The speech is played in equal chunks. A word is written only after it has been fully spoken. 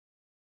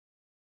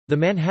The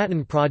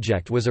Manhattan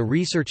Project was a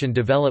research and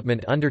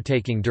development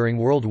undertaking during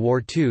World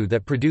War II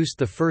that produced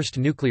the first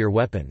nuclear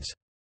weapons.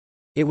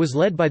 It was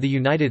led by the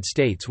United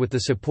States with the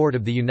support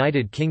of the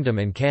United Kingdom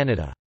and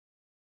Canada.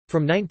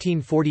 From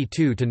 1942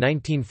 to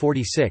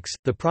 1946,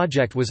 the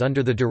project was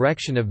under the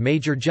direction of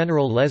Major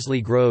General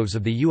Leslie Groves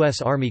of the U.S.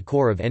 Army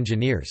Corps of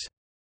Engineers.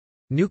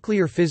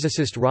 Nuclear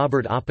physicist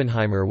Robert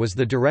Oppenheimer was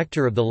the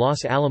director of the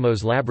Los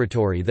Alamos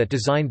laboratory that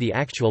designed the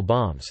actual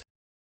bombs.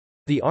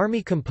 The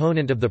Army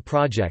component of the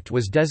project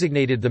was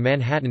designated the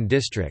Manhattan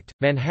District.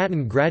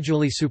 Manhattan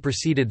gradually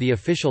superseded the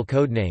official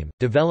codename,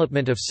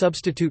 Development of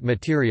Substitute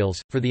Materials,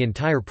 for the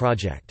entire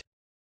project.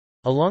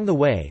 Along the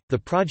way, the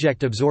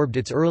project absorbed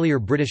its earlier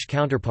British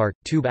counterpart,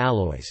 tube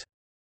alloys.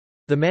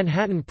 The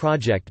Manhattan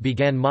Project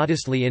began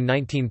modestly in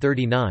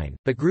 1939,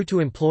 but grew to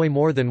employ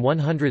more than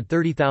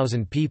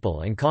 130,000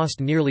 people and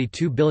cost nearly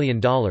 $2 billion,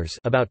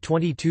 about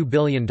 $22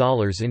 billion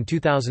in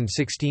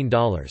 2016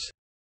 dollars.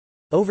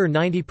 Over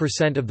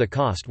 90% of the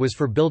cost was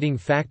for building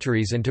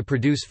factories and to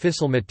produce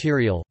fissile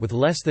material, with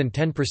less than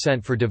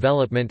 10% for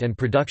development and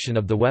production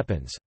of the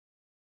weapons.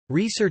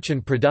 Research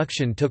and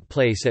production took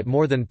place at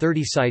more than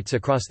 30 sites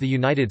across the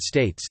United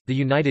States, the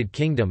United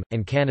Kingdom,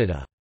 and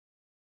Canada.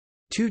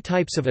 Two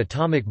types of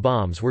atomic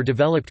bombs were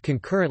developed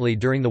concurrently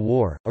during the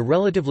war, a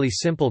relatively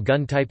simple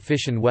gun-type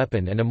fission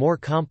weapon and a more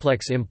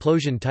complex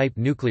implosion-type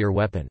nuclear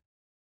weapon.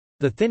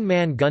 The Thin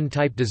Man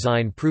gun-type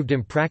design proved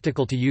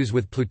impractical to use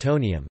with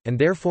plutonium, and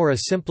therefore a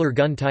simpler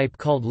gun-type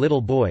called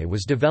Little Boy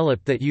was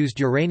developed that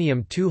used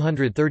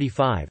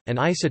uranium-235, an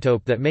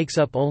isotope that makes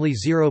up only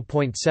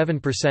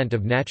 0.7%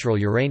 of natural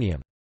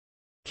uranium.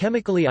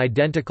 Chemically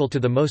identical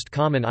to the most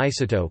common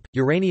isotope,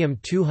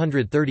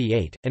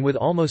 uranium-238, and with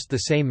almost the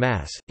same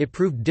mass, it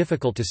proved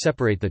difficult to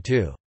separate the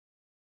two.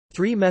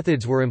 Three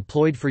methods were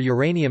employed for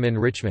uranium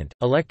enrichment: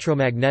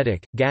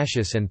 electromagnetic,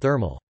 gaseous and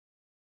thermal.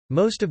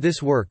 Most of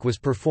this work was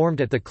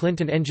performed at the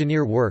Clinton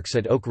Engineer Works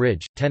at Oak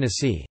Ridge,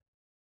 Tennessee.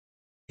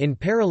 In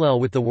parallel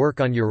with the work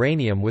on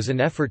uranium was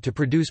an effort to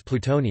produce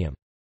plutonium.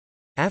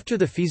 After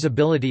the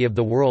feasibility of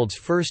the world's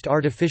first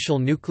artificial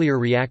nuclear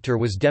reactor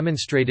was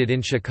demonstrated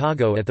in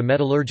Chicago at the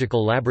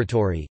Metallurgical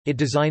Laboratory, it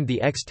designed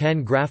the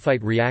X-10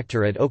 graphite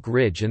reactor at Oak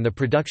Ridge and the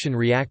production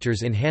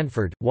reactors in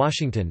Hanford,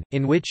 Washington,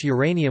 in which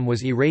uranium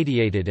was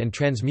irradiated and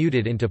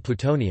transmuted into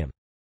plutonium.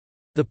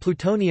 The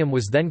plutonium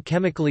was then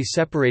chemically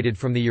separated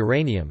from the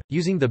uranium,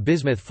 using the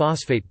bismuth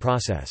phosphate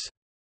process.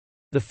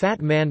 The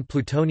Fat Man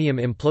plutonium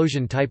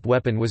implosion-type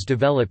weapon was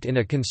developed in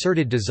a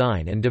concerted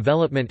design and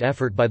development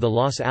effort by the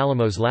Los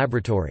Alamos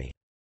Laboratory.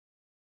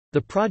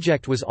 The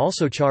project was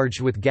also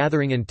charged with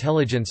gathering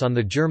intelligence on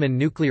the German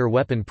nuclear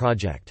weapon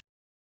project.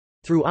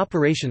 Through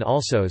Operation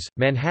Alsos,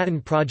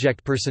 Manhattan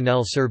Project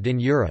personnel served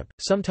in Europe,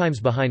 sometimes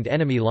behind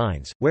enemy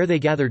lines, where they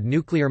gathered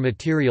nuclear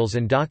materials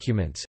and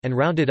documents, and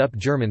rounded up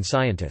German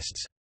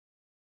scientists.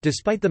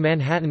 Despite the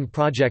Manhattan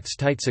Project's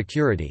tight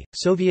security,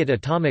 Soviet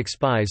atomic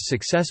spies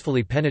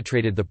successfully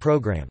penetrated the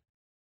program.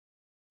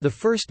 The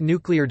first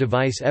nuclear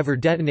device ever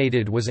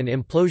detonated was an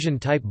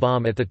implosion-type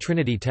bomb at the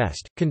Trinity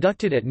test,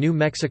 conducted at New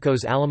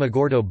Mexico's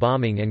Alamogordo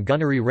Bombing and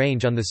Gunnery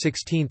Range on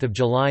 16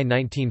 July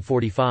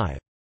 1945.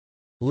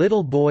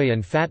 Little Boy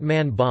and Fat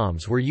Man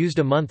bombs were used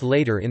a month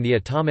later in the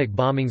atomic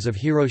bombings of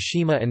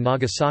Hiroshima and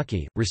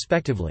Nagasaki,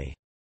 respectively.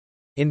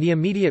 In the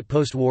immediate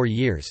post-war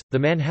years, the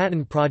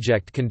Manhattan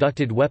Project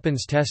conducted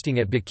weapons testing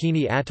at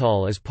Bikini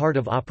Atoll as part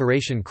of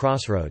Operation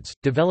Crossroads,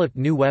 developed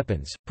new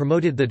weapons,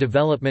 promoted the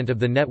development of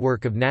the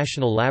network of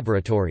national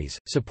laboratories,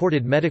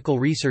 supported medical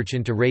research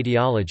into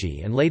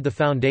radiology and laid the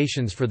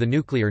foundations for the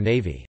nuclear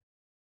navy.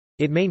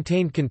 It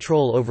maintained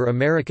control over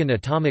American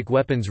atomic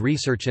weapons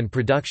research and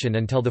production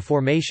until the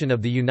formation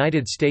of the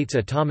United States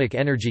Atomic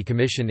Energy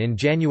Commission in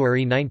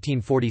January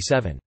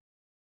 1947.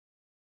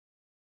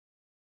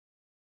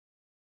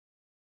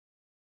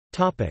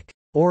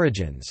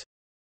 Origins.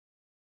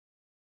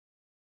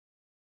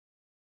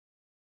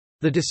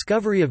 The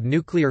discovery of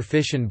nuclear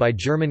fission by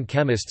German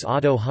chemists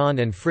Otto Hahn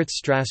and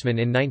Fritz Strassmann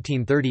in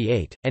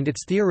 1938, and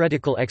its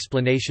theoretical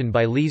explanation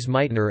by Lise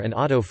Meitner and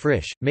Otto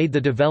Frisch, made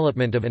the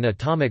development of an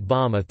atomic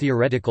bomb a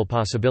theoretical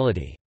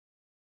possibility.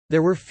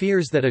 There were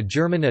fears that a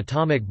German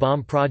atomic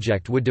bomb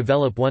project would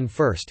develop one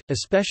first,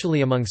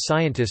 especially among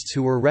scientists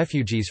who were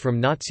refugees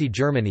from Nazi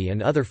Germany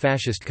and other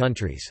fascist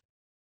countries.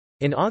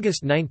 In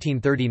August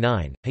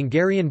 1939,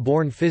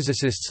 Hungarian-born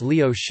physicists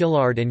Leo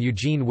Szilard and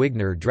Eugene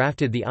Wigner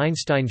drafted the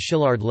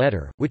Einstein-Szilard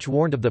letter, which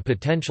warned of the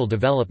potential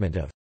development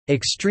of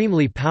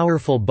extremely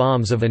powerful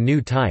bombs of a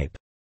new type.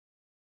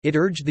 It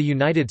urged the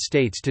United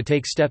States to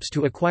take steps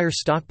to acquire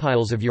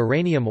stockpiles of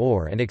uranium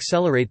ore and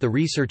accelerate the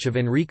research of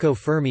Enrico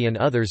Fermi and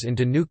others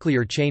into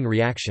nuclear chain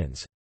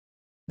reactions.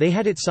 They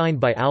had it signed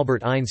by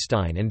Albert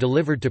Einstein and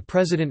delivered to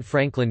President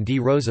Franklin D.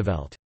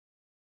 Roosevelt.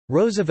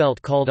 Roosevelt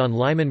called on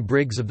Lyman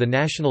Briggs of the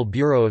National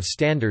Bureau of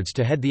Standards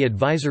to head the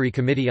Advisory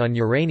Committee on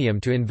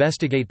Uranium to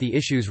investigate the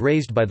issues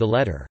raised by the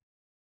letter.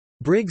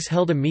 Briggs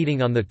held a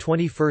meeting on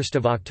 21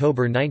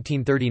 October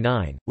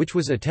 1939, which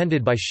was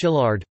attended by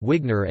Szilard,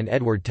 Wigner and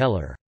Edward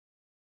Teller.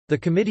 The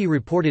committee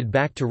reported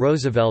back to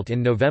Roosevelt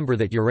in November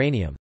that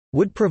uranium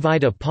would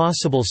provide a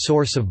possible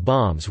source of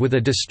bombs with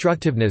a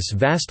destructiveness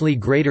vastly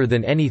greater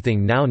than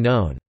anything now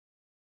known."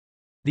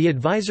 The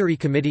Advisory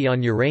Committee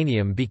on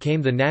Uranium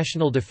became the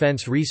National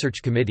Defense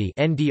Research Committee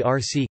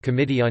 (NDRC)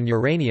 Committee on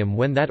Uranium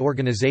when that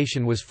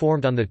organization was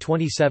formed on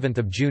 27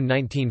 June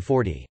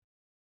 1940.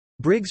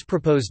 Briggs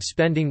proposed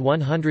spending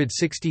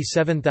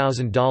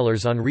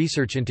 $167,000 on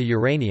research into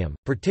uranium,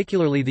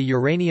 particularly the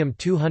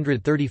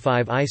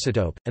uranium-235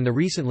 isotope, and the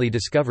recently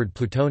discovered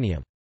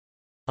plutonium.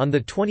 On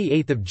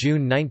 28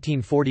 June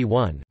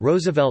 1941,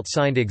 Roosevelt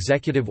signed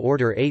Executive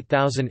Order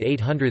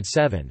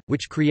 8807,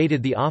 which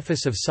created the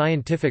Office of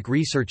Scientific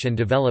Research and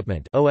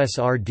Development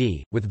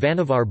 (OSRD), with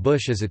Vannevar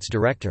Bush as its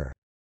director.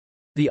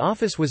 The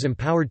office was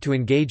empowered to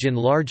engage in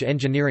large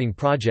engineering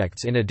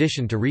projects in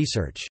addition to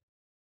research.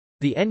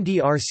 The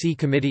NDRC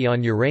Committee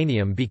on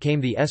Uranium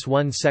became the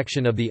S1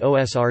 section of the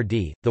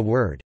OSRD. The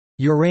word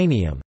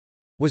uranium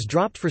was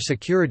dropped for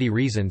security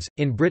reasons.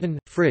 In Britain,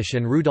 Frisch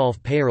and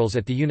Rudolf Peierls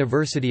at the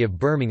University of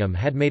Birmingham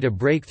had made a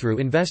breakthrough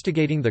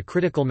investigating the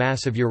critical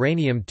mass of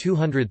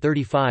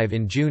uranium-235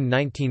 in June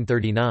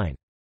 1939.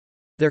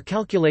 Their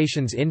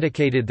calculations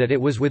indicated that it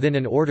was within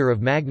an order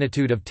of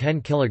magnitude of 10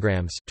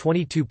 kilograms,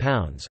 22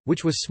 pounds,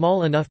 which was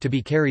small enough to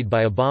be carried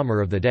by a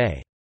bomber of the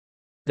day.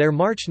 Their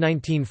March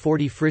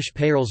 1940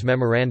 Frisch-Peierls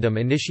memorandum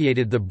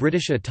initiated the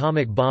British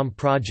Atomic Bomb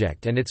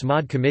Project and its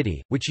MAUD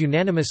Committee, which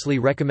unanimously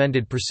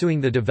recommended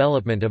pursuing the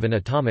development of an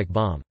atomic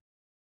bomb.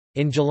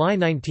 In July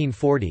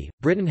 1940,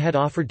 Britain had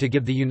offered to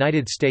give the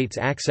United States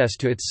access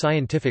to its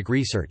scientific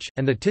research,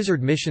 and the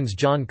Tizard mission's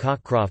John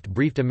Cockcroft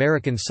briefed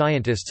American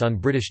scientists on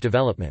British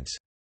developments.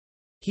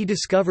 He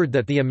discovered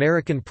that the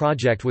American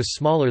project was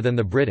smaller than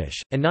the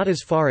British, and not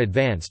as far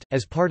advanced.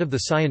 As part of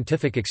the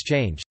scientific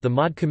exchange, the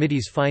MAUD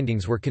Committee's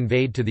findings were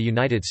conveyed to the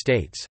United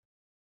States.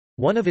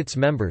 One of its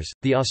members,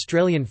 the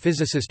Australian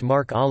physicist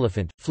Mark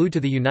Oliphant, flew to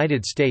the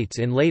United States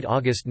in late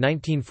August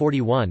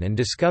 1941 and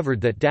discovered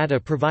that data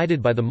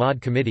provided by the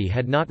MAUD Committee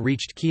had not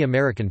reached key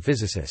American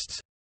physicists.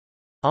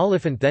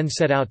 Oliphant then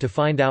set out to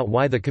find out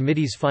why the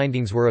committee's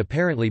findings were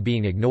apparently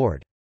being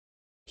ignored.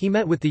 He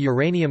met with the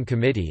Uranium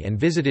Committee and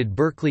visited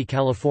Berkeley,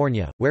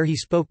 California, where he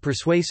spoke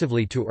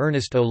persuasively to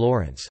Ernest O.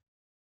 Lawrence.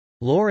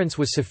 Lawrence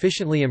was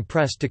sufficiently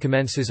impressed to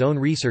commence his own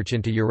research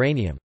into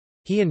uranium.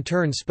 He in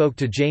turn spoke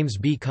to James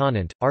B.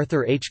 Conant,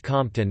 Arthur H.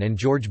 Compton and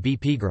George B.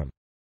 Pegram.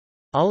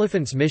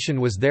 Oliphant's mission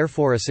was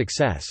therefore a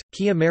success.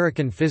 Key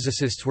American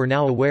physicists were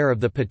now aware of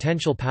the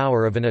potential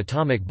power of an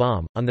atomic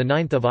bomb. On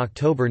 9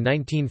 October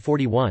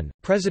 1941,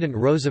 President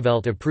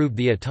Roosevelt approved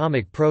the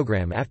atomic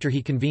program after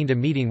he convened a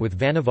meeting with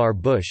Vannevar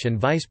Bush and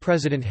Vice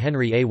President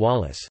Henry A.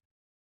 Wallace.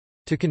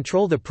 To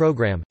control the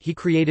program, he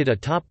created a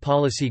top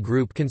policy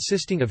group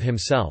consisting of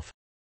himself,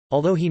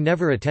 although he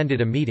never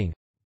attended a meeting,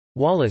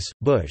 Wallace,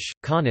 Bush,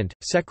 Conant,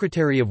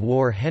 Secretary of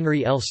War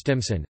Henry L.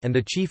 Stimson, and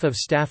the Chief of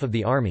Staff of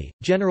the Army,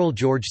 General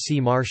George C.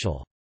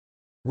 Marshall.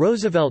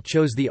 Roosevelt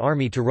chose the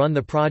Army to run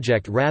the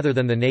project rather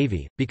than the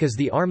Navy, because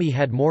the Army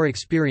had more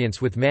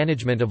experience with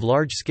management of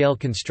large-scale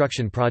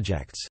construction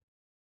projects.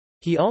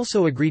 He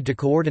also agreed to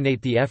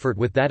coordinate the effort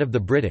with that of the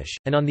British,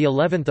 and on the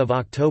 11th of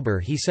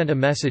October he sent a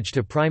message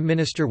to Prime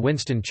Minister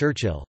Winston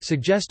Churchill,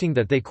 suggesting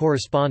that they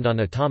correspond on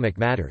atomic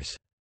matters.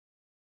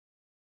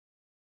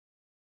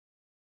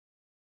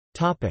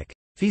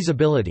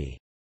 Feasibility.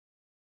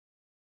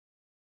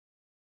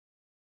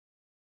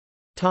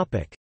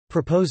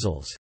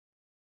 Proposals.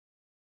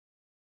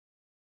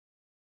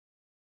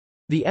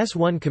 The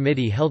S1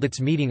 Committee held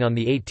its meeting on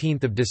 18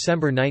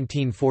 December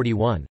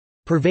 1941,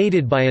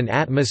 "pervaded by an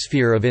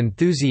atmosphere of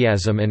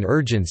enthusiasm and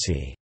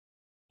urgency."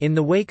 In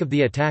the wake of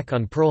the attack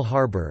on Pearl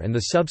Harbor and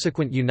the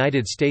subsequent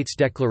United States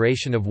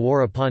declaration of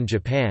war upon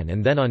Japan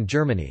and then on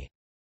Germany.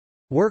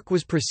 Work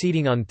was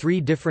proceeding on 3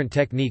 different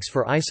techniques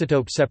for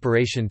isotope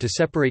separation to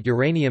separate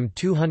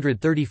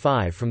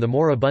uranium-235 from the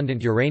more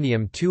abundant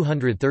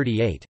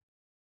uranium-238.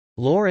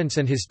 Lawrence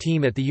and his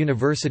team at the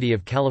University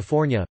of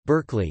California,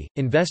 Berkeley,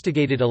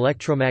 investigated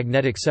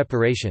electromagnetic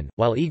separation,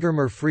 while Igor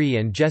Murphree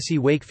and Jesse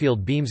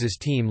Wakefield Beams's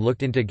team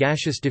looked into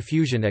gaseous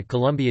diffusion at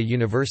Columbia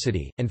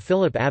University, and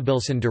Philip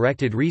Abelson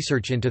directed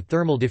research into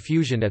thermal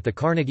diffusion at the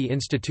Carnegie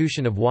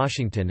Institution of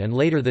Washington and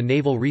later the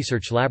Naval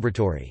Research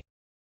Laboratory.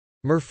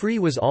 Murphree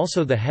was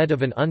also the head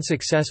of an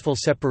unsuccessful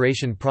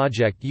separation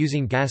project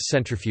using gas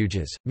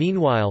centrifuges.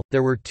 Meanwhile,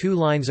 there were 2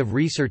 lines of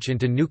research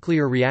into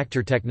nuclear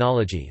reactor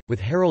technology,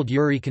 with Harold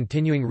Urey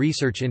continuing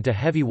research into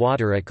heavy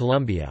water at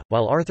Columbia,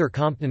 while Arthur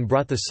Compton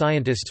brought the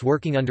scientists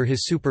working under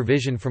his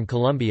supervision from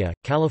Columbia,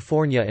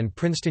 California and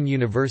Princeton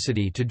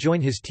University to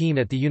join his team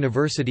at the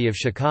University of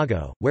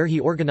Chicago, where he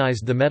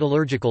organized the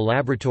Metallurgical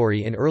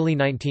Laboratory in early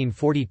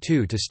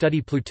 1942 to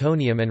study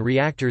plutonium and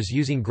reactors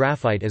using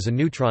graphite as a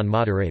neutron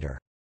moderator.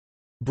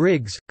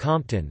 Briggs,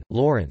 Compton,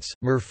 Lawrence,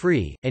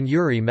 Murphree, and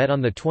Urey met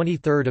on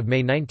 23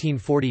 May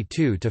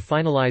 1942 to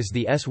finalize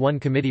the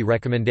S1 Committee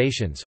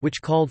recommendations,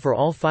 which called for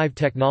all 5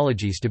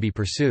 technologies to be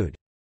pursued.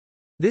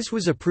 This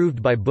was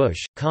approved by Bush,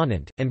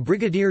 Conant, and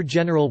Brigadier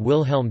General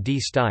Wilhelm D.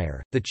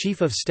 Steyr, the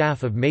Chief of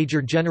Staff of Major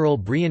General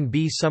Brian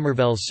B.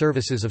 Somervell's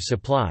Services of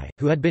Supply,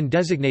 who had been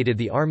designated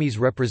the Army's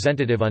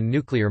representative on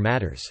nuclear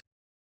matters.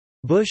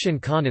 Bush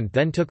and Conant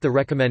then took the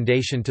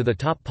recommendation to the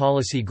top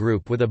policy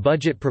group with a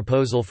budget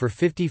proposal for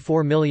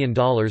 $54 million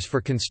for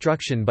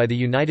construction by the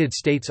United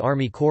States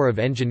Army Corps of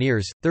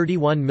Engineers,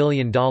 $31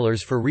 million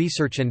for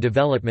research and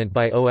development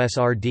by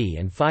OSRD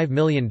and $5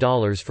 million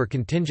for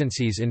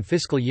contingencies in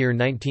fiscal year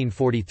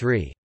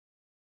 1943.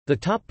 The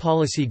top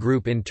policy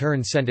group in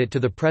turn sent it to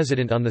the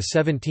President on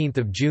 17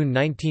 June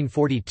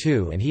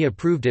 1942 and he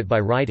approved it by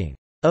writing,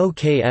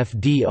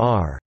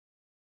 OKFDR,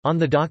 on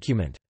the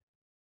document.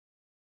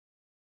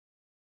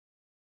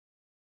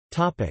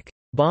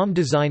 Bomb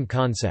design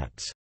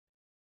concepts.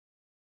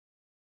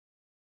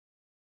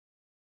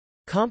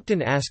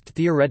 Compton asked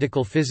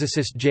theoretical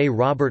physicist J.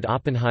 Robert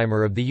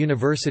Oppenheimer of the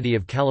University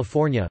of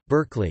California,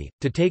 Berkeley,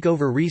 to take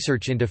over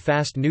research into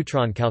fast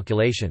neutron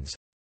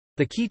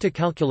calculations—the key to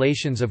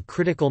calculations of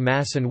critical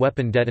mass and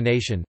weapon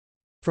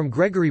detonation—from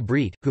Gregory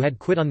Breit, who had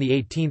quit on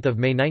 18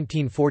 May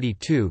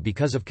 1942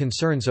 because of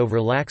concerns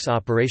over lax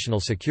operational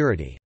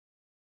security.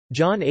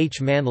 John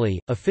H.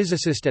 Manley, a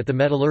physicist at the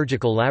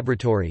Metallurgical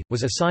Laboratory,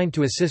 was assigned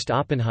to assist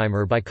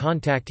Oppenheimer by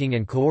contacting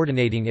and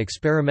coordinating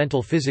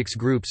experimental physics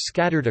groups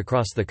scattered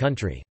across the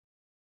country.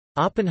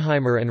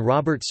 Oppenheimer and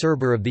Robert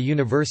Serber of the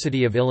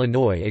University of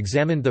Illinois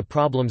examined the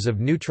problems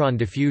of neutron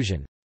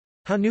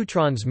diffusion—how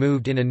neutrons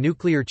moved in a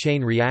nuclear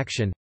chain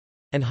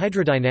reaction—and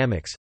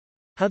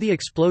hydrodynamics—how the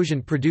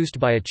explosion produced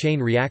by a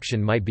chain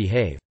reaction might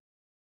behave.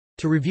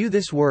 To review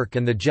this work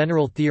and the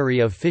general theory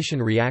of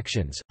fission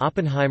reactions,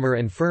 Oppenheimer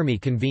and Fermi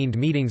convened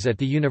meetings at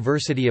the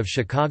University of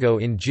Chicago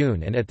in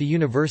June and at the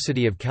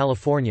University of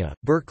California,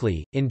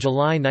 Berkeley, in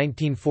July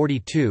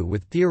 1942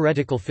 with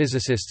theoretical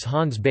physicists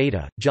Hans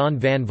Bethe, John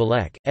van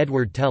Vleck,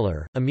 Edward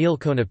Teller, Emil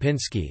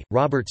Konopinski,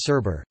 Robert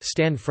Serber,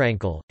 Stan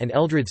Frankel, and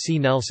Eldred C.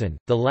 Nelson,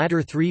 the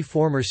latter three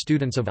former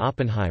students of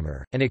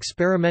Oppenheimer, and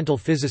experimental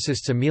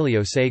physicists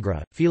Emilio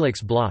Segre,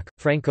 Felix Bloch,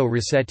 Franco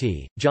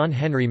Rossetti, John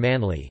Henry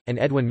Manley, and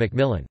Edwin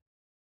Macmillan.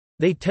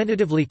 They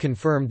tentatively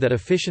confirmed that a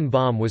fission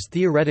bomb was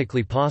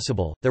theoretically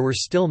possible. There were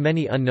still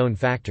many unknown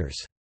factors.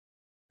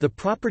 The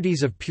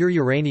properties of pure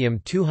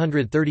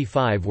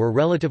uranium-235 were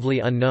relatively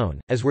unknown,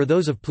 as were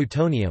those of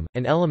plutonium,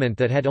 an element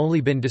that had only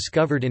been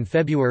discovered in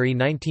February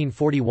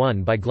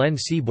 1941 by Glenn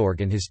Seaborg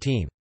and his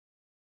team.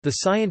 The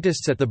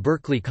scientists at the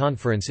Berkeley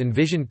Conference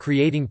envisioned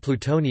creating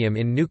plutonium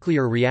in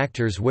nuclear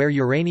reactors where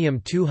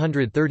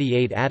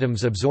uranium-238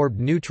 atoms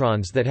absorbed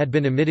neutrons that had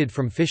been emitted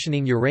from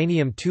fissioning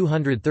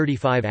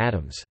uranium-235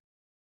 atoms.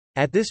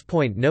 At this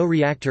point no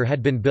reactor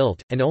had been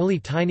built, and only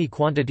tiny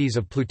quantities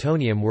of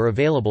plutonium were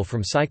available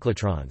from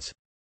cyclotrons.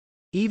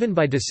 Even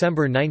by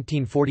December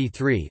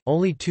 1943,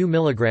 only 2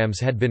 mg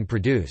had been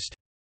produced.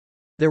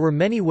 There were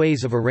many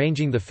ways of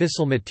arranging the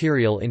fissile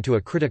material into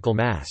a critical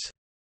mass.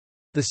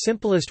 The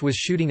simplest was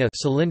shooting a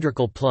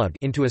cylindrical plug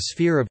into a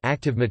sphere of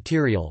active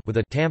material with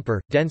a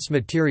tamper, dense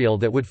material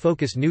that would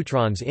focus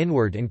neutrons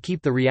inward and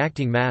keep the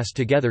reacting mass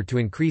together to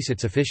increase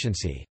its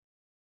efficiency.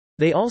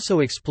 They also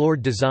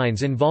explored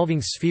designs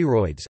involving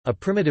spheroids, a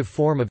primitive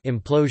form of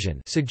implosion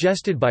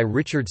suggested by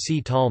Richard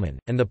C. Tolman,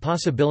 and the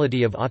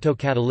possibility of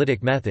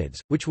autocatalytic methods,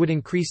 which would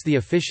increase the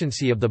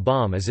efficiency of the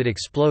bomb as it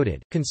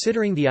exploded.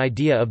 Considering the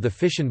idea of the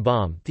fission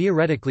bomb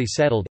theoretically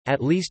settled,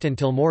 at least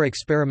until more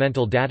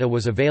experimental data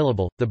was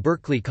available, the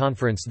Berkeley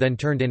Conference then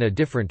turned in a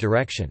different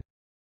direction.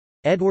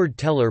 Edward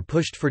Teller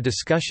pushed for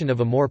discussion of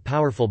a more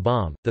powerful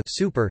bomb, the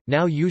super,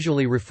 now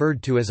usually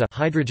referred to as a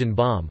hydrogen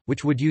bomb,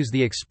 which would use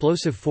the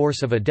explosive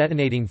force of a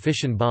detonating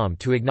fission bomb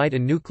to ignite a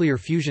nuclear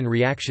fusion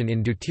reaction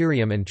in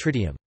deuterium and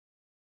tritium.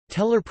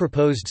 Teller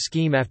proposed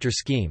scheme after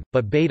scheme,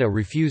 but Bethe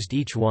refused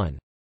each one.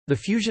 The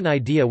fusion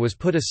idea was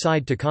put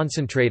aside to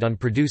concentrate on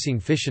producing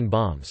fission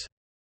bombs.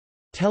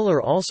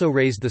 Teller also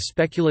raised the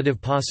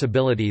speculative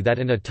possibility that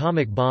an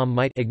atomic bomb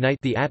might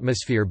ignite the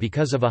atmosphere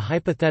because of a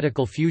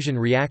hypothetical fusion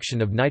reaction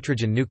of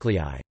nitrogen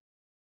nuclei.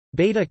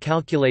 Bethe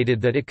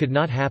calculated that it could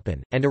not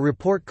happen, and a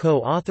report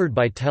co-authored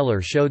by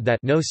Teller showed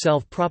that no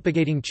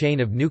self-propagating chain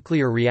of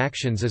nuclear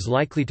reactions is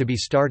likely to be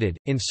started.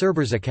 In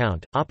Serber's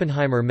account,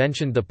 Oppenheimer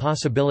mentioned the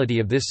possibility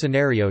of this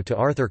scenario to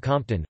Arthur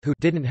Compton, who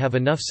didn't have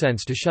enough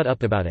sense to shut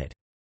up about it.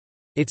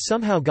 It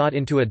somehow got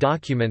into a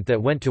document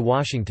that went to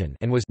Washington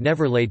and was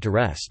never laid to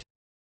rest.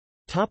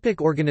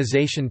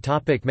 Organization.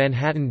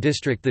 Manhattan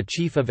District. The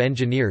Chief of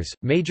Engineers,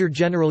 Major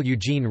General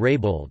Eugene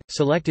Raybould,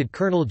 selected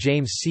Colonel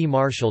James C.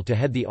 Marshall to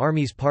head the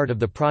Army's part of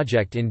the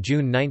project in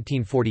June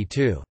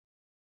 1942.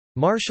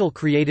 Marshall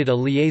created a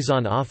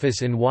liaison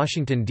office in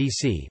Washington,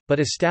 D.C., but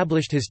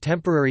established his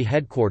temporary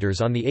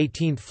headquarters on the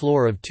 18th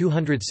floor of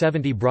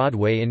 270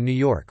 Broadway in New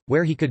York,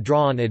 where he could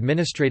draw on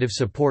administrative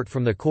support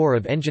from the Corps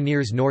of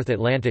Engineers North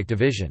Atlantic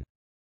Division.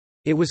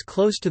 It was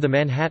close to the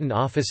Manhattan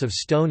office of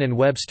Stone and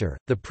Webster,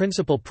 the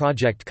principal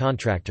project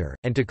contractor,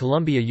 and to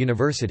Columbia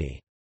University.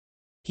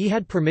 He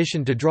had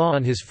permission to draw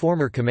on his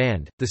former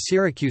command, the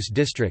Syracuse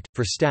District,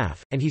 for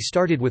staff, and he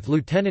started with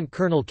Lieutenant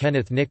Colonel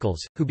Kenneth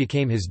Nichols, who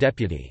became his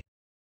deputy.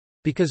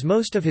 Because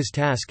most of his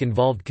task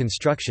involved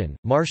construction,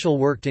 Marshall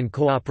worked in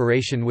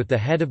cooperation with the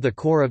head of the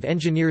Corps of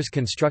Engineers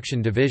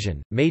Construction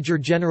Division, Major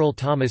General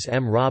Thomas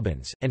M.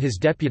 Robbins, and his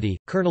deputy,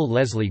 Colonel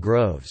Leslie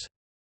Groves.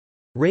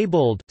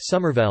 Raybould,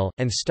 Somervell,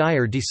 and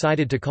Steyer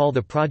decided to call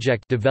the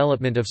project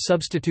Development of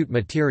Substitute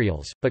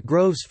Materials, but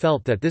Groves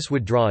felt that this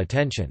would draw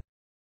attention.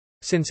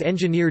 Since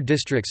engineer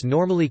districts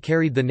normally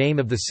carried the name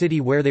of the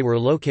city where they were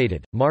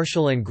located,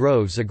 Marshall and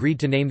Groves agreed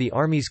to name the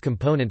Army's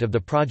component of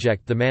the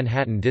project the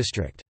Manhattan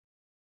District.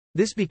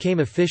 This became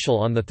official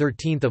on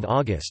 13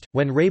 August,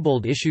 when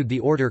Raybould issued the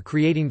order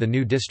creating the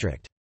new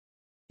district.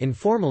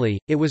 Informally,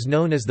 it was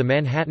known as the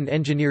Manhattan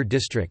Engineer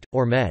District,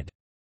 or MED.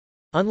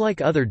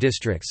 Unlike other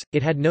districts,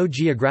 it had no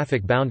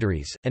geographic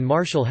boundaries, and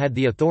Marshall had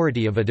the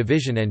authority of a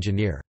division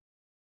engineer.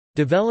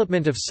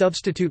 Development of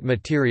substitute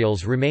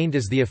materials remained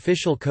as the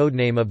official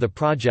codename of the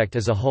project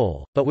as a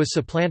whole, but was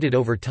supplanted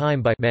over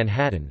time by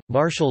Manhattan.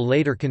 Marshall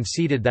later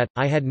conceded that,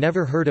 I had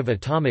never heard of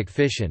atomic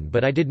fission,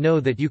 but I did know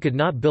that you could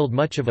not build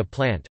much of a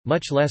plant,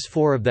 much less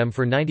 4 of them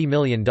for $90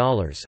 million.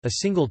 A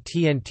single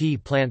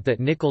TNT plant that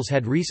Nichols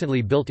had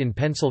recently built in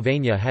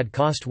Pennsylvania had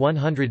cost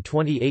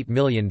 $128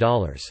 million.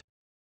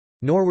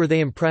 Nor were they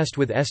impressed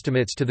with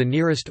estimates to the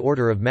nearest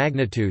order of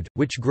magnitude,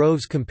 which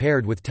Groves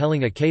compared with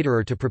telling a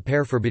caterer to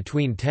prepare for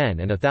between 10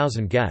 and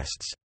 1,000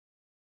 guests.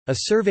 A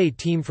survey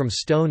team from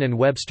Stone and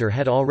Webster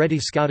had already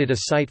scouted a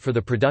site for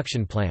the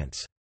production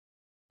plants.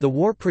 The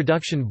War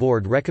Production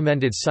Board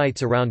recommended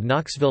sites around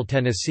Knoxville,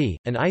 Tennessee,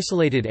 an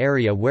isolated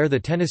area where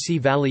the Tennessee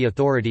Valley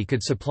Authority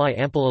could supply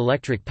ample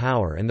electric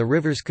power and the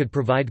rivers could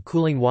provide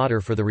cooling water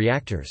for the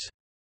reactors.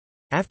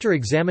 After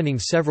examining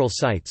several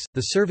sites,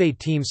 the survey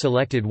team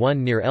selected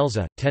one near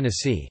Elza,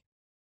 Tennessee.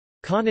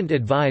 Conant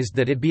advised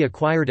that it be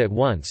acquired at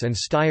once and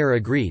Steyer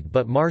agreed,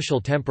 but Marshall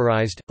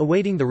temporized,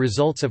 awaiting the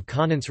results of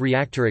Conant's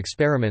reactor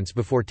experiments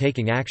before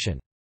taking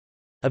action.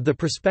 Of the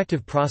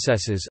prospective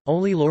processes,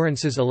 only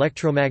Lawrence's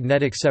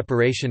electromagnetic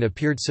separation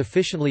appeared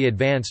sufficiently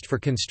advanced for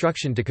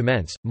construction to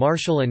commence.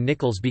 Marshall and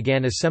Nichols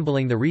began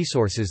assembling the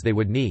resources they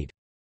would need.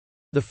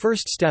 The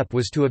first step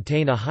was to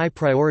obtain a high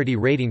priority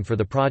rating for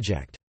the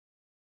project.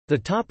 The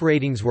top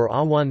ratings were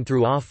A1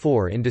 through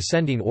A4 in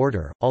descending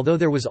order, although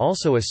there was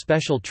also a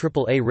special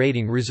AAA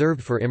rating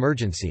reserved for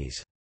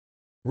emergencies.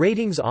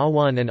 Ratings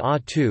A1 and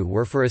A2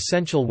 were for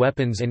essential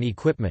weapons and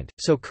equipment,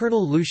 so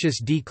Colonel Lucius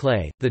D.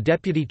 Clay, the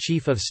Deputy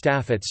Chief of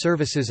Staff at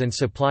Services and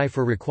Supply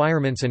for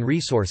Requirements and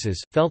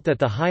Resources, felt that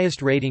the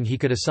highest rating he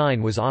could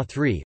assign was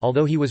A3,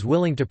 although he was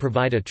willing to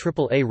provide a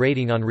AAA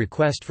rating on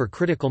request for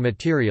critical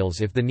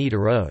materials if the need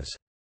arose.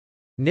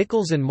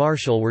 Nichols and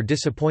Marshall were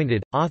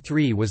disappointed.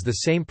 A3 was the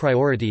same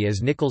priority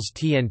as Nichols'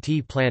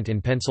 TNT plant in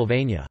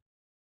Pennsylvania.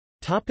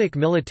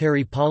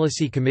 Military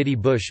Policy Committee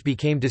Bush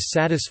became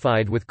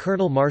dissatisfied with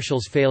Colonel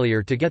Marshall's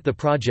failure to get the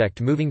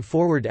project moving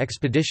forward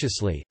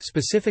expeditiously,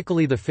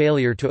 specifically the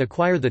failure to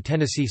acquire the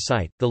Tennessee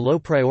site, the low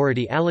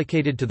priority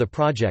allocated to the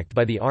project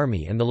by the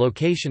Army and the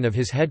location of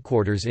his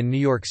headquarters in New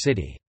York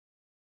City.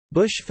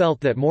 Bush felt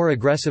that more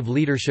aggressive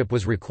leadership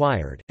was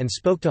required, and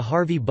spoke to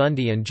Harvey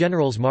Bundy and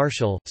Generals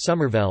Marshall,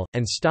 Somervell,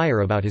 and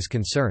Steyer about his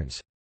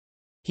concerns.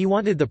 He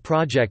wanted the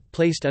project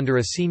placed under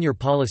a senior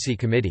policy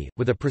committee,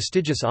 with a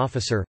prestigious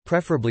officer,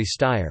 preferably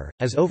Steyer,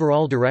 as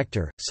overall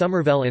director.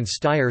 Somervell and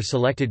Steyer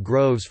selected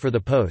Groves for the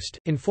post,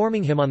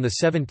 informing him on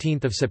 17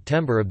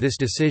 September of this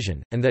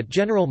decision, and that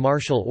General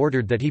Marshall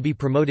ordered that he be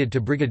promoted to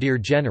brigadier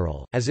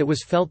general, as it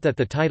was felt that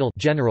the title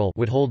general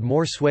would hold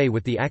more sway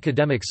with the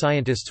academic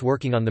scientists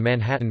working on the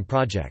Manhattan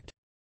Project.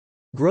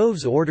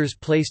 Groves' orders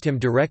placed him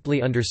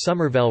directly under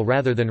Somervell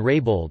rather than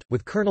Raybould,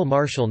 with Colonel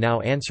Marshall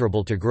now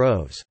answerable to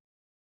Groves.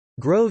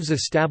 Groves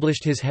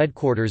established his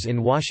headquarters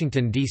in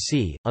Washington,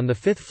 D.C., on the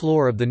 5th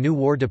floor of the new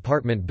War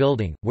Department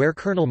building, where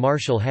Colonel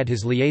Marshall had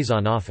his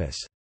liaison office.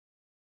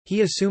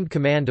 He assumed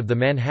command of the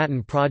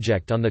Manhattan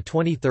Project on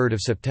 23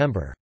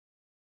 September.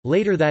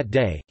 Later that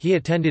day, he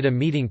attended a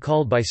meeting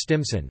called by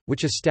Stimson,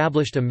 which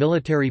established a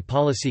military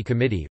policy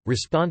committee,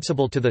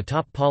 responsible to the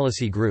top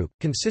policy group,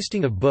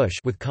 consisting of Bush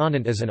with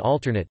Conant as an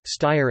alternate,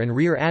 Steyer and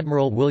Rear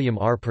Admiral William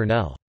R.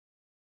 Purnell.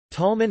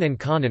 Tallman and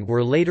Conant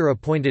were later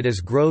appointed as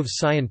Groves'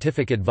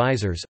 scientific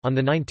advisors. On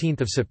 19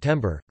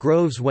 September,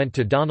 Groves went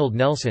to Donald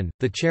Nelson,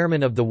 the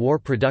chairman of the War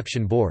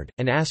Production Board,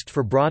 and asked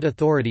for broad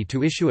authority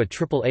to issue a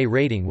AAA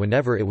rating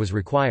whenever it was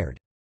required.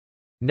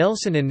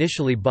 Nelson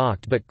initially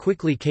balked but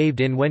quickly caved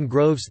in when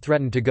Groves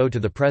threatened to go to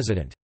the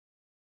president.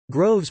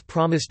 Groves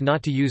promised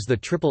not to use the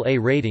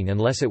AAA rating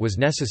unless it was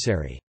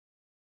necessary.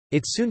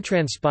 It soon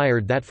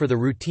transpired that for the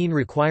routine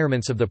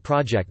requirements of the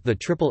project the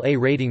AAA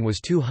rating was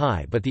too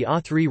high but the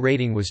A3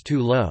 rating was too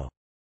low.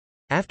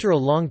 After a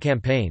long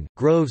campaign,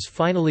 Groves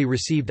finally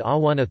received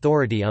A1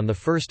 authority on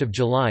 1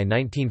 July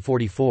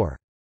 1944.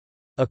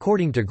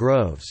 According to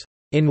Groves,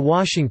 "In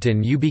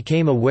Washington you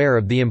became aware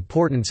of the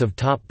importance of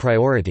top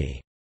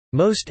priority.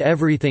 Most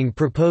everything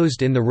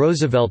proposed in the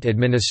Roosevelt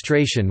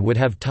administration would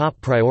have top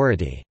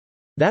priority.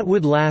 That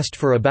would last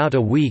for about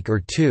a week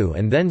or two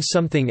and then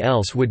something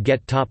else would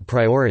get top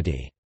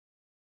priority."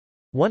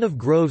 One of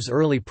Grove's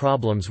early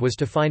problems was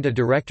to find a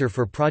director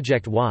for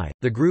Project Y,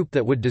 the group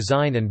that would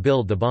design and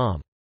build the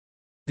bomb.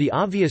 The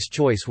obvious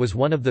choice was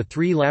one of the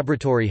three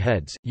laboratory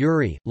heads,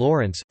 Urey,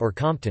 Lawrence, or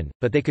Compton,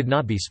 but they could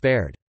not be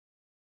spared.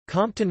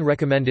 Compton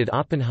recommended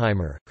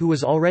Oppenheimer, who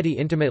was already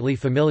intimately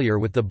familiar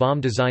with the bomb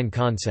design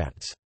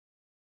concepts.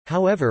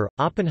 However,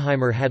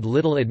 Oppenheimer had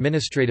little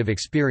administrative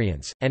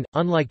experience, and,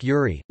 unlike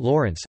Urey,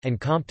 Lawrence, and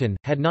Compton,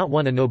 had not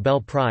won a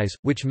Nobel Prize,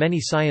 which many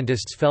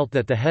scientists felt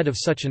that the head of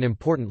such an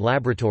important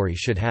laboratory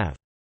should have.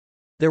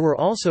 There were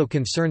also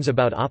concerns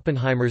about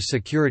Oppenheimer's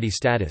security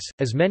status,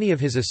 as many of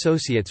his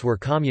associates were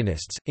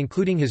communists,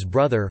 including his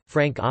brother,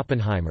 Frank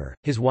Oppenheimer,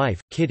 his wife,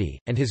 Kitty,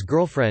 and his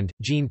girlfriend,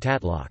 Jean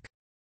Tatlock.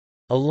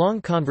 A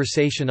long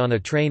conversation on a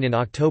train in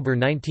October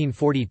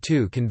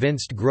 1942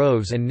 convinced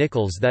Groves and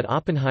Nichols that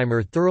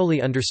Oppenheimer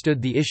thoroughly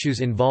understood the issues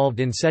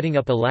involved in setting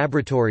up a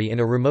laboratory in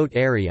a remote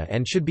area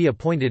and should be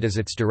appointed as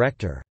its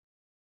director.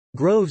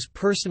 Groves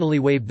personally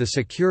waived the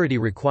security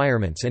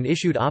requirements and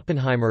issued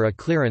Oppenheimer a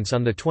clearance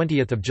on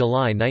 20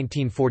 July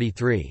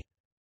 1943.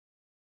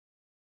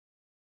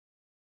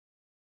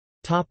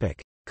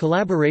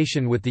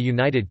 Collaboration with the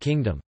United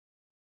Kingdom.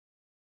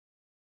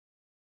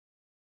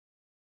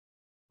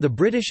 The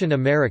British and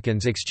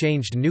Americans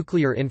exchanged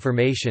nuclear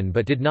information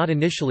but did not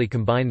initially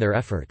combine their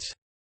efforts.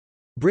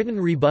 Britain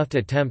rebuffed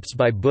attempts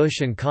by Bush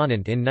and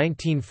Conant in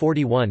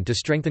 1941 to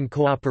strengthen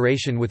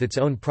cooperation with its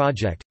own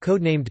project,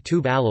 codenamed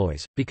Tube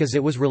Alloys, because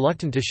it was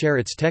reluctant to share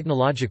its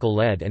technological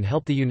lead and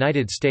help the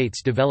United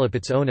States develop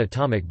its own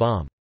atomic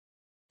bomb.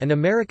 An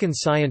American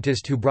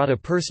scientist who brought a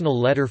personal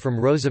letter from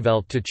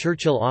Roosevelt to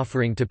Churchill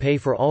offering to pay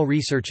for all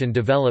research and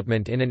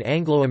development in an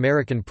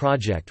Anglo-American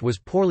project was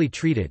poorly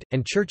treated,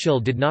 and Churchill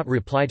did not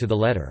reply to the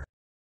letter.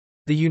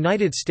 The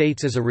United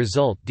States as a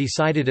result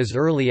decided as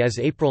early as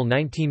April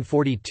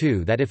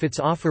 1942 that if its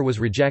offer was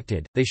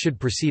rejected, they should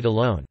proceed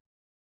alone.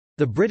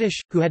 The British,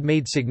 who had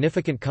made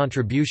significant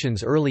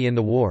contributions early in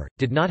the war,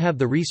 did not have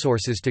the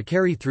resources to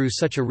carry through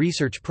such a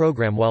research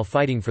program while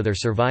fighting for their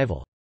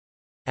survival.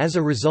 As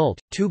a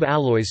result, Tube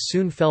Alloys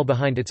soon fell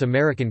behind its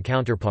American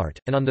counterpart,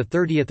 and on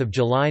 30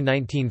 July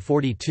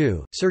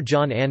 1942, Sir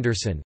John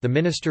Anderson, the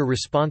minister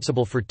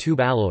responsible for Tube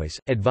Alloys,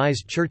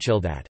 advised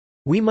Churchill that,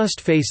 "We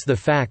must face the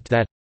fact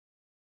that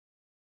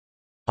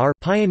our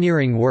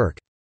pioneering work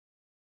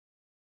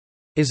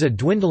is a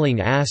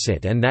dwindling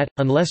asset and that,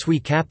 unless we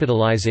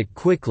capitalize it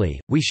quickly,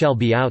 we shall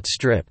be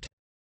outstripped.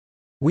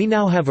 We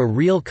now have a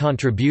real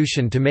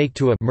contribution to make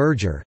to a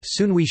merger,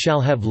 soon we shall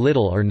have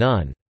little or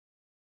none."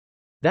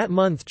 That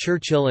month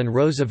Churchill and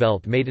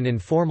Roosevelt made an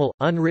informal,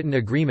 unwritten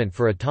agreement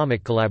for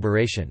atomic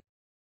collaboration.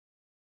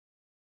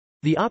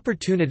 The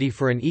opportunity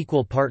for an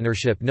equal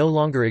partnership no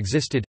longer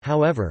existed,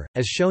 however,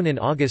 as shown in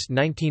August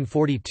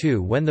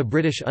 1942 when the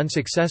British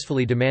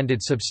unsuccessfully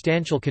demanded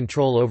substantial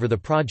control over the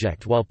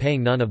project while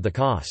paying none of the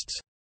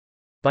costs.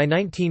 By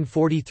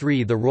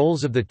 1943 the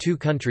roles of the two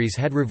countries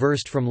had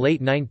reversed from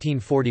late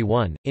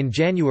 1941. In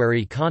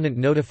January Conant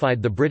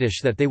notified the British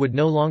that they would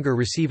no longer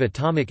receive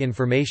atomic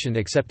information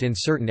except in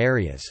certain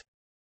areas.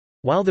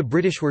 While the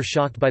British were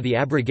shocked by the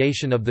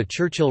abrogation of the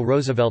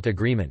Churchill-Roosevelt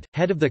agreement,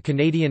 head of the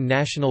Canadian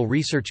National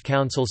Research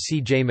Council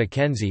C.J.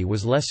 Mackenzie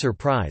was less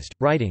surprised,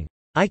 writing,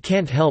 "I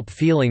can't help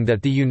feeling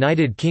that the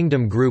United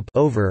Kingdom group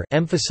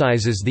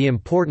emphasizes the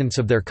importance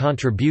of their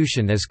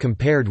contribution as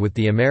compared with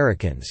the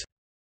Americans."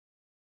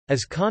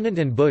 As Conant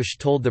and Bush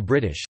told the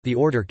British, the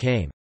order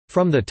came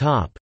from the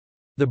top.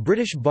 The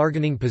British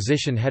bargaining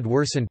position had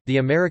worsened, the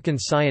American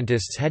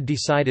scientists had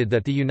decided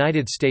that the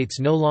United States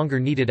no longer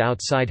needed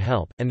outside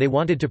help, and they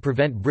wanted to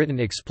prevent Britain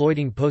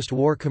exploiting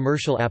post-war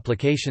commercial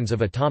applications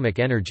of atomic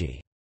energy.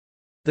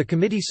 The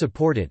committee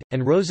supported,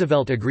 and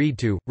Roosevelt agreed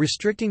to,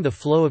 restricting the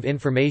flow of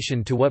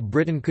information to what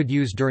Britain could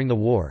use during the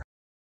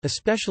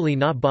war—especially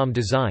not bomb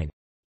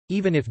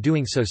design—even if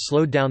doing so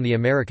slowed down the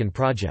American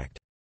project.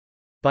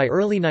 By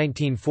early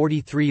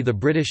 1943 the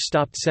British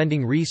stopped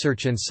sending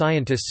research and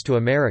scientists to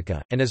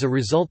America, and as a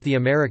result the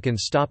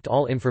Americans stopped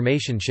all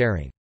information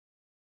sharing.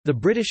 The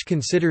British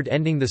considered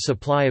ending the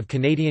supply of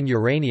Canadian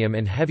uranium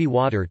and heavy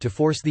water to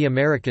force the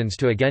Americans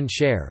to again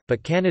share,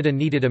 but Canada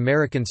needed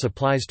American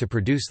supplies to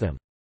produce them.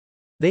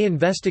 They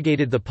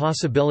investigated the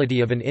possibility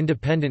of an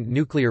independent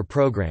nuclear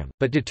program,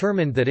 but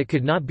determined that it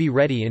could not be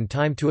ready in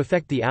time to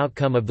affect the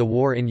outcome of the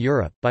war in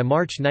Europe. By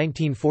March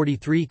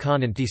 1943,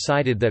 Conant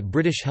decided that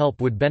British help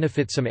would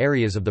benefit some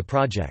areas of the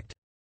project.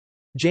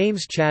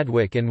 James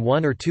Chadwick and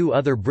one or two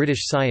other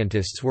British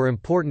scientists were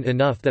important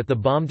enough that the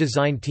bomb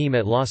design team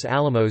at Los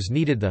Alamos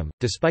needed them,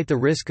 despite the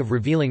risk of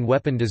revealing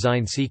weapon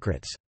design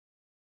secrets.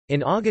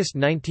 In August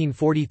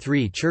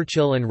 1943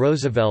 Churchill and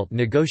Roosevelt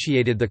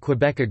negotiated the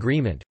Quebec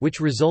Agreement,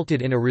 which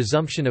resulted in a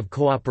resumption of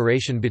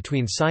cooperation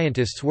between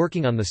scientists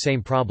working on the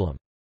same problem.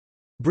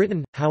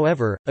 Britain,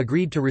 however,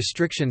 agreed to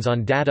restrictions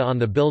on data on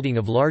the building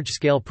of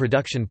large-scale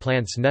production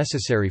plants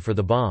necessary for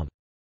the bomb.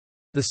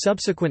 The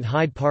subsequent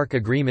Hyde Park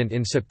Agreement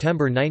in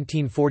September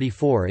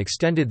 1944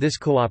 extended this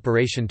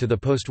cooperation to the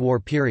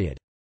post-war period.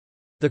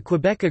 The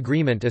Quebec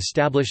Agreement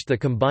established the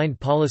Combined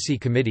Policy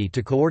Committee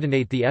to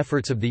coordinate the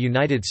efforts of the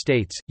United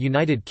States,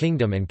 United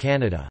Kingdom and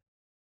Canada.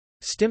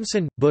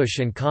 Stimson, Bush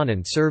and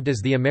Conant served as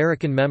the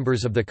American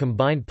members of the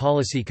Combined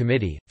Policy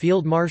Committee,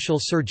 Field Marshal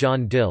Sir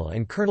John Dill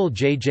and Colonel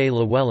J. J.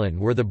 Llewellyn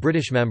were the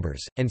British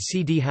members, and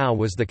C. D. Howe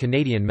was the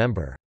Canadian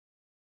member.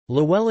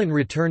 Llewellyn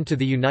returned to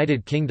the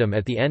United Kingdom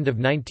at the end of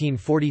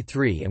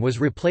 1943 and was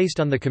replaced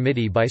on the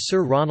committee by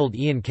Sir Ronald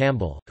Ian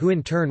Campbell, who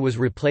in turn was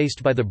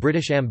replaced by the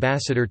British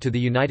ambassador to the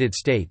United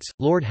States,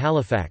 Lord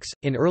Halifax,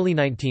 in early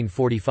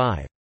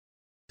 1945.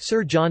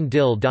 Sir John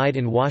Dill died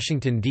in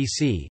Washington,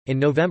 D.C., in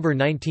November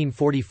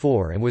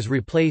 1944 and was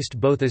replaced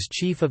both as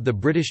Chief of the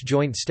British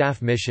Joint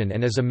Staff Mission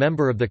and as a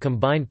member of the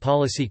Combined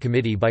Policy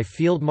Committee by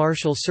Field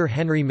Marshal Sir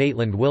Henry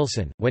Maitland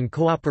Wilson. When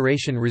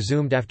cooperation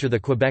resumed after the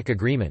Quebec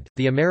Agreement,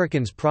 the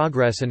Americans'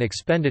 progress and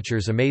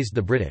expenditures amazed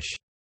the British.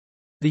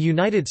 The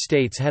United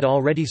States had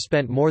already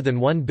spent more than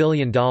 $1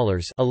 billion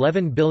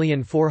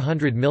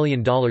 $11,400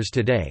 million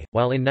today,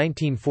 while in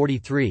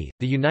 1943,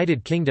 the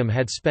United Kingdom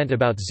had spent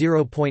about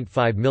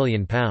 £0.5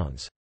 million.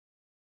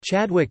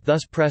 Chadwick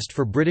thus pressed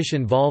for British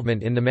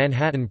involvement in the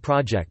Manhattan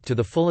Project to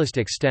the fullest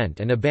extent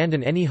and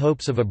abandoned any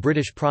hopes of a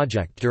British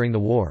project during the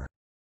war.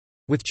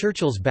 With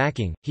Churchill's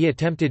backing, he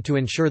attempted to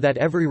ensure that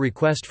every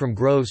request from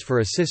Groves for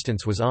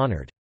assistance was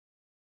honoured.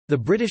 The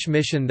British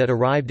mission that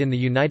arrived in the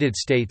United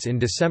States in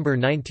December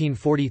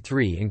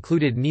 1943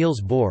 included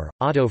Niels Bohr,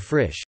 Otto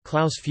Frisch,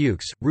 Klaus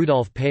Fuchs,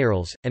 Rudolf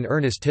Peierls, and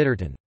Ernest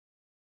Titterton.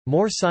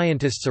 More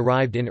scientists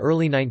arrived in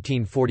early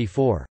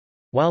 1944.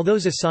 While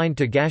those assigned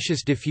to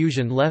gaseous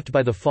diffusion left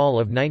by the fall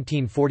of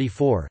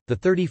 1944, the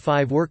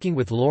 35 working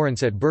with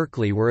Lawrence at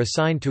Berkeley were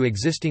assigned to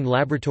existing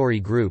laboratory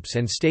groups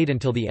and stayed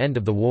until the end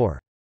of the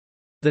war.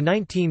 The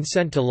 19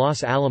 sent to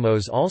Los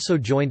Alamos also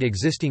joined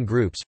existing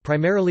groups,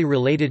 primarily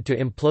related to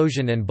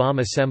implosion and bomb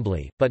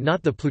assembly, but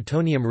not the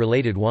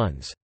plutonium-related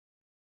ones.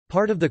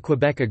 Part of the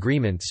Quebec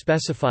Agreement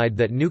specified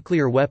that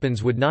nuclear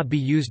weapons would not be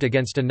used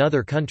against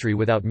another country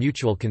without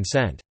mutual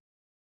consent.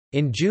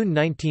 In June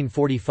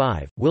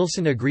 1945,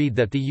 Wilson agreed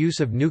that the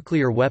use of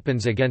nuclear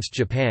weapons against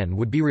Japan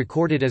would be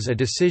recorded as a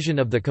decision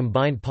of the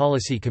Combined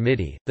Policy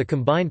Committee. The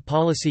Combined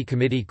Policy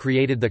Committee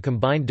created the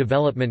Combined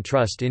Development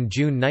Trust in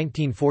June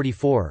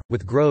 1944,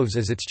 with Groves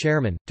as its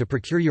chairman, to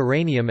procure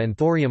uranium and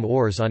thorium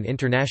ores on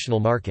international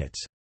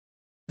markets.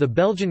 The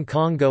Belgian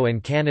Congo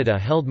and Canada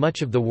held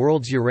much of the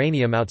world's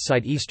uranium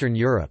outside Eastern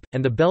Europe,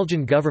 and the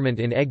Belgian government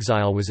in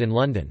exile was in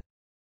London.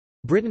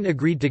 Britain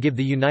agreed to give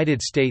the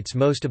United States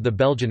most of the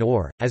Belgian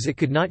ore, as it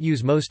could not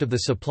use most of the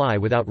supply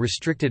without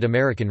restricted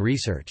American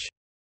research.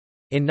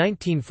 In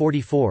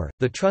 1944,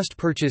 the Trust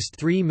purchased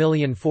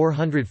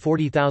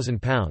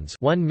 3,440,000 pounds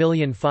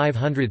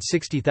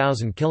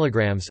 (1,560,000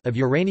 kilograms) of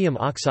uranium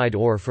oxide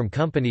ore from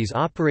companies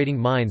operating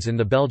mines in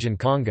the Belgian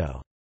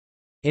Congo.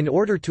 In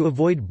order to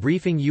avoid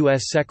briefing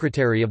U.S.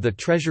 Secretary of the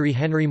Treasury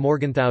Henry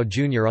Morgenthau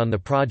Jr. on the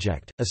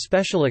project, a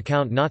special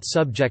account not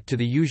subject to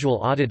the usual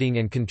auditing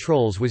and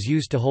controls was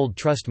used to hold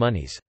trust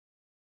monies.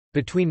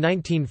 Between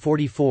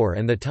 1944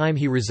 and the time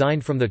he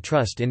resigned from the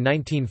trust in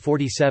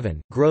 1947,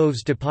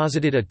 Groves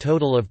deposited a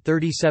total of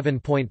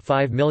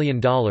 $37.5 million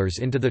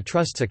into the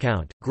trust's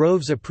account.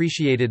 Groves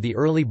appreciated the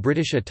early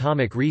British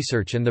atomic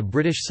research and the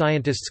British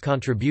scientists'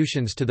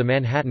 contributions to the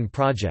Manhattan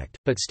Project,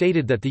 but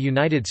stated that the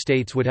United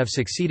States would have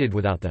succeeded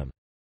without them.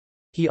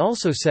 He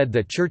also said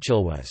that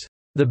Churchill was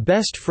the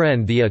best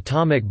friend the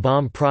atomic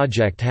bomb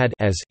project had,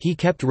 as he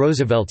kept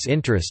Roosevelt's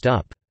interest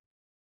up.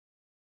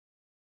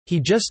 He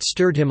just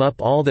stirred him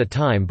up all the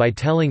time by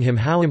telling him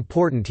how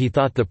important he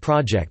thought the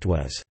project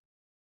was.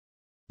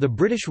 The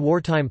British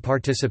wartime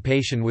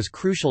participation was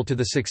crucial to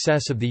the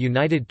success of the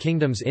United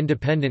Kingdom's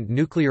independent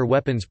nuclear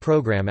weapons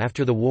program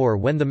after the war,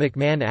 when the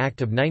McMahon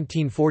Act of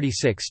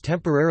 1946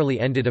 temporarily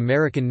ended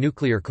American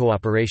nuclear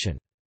cooperation.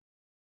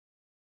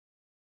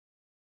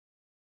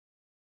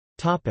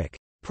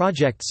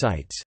 Project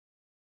sites.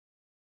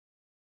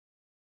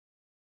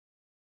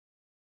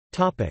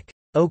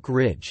 Oak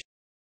Ridge.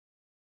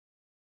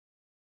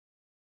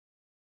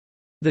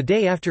 The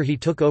day after he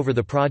took over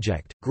the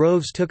project,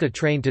 Groves took a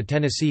train to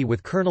Tennessee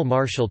with Colonel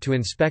Marshall to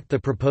inspect the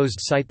proposed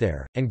site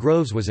there, and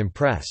Groves was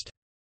impressed.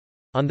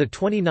 On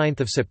 29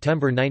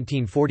 September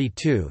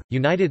 1942,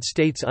 United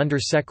States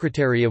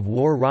Under-Secretary of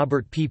War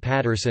Robert P.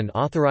 Patterson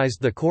authorized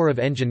the Corps of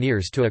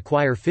Engineers to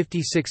acquire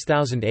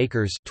 56,000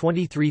 acres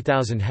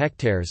 (23,000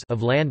 hectares)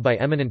 of land by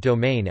eminent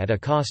domain at a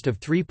cost of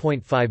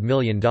 $3.5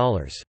 million.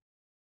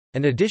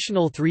 An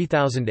additional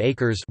 3,000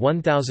 acres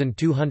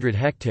 (1,200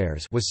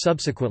 hectares) was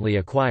subsequently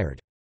acquired.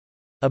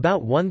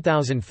 About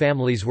 1,000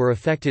 families were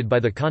affected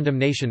by the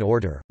condemnation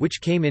order,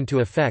 which came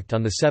into effect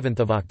on 7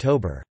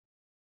 October.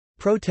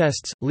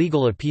 Protests,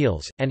 legal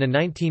appeals, and a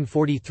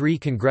 1943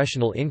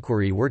 congressional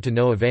inquiry were to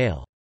no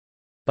avail.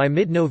 By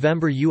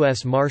mid-November,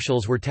 U.S.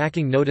 Marshals were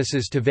tacking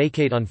notices to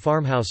vacate on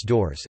farmhouse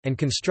doors, and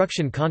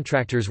construction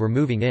contractors were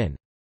moving in.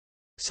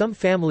 Some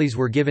families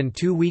were given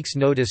 2 weeks'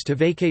 notice to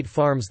vacate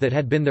farms that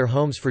had been their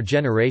homes for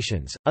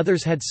generations,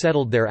 others had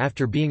settled there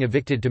after being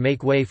evicted to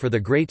make way for the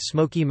Great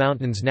Smoky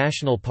Mountains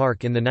National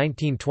Park in the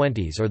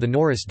 1920s or the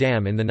Norris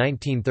Dam in the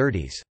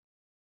 1930s.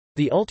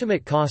 The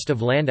ultimate cost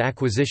of land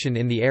acquisition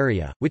in the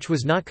area, which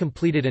was not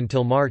completed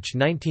until March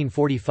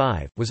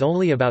 1945, was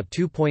only about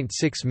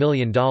 $2.6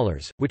 million,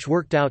 which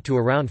worked out to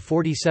around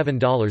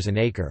 $47 an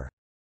acre.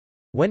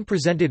 When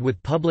presented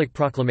with Public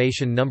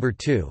Proclamation No.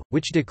 2,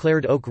 which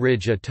declared Oak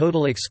Ridge a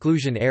total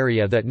exclusion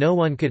area that no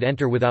one could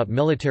enter without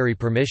military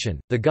permission,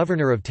 the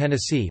Governor of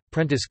Tennessee,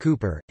 Prentice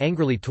Cooper,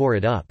 angrily tore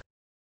it up.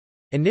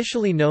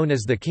 Initially known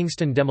as the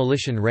Kingston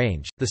Demolition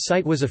Range, the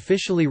site was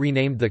officially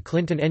renamed the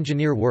Clinton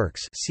Engineer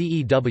Works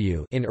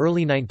in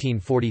early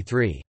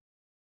 1943.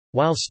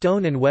 While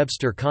Stone and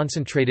Webster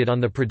concentrated on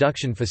the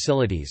production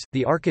facilities,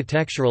 the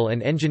architectural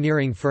and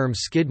engineering firm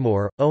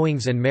Skidmore,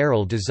 Owings and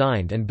Merrill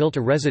designed and built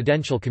a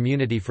residential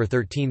community for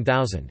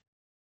 13,000.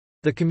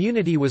 The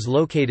community was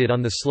located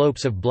on the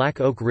slopes of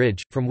Black Oak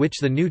Ridge, from which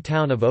the new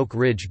town of Oak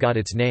Ridge got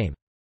its name.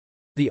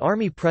 The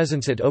Army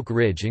presence at Oak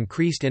Ridge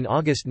increased in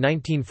August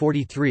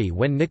 1943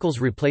 when Nichols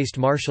replaced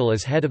Marshall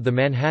as head of the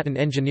Manhattan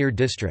Engineer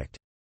District.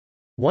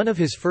 One of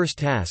his first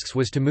tasks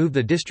was to move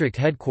the district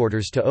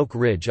headquarters to Oak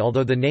Ridge,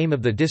 although the name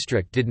of the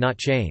district did not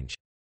change.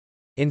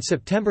 In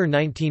September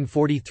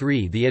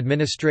 1943, the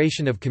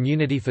administration of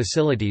community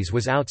facilities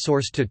was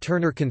outsourced to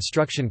Turner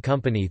Construction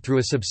Company through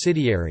a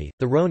subsidiary,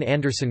 the Roane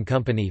Anderson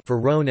Company for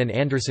Roane and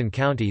Anderson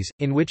counties,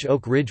 in which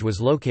Oak Ridge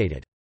was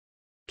located.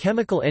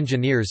 Chemical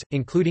engineers,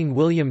 including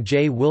William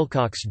J.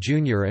 Wilcox,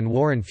 Jr. and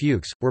Warren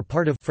Fuchs, were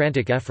part of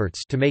frantic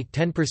efforts to make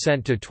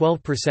 10% to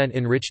 12%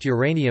 enriched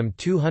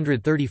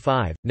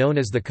uranium-235, known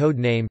as the code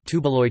name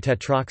tubuloy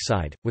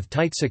tetroxide, with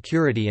tight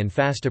security and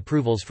fast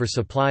approvals for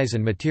supplies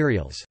and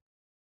materials.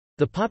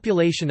 The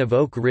population of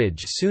Oak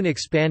Ridge soon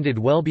expanded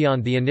well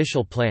beyond the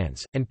initial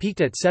plans, and peaked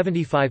at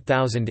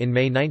 75,000 in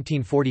May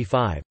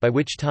 1945, by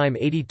which time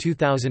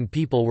 82,000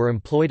 people were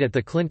employed at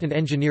the Clinton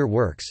Engineer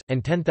Works,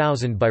 and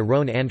 10,000 by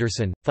Roane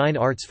Anderson. Fine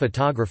arts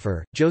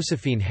photographer,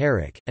 Josephine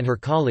Herrick, and her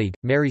colleague,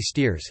 Mary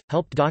Steers,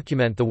 helped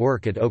document the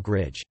work at Oak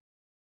Ridge.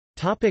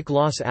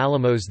 Los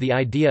Alamos. The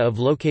idea of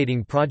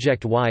locating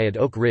Project Y at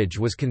Oak Ridge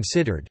was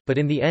considered, but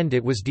in the end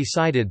it was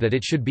decided that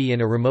it should be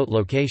in a remote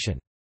location.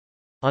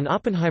 On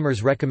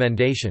Oppenheimer's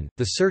recommendation,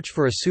 the search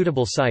for a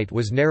suitable site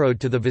was narrowed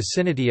to the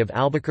vicinity of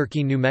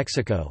Albuquerque, New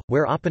Mexico,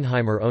 where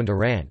Oppenheimer owned a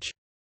ranch.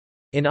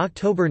 In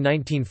October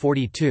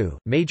 1942,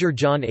 Major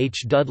John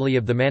H. Dudley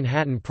of the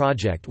Manhattan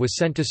Project was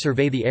sent to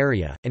survey the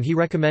area, and he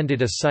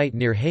recommended a site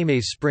near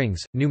Jemez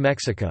Springs, New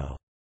Mexico.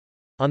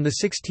 On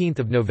 16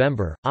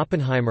 November,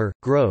 Oppenheimer,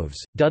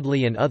 Groves,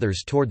 Dudley and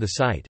others toured the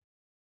site.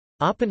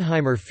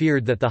 Oppenheimer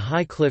feared that the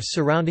high cliffs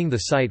surrounding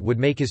the site would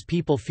make his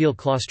people feel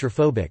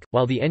claustrophobic,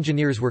 while the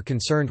engineers were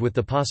concerned with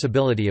the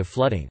possibility of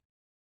flooding.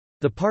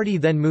 The party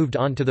then moved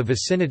on to the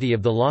vicinity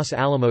of the Los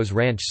Alamos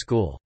Ranch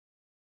School.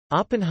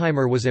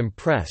 Oppenheimer was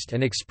impressed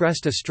and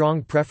expressed a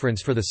strong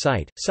preference for the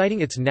site,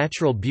 citing its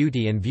natural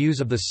beauty and views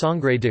of the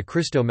Sangre de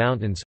Cristo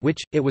Mountains, which,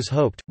 it was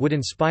hoped, would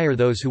inspire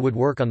those who would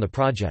work on the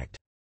project.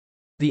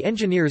 The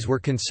engineers were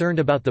concerned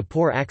about the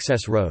poor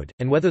access road,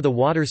 and whether the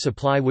water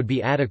supply would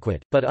be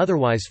adequate, but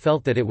otherwise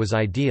felt that it was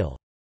ideal.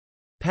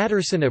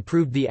 Patterson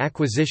approved the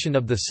acquisition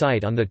of the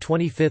site on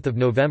 25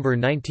 November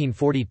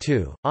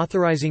 1942,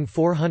 authorizing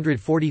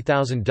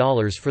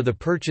 $440,000 for the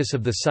purchase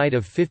of the site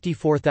of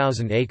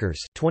 54,000 acres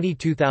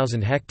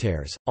 22,000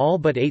 hectares, all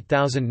but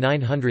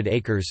 8,900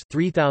 acres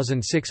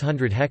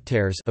 3,600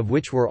 hectares of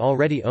which were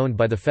already owned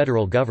by the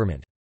federal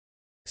government.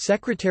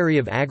 Secretary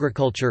of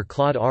Agriculture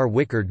Claude R.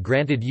 Wickard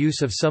granted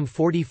use of some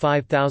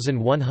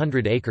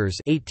 45,100 acres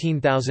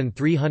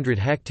 18,300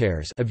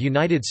 hectares of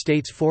United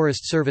States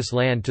Forest Service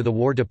land to the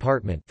War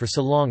Department for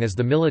so long as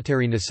the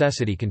military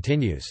necessity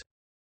continues.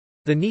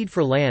 The need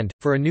for land,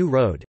 for a new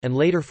road, and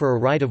later for a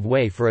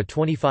right-of-way for a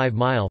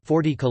 25-mile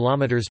 (40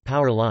 kilometers)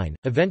 power line,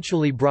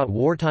 eventually brought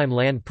wartime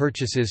land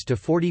purchases to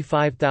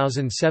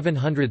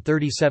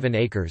 45,737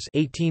 acres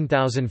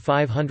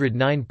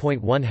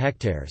 18,509.1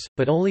 hectares,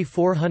 but only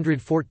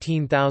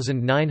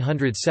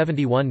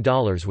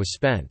 $414,971 was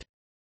spent.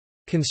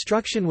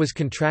 Construction was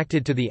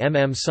contracted to the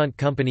M. Sunt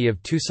Company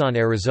of Tucson,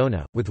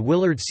 Arizona, with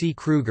Willard C.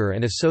 Kruger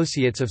and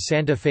Associates of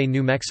Santa Fe,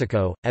 New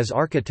Mexico, as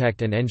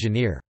architect and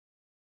engineer.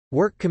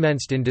 Work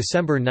commenced in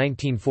December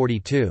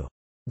 1942.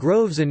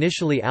 Groves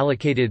initially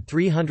allocated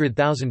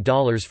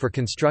 $300,000 for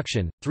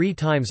construction, 3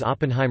 times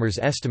Oppenheimer's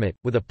estimate,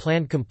 with a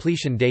planned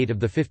completion date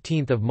of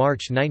 15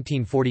 March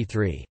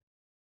 1943.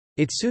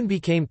 It soon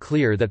became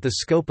clear that the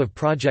scope of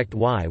Project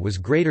Y was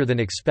greater than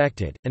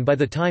expected, and by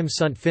the time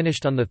Sunt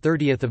finished on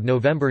 30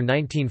 November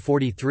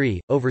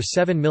 1943, over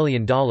 $7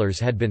 million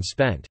had been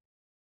spent.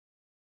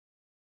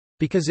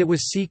 Because it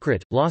was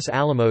secret, Los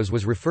Alamos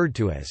was referred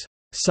to as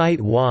Site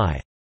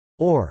Y,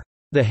 or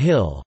the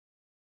Hill.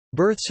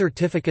 Birth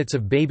certificates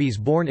of babies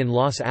born in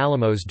Los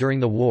Alamos during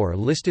the war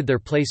listed their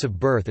place of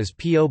birth as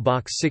P.O.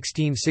 Box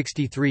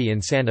 1663 in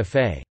Santa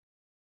Fe.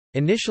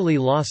 Initially,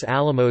 Los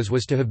Alamos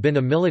was to have been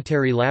a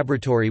military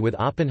laboratory with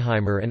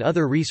Oppenheimer and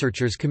other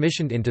researchers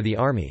commissioned into the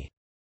Army.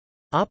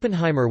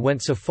 Oppenheimer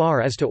went so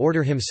far as to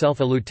order himself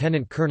a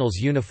lieutenant colonel's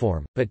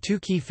uniform, but two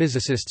key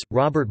physicists,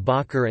 Robert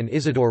Bacher and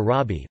Isidore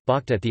Rabi,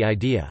 balked at the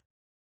idea.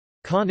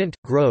 Conant,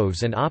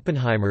 Groves and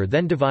Oppenheimer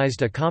then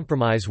devised a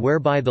compromise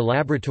whereby the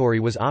laboratory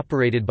was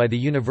operated by the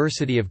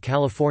University of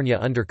California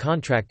under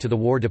contract to the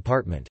War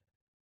Department.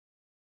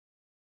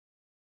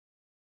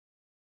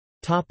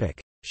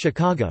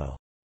 Chicago.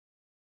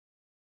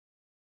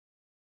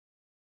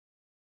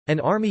 An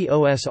Army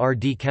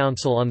OSRD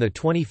council on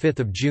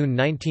 25 June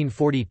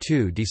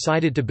 1942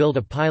 decided to build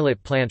a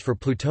pilot plant for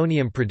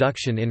plutonium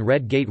production in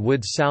Red Gate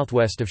Woods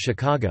southwest of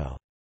Chicago.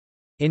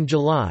 In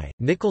July,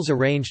 Nichols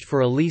arranged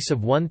for a lease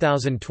of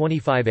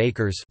 1,025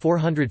 acres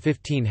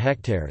 415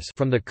 hectares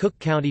from the Cook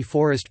County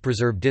Forest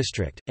Preserve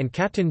District, and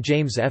Captain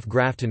James F.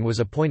 Grafton was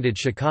appointed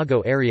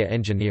Chicago area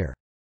engineer.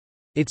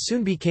 It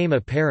soon became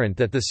apparent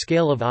that the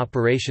scale of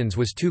operations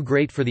was too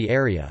great for the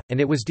area,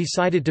 and it was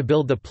decided to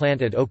build the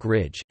plant at Oak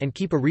Ridge, and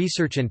keep a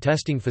research and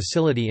testing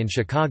facility in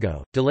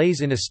Chicago.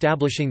 Delays in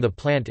establishing the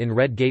plant in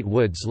Red Gate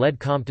Woods led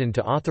Compton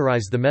to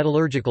authorize the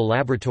Metallurgical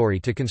Laboratory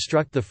to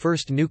construct the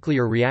first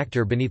nuclear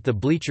reactor beneath the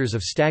bleachers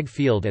of Stagg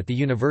Field at the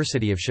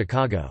University of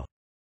Chicago.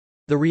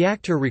 The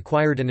reactor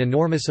required an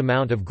enormous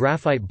amount of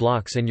graphite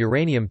blocks and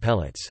uranium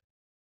pellets.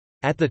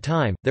 At the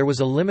time, there was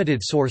a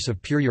limited source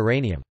of pure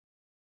uranium.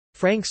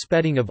 Frank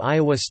Spedding of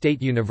Iowa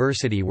State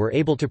University were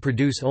able to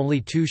produce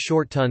only 2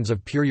 short tons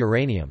of pure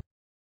uranium.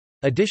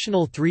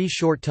 Additional 3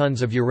 short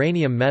tons of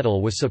uranium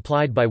metal was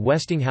supplied by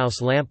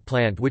Westinghouse lamp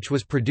plant, which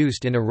was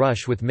produced in a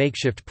rush with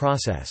makeshift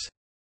process.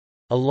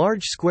 A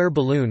large square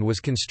balloon was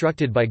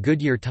constructed by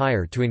Goodyear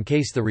Tire to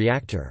encase the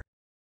reactor.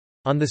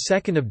 On 2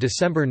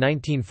 December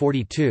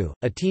 1942,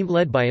 a team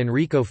led by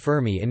Enrico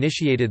Fermi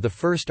initiated the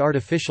first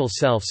artificial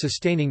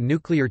self-sustaining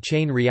nuclear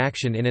chain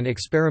reaction in an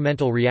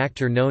experimental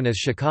reactor known as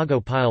Chicago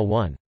Pile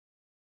 1.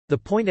 The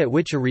point at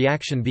which a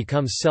reaction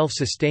becomes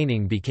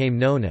self-sustaining became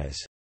known as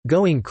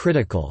going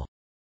critical.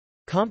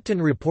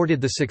 Compton reported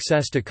the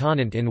success to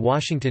Conant in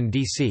Washington,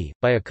 D.C.,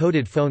 by a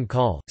coded phone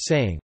call,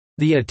 saying,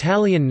 "The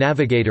Italian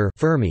navigator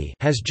Fermi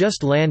has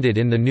just landed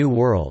in the New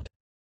World."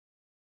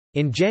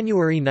 In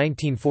January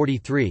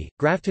 1943,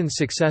 Grafton's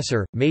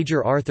successor,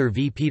 Major Arthur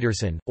V.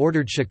 Peterson,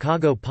 ordered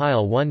Chicago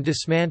Pile 1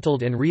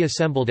 dismantled and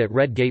reassembled at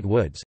Red Gate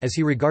Woods, as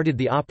he regarded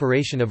the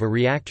operation of a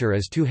reactor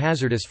as too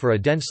hazardous for a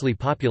densely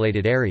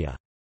populated area.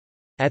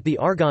 At the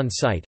Argonne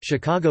site,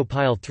 Chicago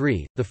Pile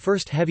 3, the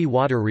first heavy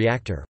water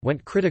reactor,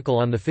 went critical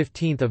on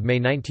 15 May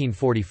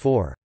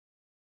 1944.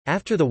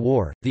 After the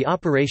war, the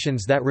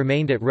operations that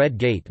remained at Red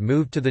Gate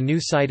moved to the new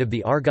site of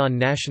the Argonne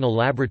National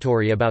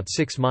Laboratory about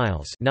 6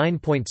 miles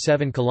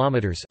 (9.7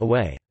 kilometers)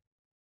 away.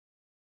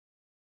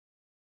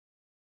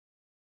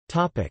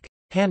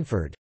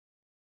 Hanford.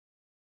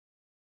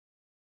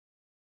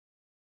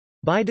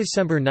 By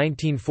December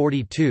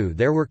 1942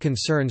 there were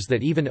concerns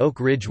that even Oak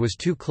Ridge was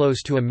too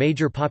close to a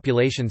major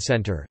population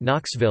center,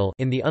 Knoxville,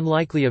 in the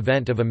unlikely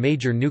event of a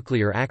major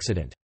nuclear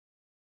accident.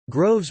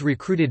 Groves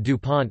recruited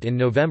DuPont in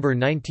November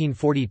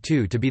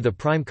 1942 to be the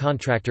prime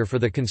contractor for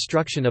the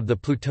construction of the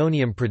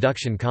plutonium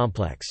production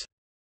complex.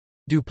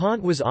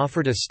 DuPont was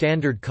offered a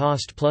standard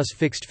cost plus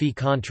fixed fee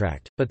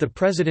contract, but the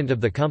president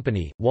of the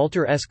company,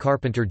 Walter S.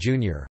 Carpenter,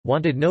 Jr.,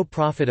 wanted no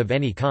profit of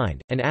any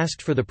kind, and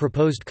asked for the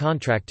proposed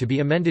contract to be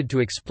amended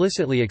to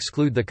explicitly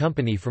exclude the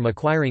company from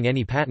acquiring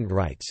any patent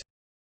rights.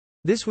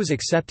 This was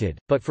accepted,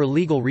 but for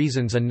legal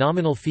reasons a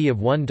nominal fee of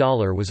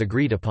 $1 was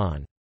agreed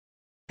upon.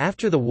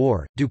 After the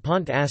war,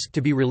 DuPont asked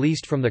to be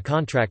released from the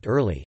contract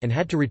early, and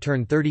had to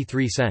return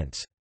 33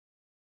 cents.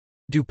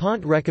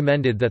 DuPont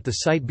recommended that the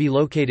site be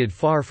located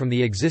far from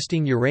the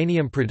existing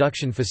uranium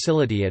production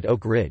facility at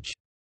Oak Ridge.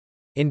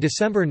 In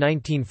December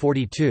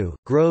 1942,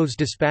 Groves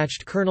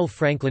dispatched Colonel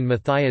Franklin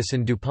Matthias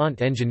and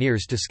DuPont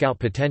engineers to scout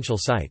potential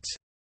sites.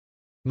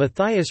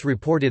 Matthias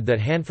reported that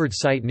Hanford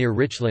site near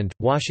Richland,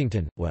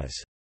 Washington, was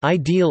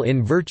ideal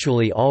in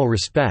virtually all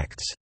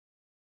respects.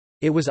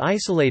 It was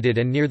isolated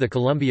and near the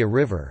Columbia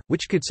River,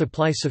 which could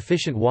supply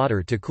sufficient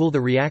water to cool the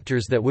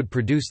reactors that would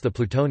produce the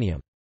plutonium.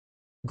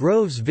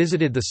 Groves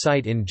visited the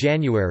site in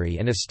January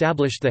and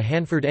established the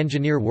Hanford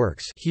Engineer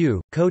Works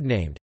 (HEW),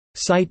 codenamed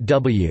Site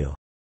W.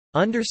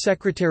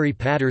 Under-Secretary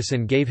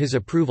Patterson gave his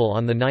approval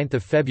on 9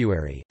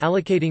 February,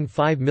 allocating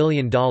 $5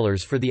 million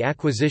for the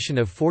acquisition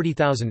of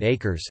 40,000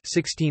 acres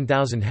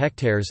 (16,000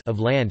 hectares) of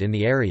land in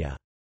the area.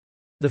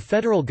 The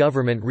federal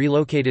government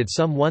relocated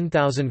some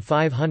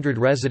 1,500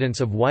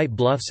 residents of White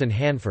Bluffs and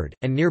Hanford,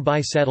 and nearby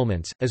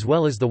settlements, as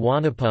well as the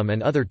Wanapum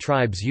and other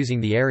tribes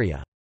using the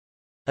area.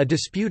 A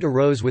dispute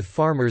arose with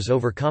farmers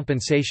over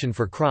compensation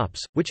for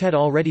crops, which had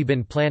already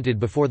been planted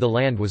before the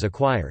land was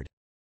acquired.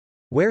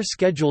 Where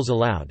schedules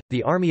allowed,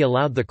 the Army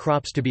allowed the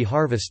crops to be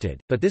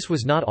harvested, but this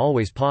was not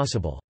always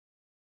possible.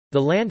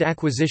 The land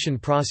acquisition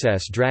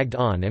process dragged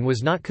on and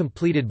was not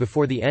completed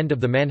before the end of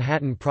the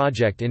Manhattan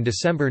Project in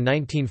December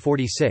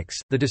 1946.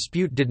 The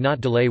dispute did not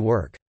delay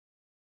work.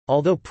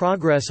 Although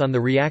progress on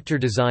the reactor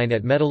design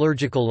at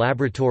Metallurgical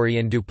Laboratory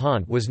and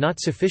DuPont was not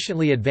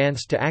sufficiently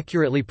advanced to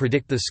accurately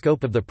predict the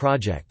scope of the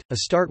project, a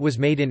start was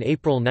made in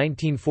April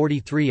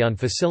 1943 on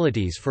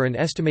facilities for an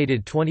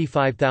estimated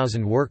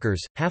 25,000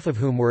 workers, half of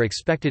whom were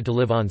expected to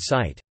live on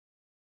site.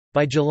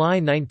 By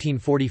July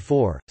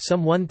 1944,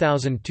 some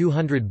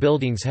 1,200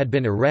 buildings had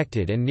been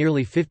erected and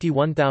nearly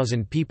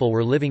 51,000 people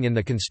were living in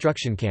the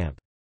construction camp.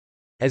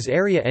 As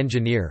area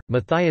engineer,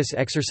 Mathias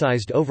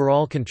exercised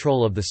overall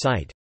control of the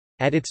site.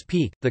 At its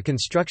peak, the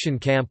construction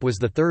camp was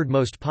the third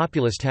most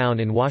populous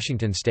town in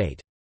Washington state.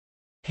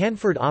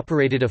 Hanford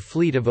operated a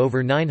fleet of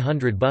over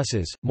 900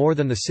 buses, more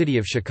than the city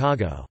of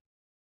Chicago.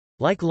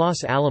 Like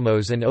Los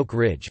Alamos and Oak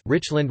Ridge,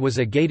 Richland was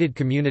a gated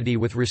community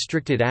with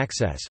restricted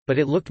access, but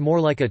it looked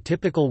more like a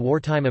typical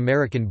wartime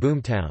American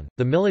boomtown.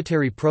 The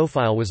military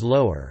profile was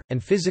lower,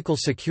 and physical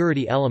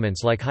security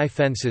elements like high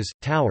fences,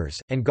 towers,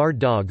 and guard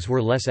dogs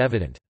were less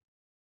evident.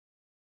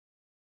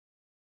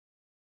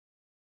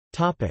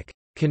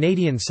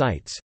 Canadian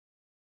sites.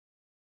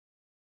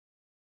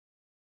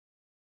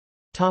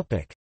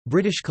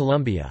 British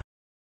Columbia.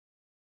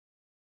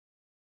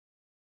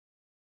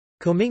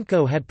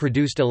 Cominco had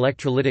produced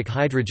electrolytic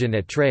hydrogen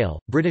at Trail,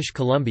 British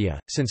Columbia,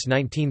 since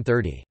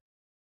 1930.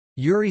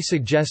 Urey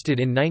suggested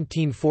in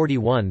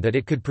 1941 that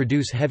it could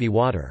produce heavy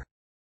water.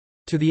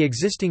 To the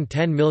existing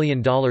 $10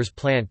 million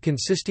plant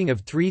consisting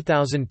of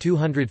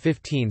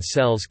 3,215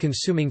 cells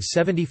consuming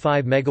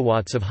 75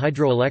 megawatts of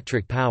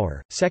hydroelectric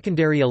power,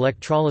 secondary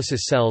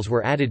electrolysis cells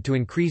were added to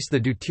increase the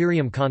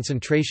deuterium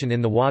concentration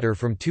in the water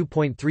from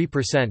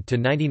 2.3% to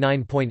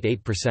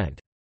 99.8%.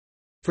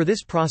 For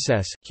this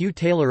process, Hugh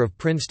Taylor of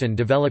Princeton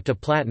developed a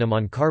platinum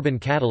on carbon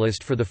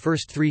catalyst for the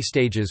first 3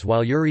 stages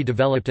while Urey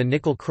developed a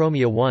nickel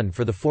chromia 1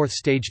 for the 4th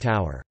stage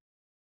tower.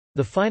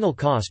 The final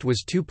cost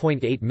was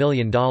 $2.8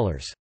 million.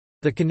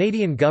 The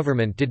Canadian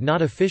government did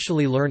not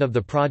officially learn of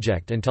the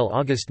project until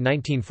August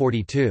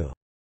 1942.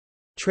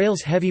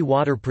 Trail's heavy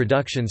water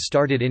production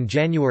started in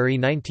January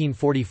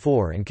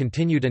 1944 and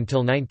continued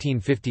until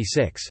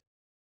 1956.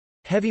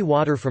 Heavy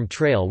water from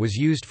Trail was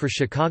used for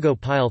Chicago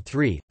Pile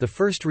 3, the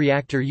first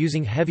reactor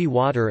using heavy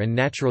water and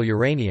natural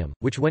uranium,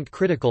 which went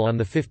critical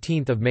on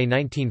 15 May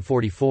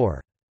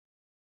 1944.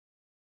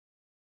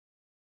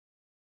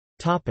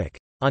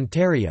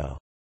 Ontario.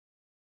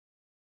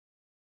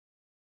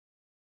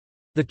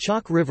 The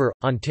Chalk River,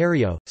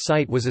 Ontario,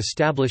 site was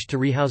established to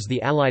rehouse the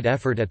Allied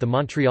effort at the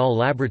Montreal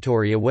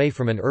Laboratory away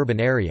from an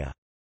urban area.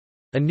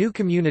 A new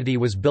community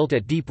was built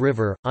at Deep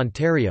River,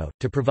 Ontario,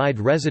 to provide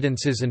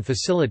residences and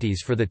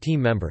facilities for the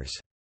team members.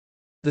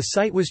 The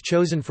site was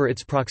chosen for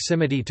its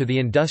proximity to the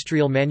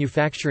industrial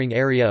manufacturing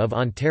area of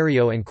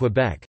Ontario and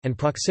Quebec, and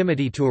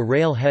proximity to a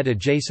railhead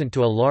adjacent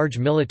to a large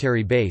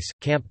military base,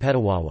 Camp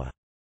Petawawa.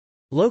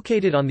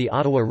 Located on the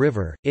Ottawa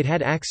River, it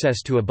had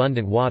access to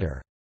abundant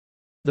water.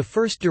 The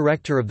first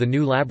director of the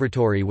new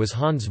laboratory was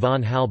Hans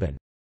von Halban.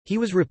 He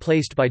was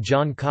replaced by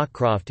John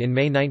Cockcroft in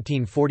May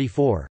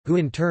 1944, who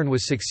in turn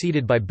was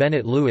succeeded by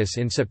Bennett Lewis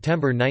in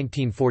September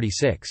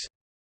 1946.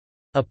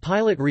 A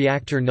pilot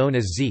reactor known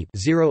as ZEEP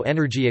Zero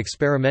Energy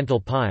Experimental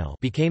Pile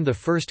became the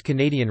first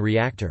Canadian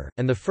reactor,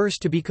 and the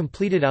first to be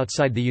completed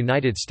outside the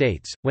United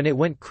States. When it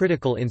went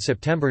critical in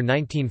September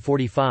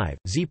 1945,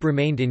 ZEEP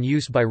remained in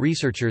use by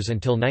researchers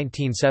until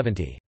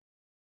 1970.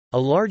 A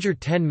larger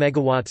 10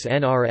 MW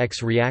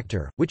NRX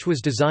reactor, which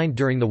was designed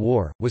during the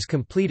war, was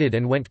completed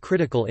and went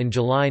critical in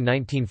July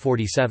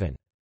 1947.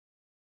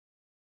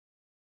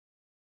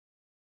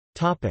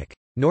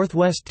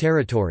 Northwest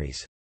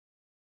Territories.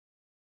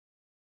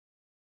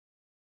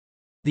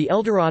 The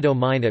Eldorado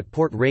mine at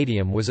Port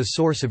Radium was a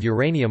source of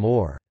uranium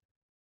ore.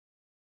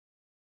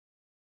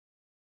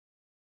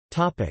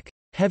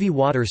 Heavy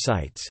water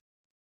sites.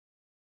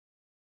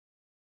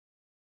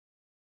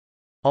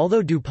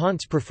 Although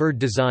DuPont's preferred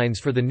designs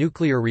for the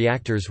nuclear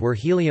reactors were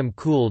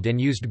helium-cooled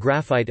and used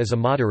graphite as a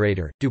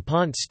moderator,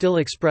 DuPont still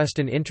expressed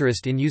an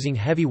interest in using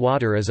heavy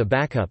water as a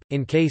backup,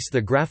 in case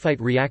the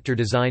graphite reactor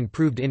design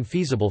proved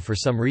infeasible for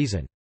some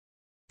reason.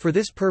 For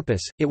this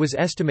purpose, it was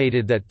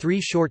estimated that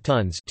 3 short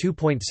tons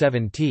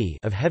 (2.7 t)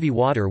 of heavy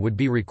water would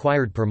be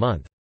required per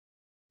month.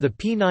 The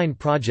P9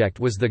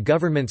 project was the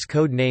government's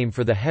code name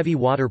for the heavy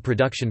water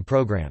production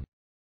program.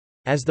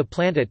 As the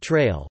plant at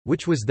Trail,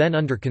 which was then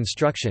under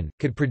construction,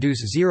 could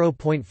produce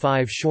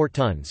 0.5 short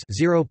tons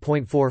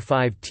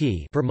 (0.45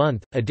 t) per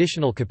month,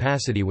 additional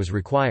capacity was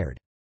required.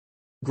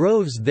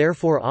 Groves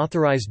therefore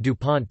authorized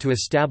DuPont to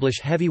establish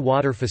heavy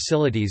water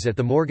facilities at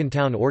the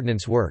Morgantown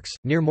Ordnance Works,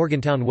 near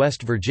Morgantown,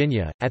 West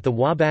Virginia, at the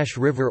Wabash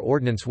River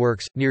Ordnance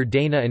Works, near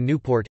Dana and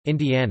Newport,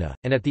 Indiana,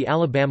 and at the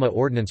Alabama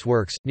Ordnance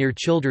Works, near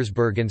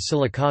Childersburg and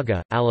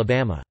Sylacauga,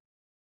 Alabama.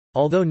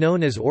 Although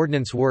known as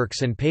Ordnance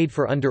Works and paid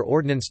for under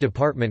Ordnance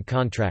Department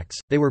contracts,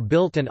 they were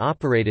built and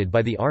operated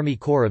by the Army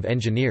Corps of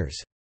Engineers.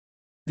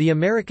 The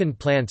American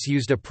plants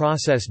used a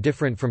process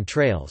different from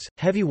Trail's.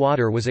 Heavy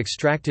water was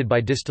extracted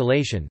by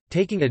distillation,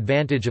 taking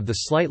advantage of the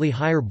slightly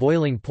higher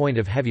boiling point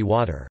of heavy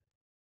water.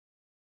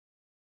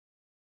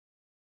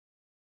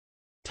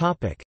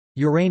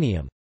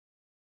 Uranium.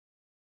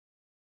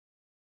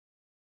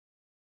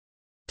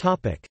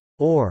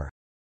 Ore.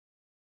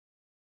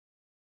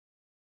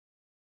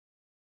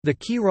 The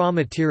key raw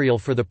material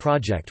for the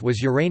project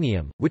was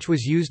uranium, which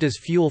was used as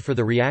fuel for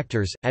the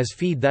reactors, as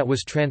feed that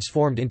was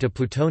transformed into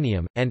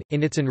plutonium, and,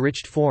 in its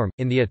enriched form,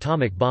 in the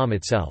atomic bomb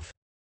itself.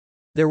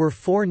 There were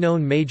 4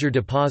 known major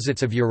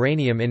deposits of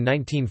uranium in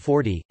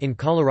 1940, in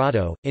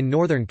Colorado, in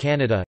northern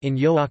Canada, in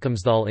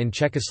Joachimsthal in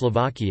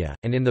Czechoslovakia,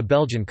 and in the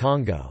Belgian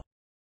Congo.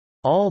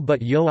 All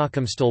but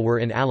Joachimsthal were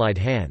in Allied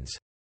hands.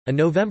 A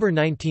November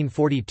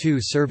 1942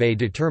 survey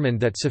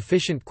determined that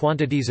sufficient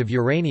quantities of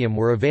uranium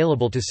were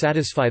available to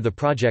satisfy the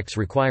project's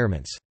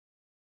requirements.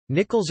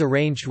 Nichols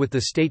arranged with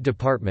the State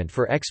Department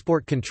for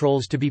export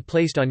controls to be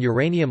placed on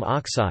uranium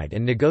oxide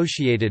and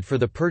negotiated for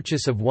the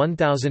purchase of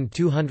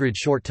 1,200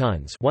 short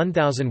tons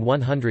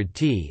 1,100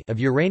 t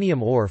of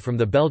uranium ore from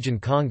the Belgian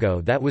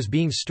Congo that was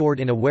being stored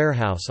in a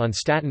warehouse on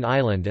Staten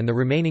Island and the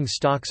remaining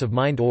stocks of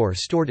mined ore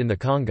stored in the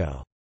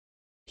Congo.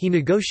 He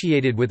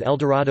negotiated with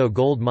Eldorado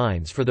Gold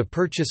Mines for the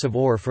purchase of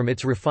ore from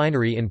its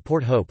refinery in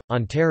Port Hope,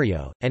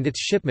 Ontario, and its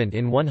shipment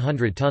in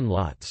 100-ton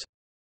lots.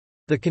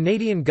 The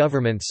Canadian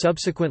government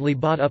subsequently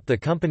bought up the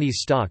company's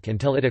stock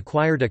until it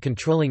acquired a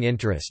controlling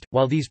interest.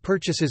 While these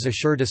purchases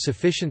assured a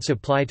sufficient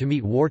supply to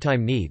meet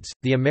wartime needs,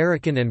 the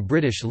American and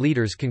British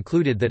leaders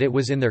concluded that it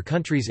was in their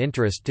country's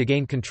interest to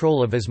gain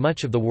control of as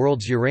much of the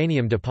world's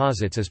uranium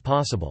deposits as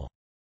possible.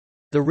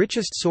 The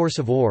richest source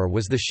of ore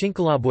was the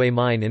Shinkolobwe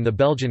mine in the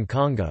Belgian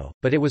Congo,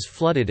 but it was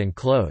flooded and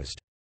closed.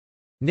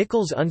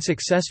 Nichols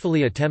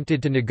unsuccessfully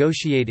attempted to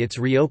negotiate its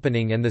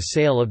reopening and the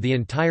sale of the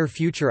entire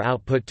future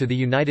output to the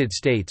United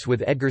States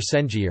with Edgar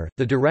Sengier,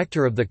 the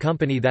director of the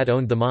company that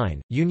owned the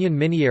mine, Union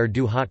Minière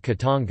du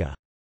Haut-Katanga.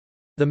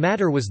 The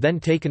matter was then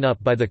taken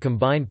up by the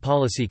Combined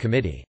Policy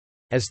Committee.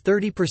 As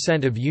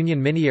 30% of Union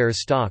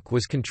Minière's stock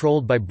was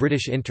controlled by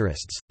British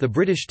interests, the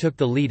British took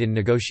the lead in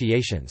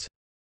negotiations.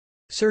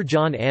 Sir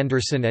John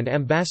Anderson and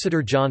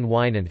Ambassador John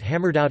Wynant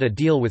hammered out a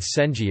deal with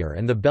Sengier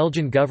and the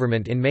Belgian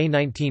government in May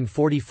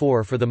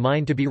 1944 for the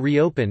mine to be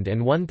reopened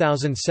and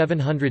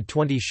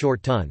 1,720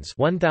 short tons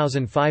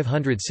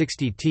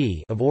 1,560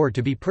 t of ore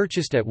to be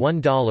purchased at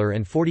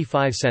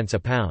 $1.45 a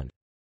pound.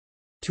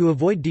 To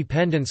avoid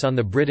dependence on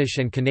the British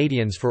and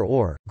Canadians for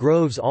ore,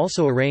 Groves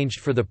also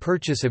arranged for the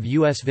purchase of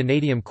U.S.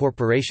 Vanadium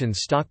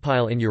Corporation's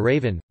stockpile in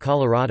Uravan,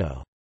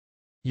 Colorado.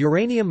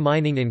 Uranium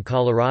mining in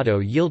Colorado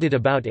yielded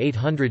about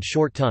 800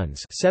 short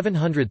tons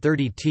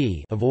 730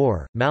 t of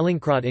ore.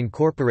 Mallinckrodt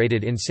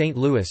Incorporated in St.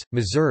 Louis,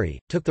 Missouri,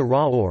 took the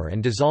raw ore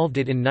and dissolved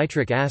it in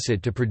nitric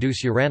acid to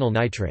produce uranyl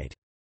nitrate.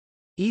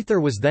 Ether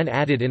was then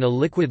added in a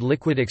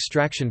liquid-liquid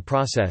extraction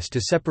process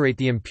to separate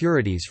the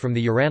impurities from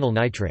the uranyl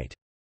nitrate.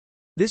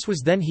 This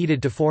was then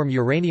heated to form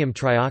uranium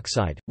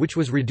trioxide, which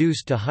was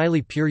reduced to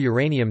highly pure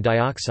uranium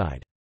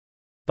dioxide.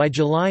 By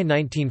July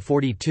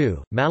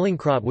 1942,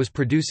 Mallinckrodt was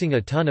producing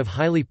a ton of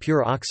highly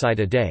pure oxide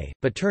a day,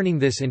 but turning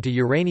this into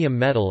uranium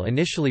metal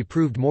initially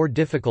proved more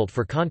difficult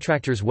for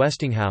contractors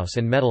Westinghouse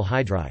and Metal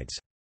Hydrides.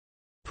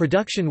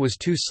 Production was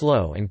too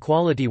slow and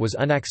quality was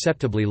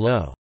unacceptably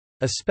low.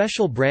 A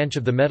special branch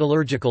of the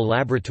metallurgical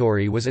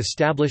laboratory was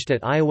established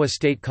at Iowa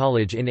State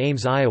College in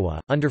Ames, Iowa,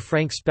 under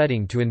Frank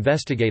Spedding to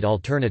investigate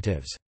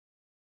alternatives.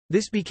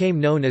 This became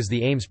known as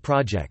the Ames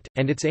Project,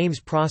 and its Ames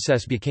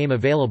process became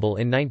available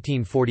in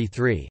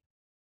 1943.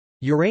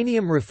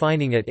 Uranium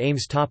refining at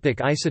Ames.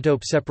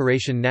 Isotope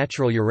separation.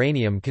 Natural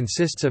uranium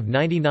consists of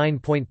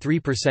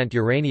 99.3%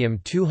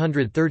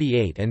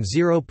 uranium-238 and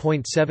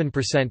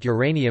 0.7%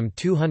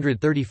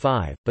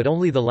 uranium-235, but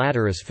only the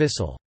latter is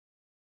fissile.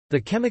 The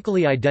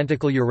chemically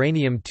identical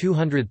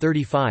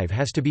uranium-235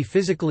 has to be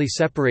physically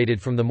separated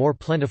from the more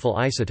plentiful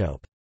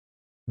isotope.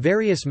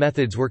 Various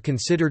methods were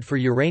considered for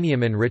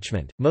uranium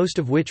enrichment, most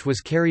of which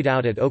was carried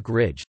out at Oak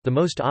Ridge. The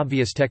most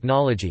obvious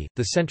technology,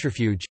 the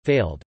centrifuge,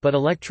 failed, but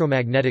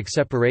electromagnetic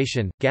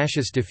separation,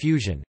 gaseous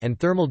diffusion, and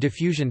thermal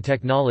diffusion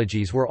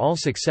technologies were all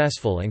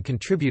successful and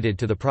contributed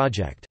to the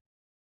project.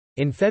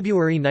 In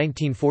February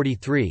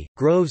 1943,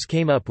 Groves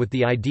came up with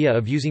the idea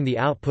of using the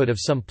output of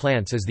some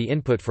plants as the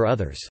input for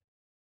others.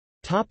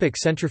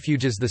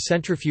 Centrifuges. The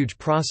centrifuge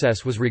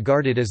process was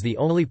regarded as the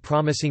only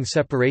promising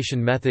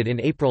separation method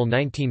in April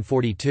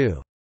 1942.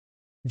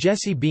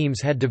 Jesse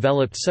Beams had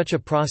developed such a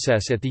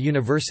process at the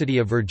University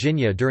of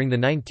Virginia during the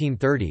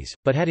 1930s,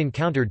 but had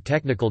encountered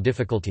technical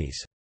difficulties.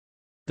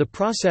 The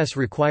process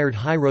required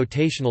high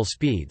rotational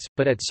speeds,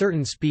 but at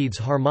certain speeds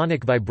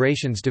harmonic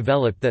vibrations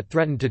developed that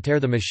threatened to tear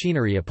the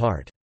machinery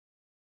apart.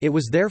 It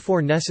was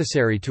therefore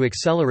necessary to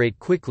accelerate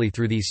quickly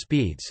through these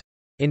speeds.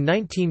 In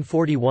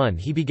 1941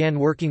 he began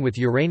working with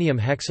uranium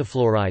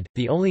hexafluoride,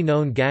 the only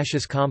known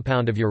gaseous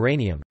compound of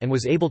uranium, and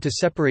was able to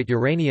separate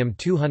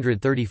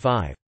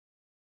uranium-235.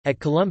 At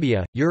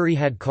Columbia, Urey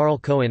had Carl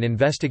Cohen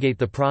investigate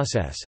the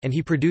process, and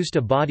he produced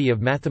a body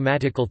of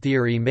mathematical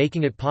theory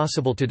making it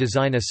possible to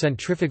design a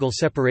centrifugal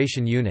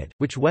separation unit,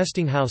 which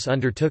Westinghouse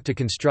undertook to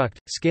construct.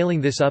 Scaling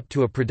this up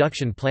to a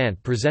production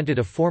plant presented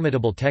a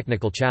formidable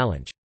technical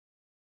challenge.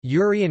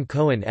 Urey and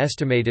Cohen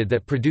estimated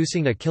that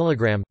producing a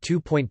kilogram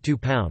 (2.2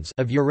 pounds)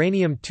 of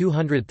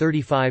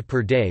uranium-235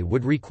 per day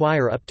would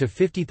require up to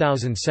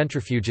 50,000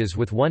 centrifuges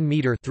with 1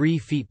 meter (3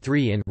 feet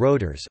 3 in)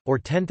 rotors, or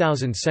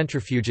 10,000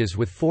 centrifuges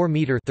with 4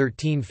 meter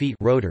 (13 feet)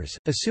 rotors,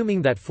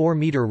 assuming that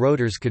 4-meter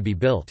rotors could be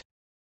built.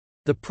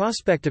 The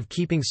prospect of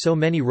keeping so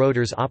many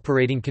rotors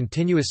operating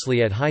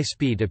continuously at high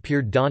speed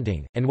appeared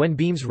daunting, and when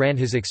Beams ran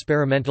his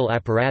experimental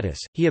apparatus,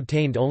 he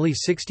obtained only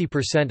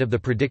 60% of the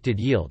predicted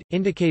yield,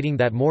 indicating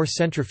that more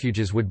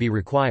centrifuges would be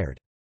required.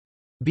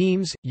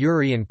 Beams,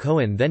 Urey and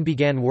Cohen then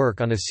began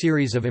work on a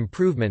series of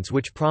improvements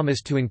which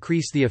promised to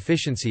increase the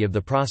efficiency of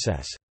the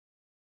process.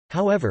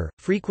 However,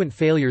 frequent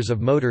failures of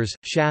motors,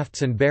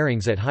 shafts and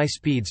bearings at high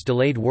speeds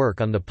delayed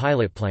work on the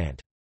pilot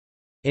plant.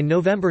 In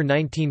November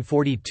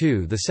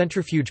 1942 the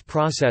centrifuge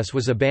process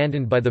was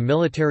abandoned by the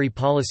Military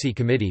Policy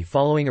Committee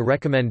following a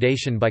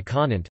recommendation by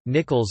Conant,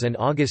 Nichols and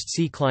August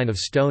C. Klein of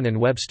Stone and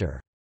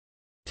Webster.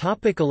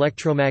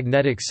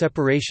 Electromagnetic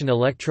separation.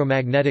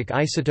 Electromagnetic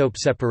isotope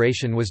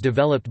separation was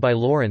developed by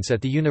Lawrence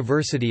at the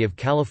University of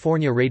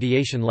California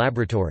Radiation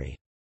Laboratory.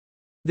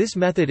 This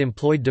method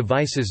employed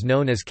devices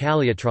known as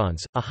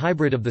caliotrons, a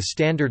hybrid of the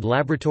standard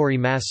laboratory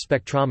mass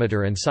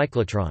spectrometer and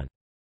cyclotron.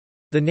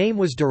 The name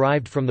was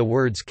derived from the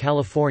words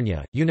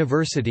California,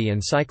 University and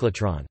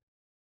cyclotron.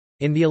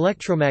 In the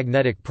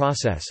electromagnetic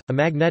process, a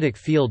magnetic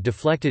field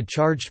deflected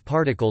charged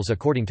particles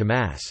according to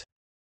mass.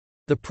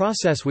 The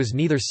process was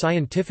neither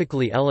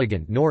scientifically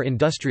elegant nor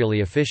industrially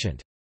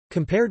efficient.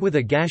 Compared with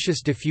a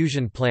gaseous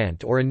diffusion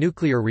plant or a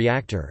nuclear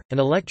reactor, an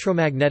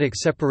electromagnetic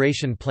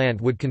separation plant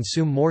would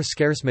consume more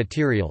scarce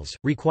materials,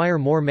 require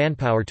more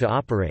manpower to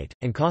operate,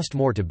 and cost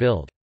more to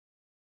build.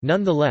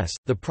 Nonetheless,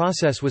 the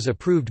process was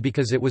approved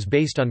because it was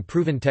based on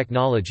proven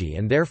technology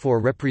and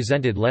therefore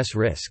represented less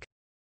risk.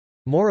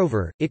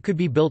 Moreover, it could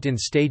be built in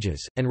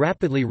stages, and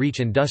rapidly reach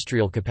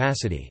industrial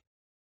capacity.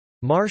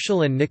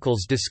 Marshall and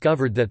Nichols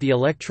discovered that the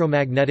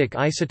electromagnetic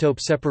isotope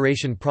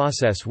separation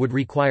process would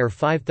require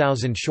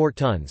 5,000 short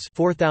tons,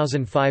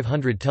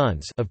 4,500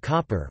 tons of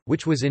copper,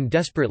 which was in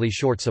desperately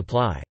short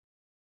supply.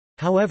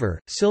 However,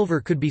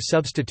 silver could be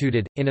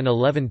substituted, in an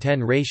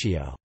 11:10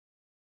 ratio.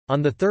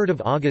 On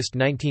 3 August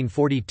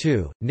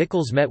 1942,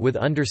 Nichols met with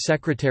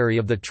Under-Secretary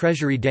of the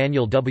Treasury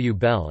Daniel W.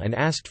 Bell and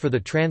asked for the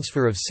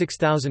transfer of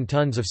 6,000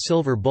 tons of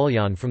silver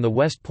bullion from the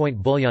West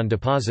Point Bullion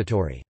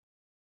Depository.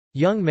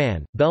 "Young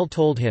man," Bell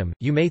told him,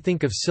 "you may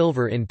think of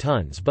silver in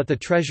tons, but the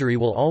Treasury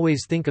will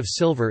always think of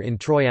silver in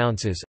troy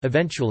ounces."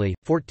 Eventually,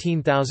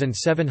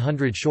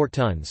 14,700 short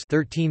tons,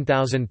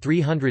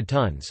 13,300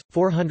 tons,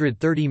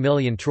 430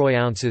 million troy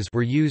ounces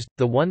were used.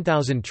 The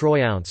 1,000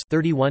 troy ounce,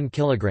 31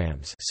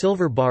 kilograms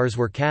silver bars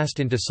were cast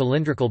into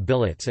cylindrical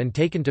billets and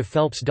taken to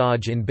Phelps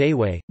Dodge in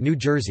Bayway, New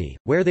Jersey,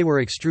 where they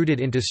were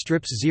extruded into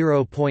strips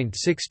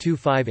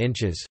 0.625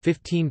 inches,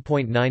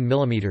 15.9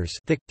 millimeters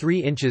thick,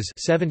 3 inches,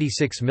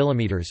 76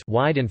 millimeters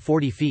wide and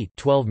 40 feet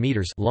 12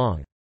 meters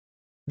long.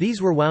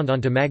 These were wound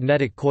onto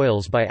magnetic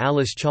coils by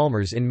Alice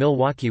Chalmers in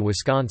Milwaukee,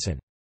 Wisconsin.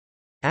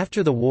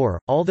 After the war,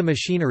 all the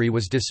machinery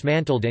was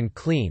dismantled and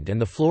cleaned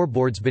and the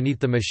floorboards beneath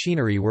the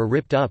machinery were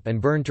ripped up and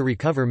burned to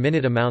recover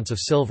minute amounts of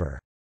silver.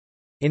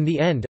 In the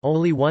end,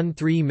 only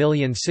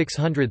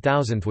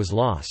 1,360,000 was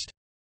lost.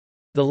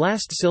 The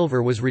last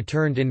silver was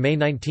returned in May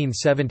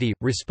 1970.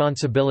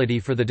 Responsibility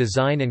for the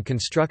design and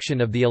construction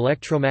of the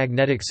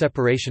electromagnetic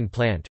separation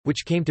plant,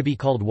 which came to be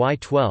called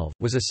Y-12,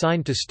 was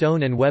assigned to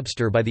Stone and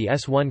Webster by the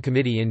S1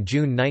 committee in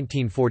June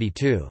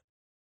 1942.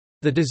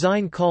 The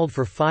design called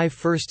for 5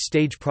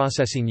 first-stage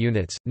processing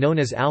units, known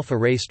as alpha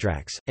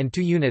racetracks, and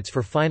 2 units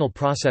for final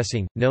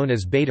processing, known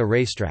as beta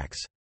racetracks.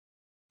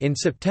 In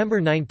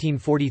September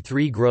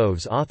 1943,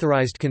 Groves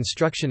authorized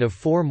construction of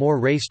 4 more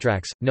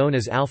racetracks, known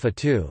as Alpha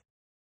 2.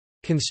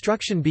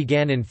 Construction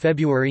began in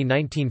February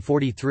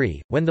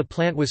 1943, when the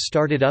plant was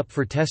started up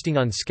for testing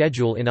on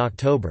schedule in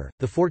October.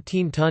 The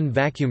 14-ton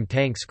vacuum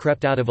tanks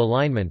crept out of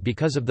alignment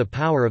because of the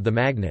power of the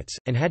magnets,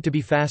 and had to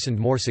be fastened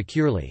more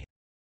securely.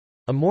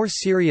 A more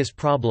serious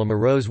problem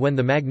arose when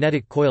the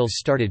magnetic coils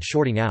started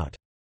shorting out.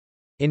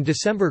 In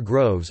December,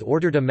 Groves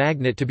ordered a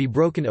magnet to be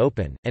broken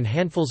open, and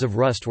handfuls of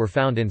rust were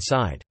found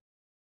inside.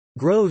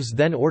 Groves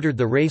then ordered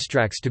the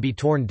racetracks to be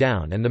torn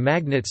down and the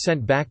magnets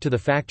sent back to the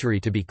factory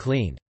to be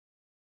cleaned.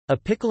 A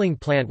pickling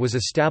plant was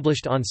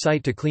established on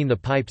site to clean the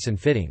pipes and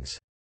fittings.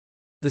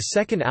 The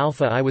second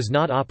Alpha I was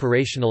not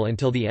operational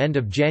until the end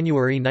of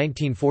January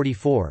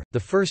 1944,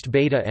 the first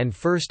Beta and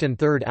first and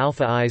third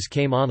Alpha Is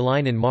came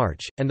online in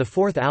March, and the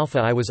fourth Alpha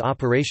I was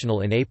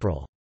operational in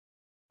April.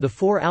 The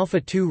 4 Alpha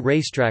 2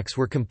 racetracks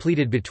were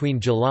completed between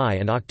July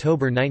and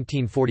October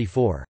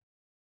 1944.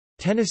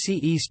 Tennessee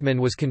Eastman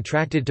was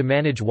contracted to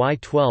manage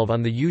Y-12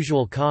 on the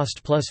usual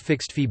cost plus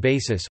fixed fee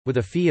basis, with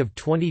a fee of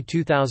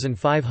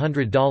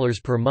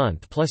 $22,500 per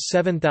month plus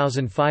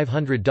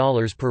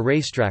 $7,500 per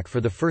racetrack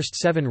for the first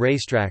 7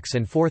 racetracks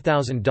and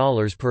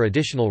 $4,000 per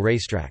additional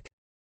racetrack.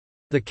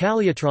 The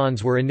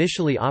caliotrons were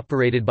initially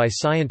operated by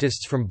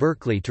scientists from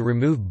Berkeley to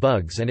remove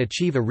bugs and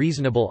achieve a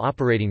reasonable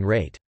operating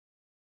rate.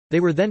 They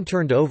were then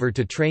turned over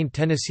to trained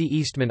Tennessee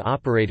Eastman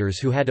operators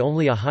who had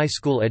only a high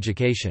school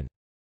education.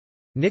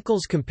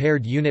 Nichols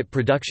compared unit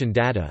production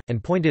data,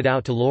 and pointed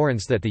out to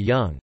Lawrence that the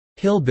young,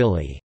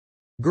 hillbilly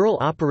girl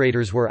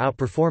operators were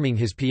outperforming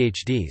his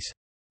PhDs.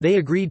 They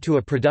agreed to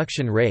a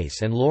production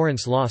race and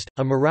Lawrence lost,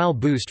 a morale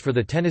boost for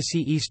the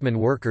Tennessee Eastman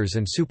workers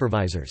and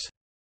supervisors.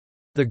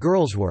 The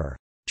girls were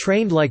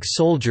trained like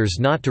soldiers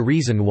not to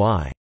reason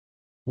why,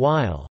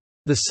 while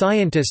the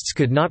scientists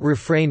could not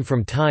refrain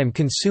from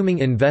time-consuming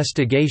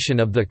investigation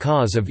of the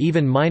cause of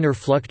even minor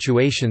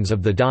fluctuations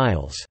of the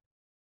dials.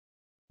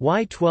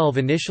 Y-12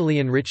 initially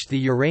enriched the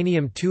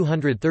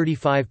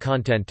uranium-235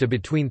 content to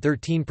between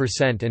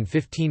 13% and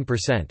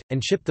 15%,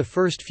 and shipped the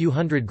first few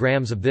hundred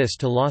grams of this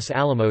to Los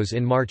Alamos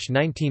in March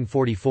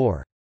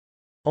 1944.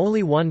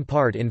 Only one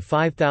part in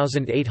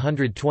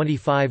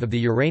 5,825 of the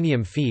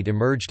uranium feed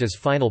emerged as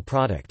final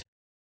product.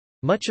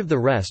 Much of the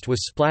rest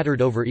was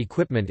splattered over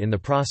equipment in the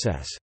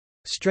process.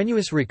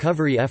 Strenuous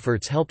recovery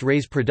efforts helped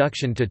raise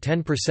production to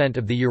 10%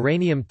 of the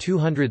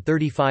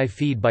uranium-235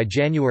 feed by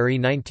January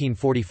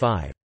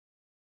 1945.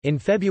 In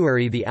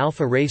February the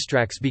Alpha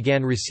racetracks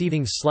began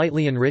receiving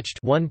slightly enriched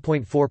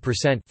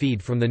 1.4%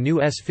 feed from the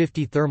new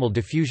S-50 thermal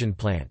diffusion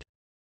plant.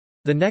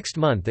 The next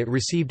month it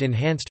received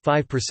enhanced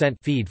 5%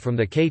 feed from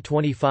the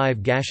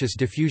K-25 gaseous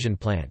diffusion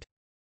plant.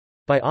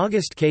 By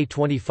August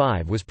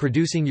K-25 was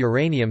producing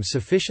uranium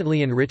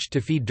sufficiently enriched to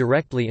feed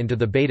directly into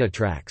the beta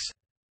tracks.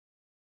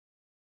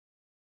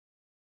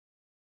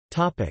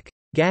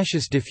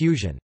 Gaseous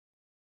diffusion.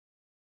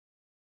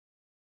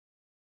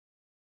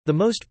 The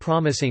most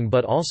promising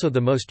but also the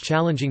most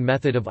challenging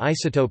method of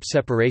isotope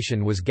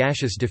separation was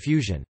gaseous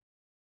diffusion.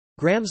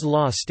 Graham's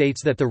law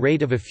states that the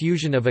rate of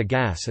effusion of a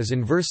gas is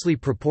inversely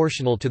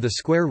proportional to the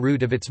square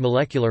root of its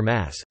molecular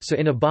mass, so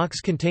in a box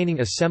containing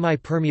a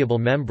semi-permeable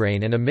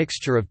membrane and a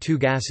mixture of two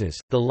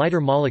gases, the lighter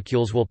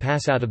molecules will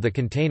pass out of the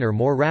container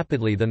more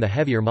rapidly than the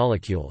heavier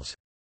molecules.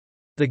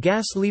 The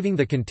gas leaving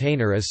the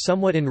container is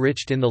somewhat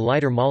enriched in the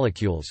lighter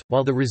molecules,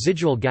 while the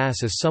residual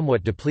gas is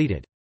somewhat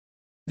depleted.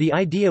 The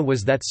idea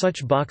was that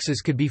such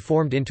boxes could be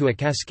formed into a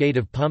cascade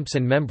of pumps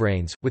and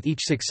membranes, with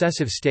each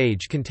successive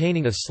stage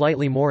containing a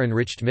slightly more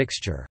enriched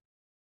mixture.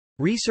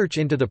 Research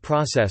into the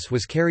process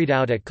was carried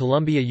out at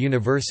Columbia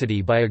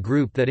University by a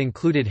group that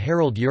included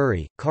Harold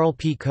Urey, Carl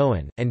P.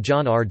 Cohen, and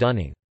John R.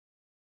 Dunning.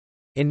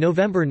 In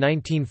November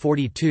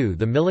 1942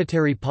 the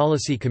Military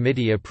Policy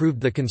Committee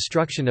approved the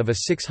construction of a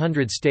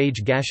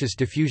 600-stage gaseous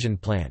diffusion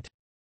plant.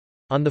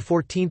 On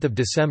 14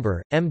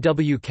 December, M.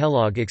 W.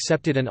 Kellogg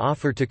accepted an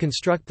offer to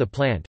construct the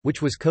plant,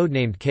 which was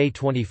codenamed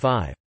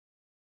K-25.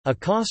 A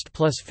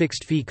cost-plus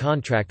fixed-fee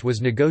contract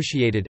was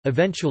negotiated,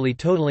 eventually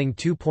totaling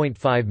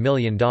 $2.5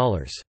 million.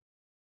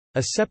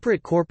 A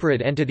separate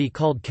corporate entity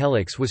called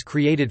Kellex was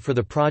created for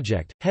the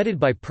project, headed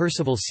by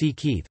Percival C.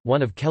 Keith,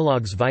 one of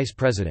Kellogg's vice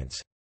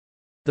presidents.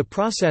 The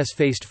process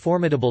faced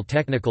formidable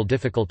technical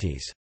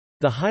difficulties.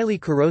 The highly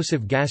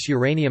corrosive gas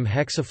uranium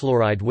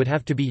hexafluoride would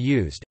have to be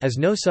used, as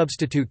no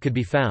substitute could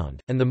be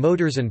found, and the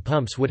motors and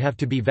pumps would have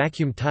to be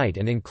vacuum-tight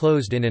and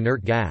enclosed in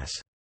inert gas.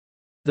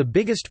 The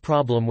biggest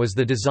problem was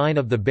the design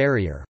of the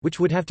barrier,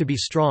 which would have to be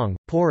strong,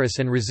 porous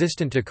and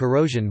resistant to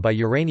corrosion by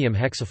uranium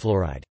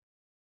hexafluoride.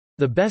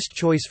 The best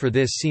choice for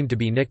this seemed to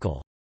be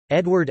nickel.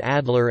 Edward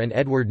Adler and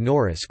Edward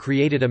Norris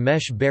created a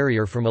mesh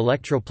barrier from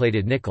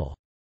electroplated nickel.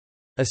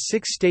 A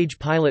 6-stage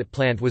pilot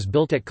plant was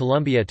built at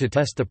Columbia to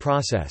test the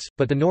process,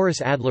 but the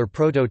Norris-Adler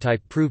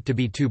prototype proved to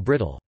be too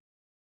brittle.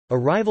 A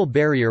rival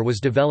barrier was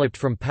developed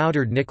from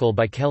powdered nickel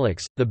by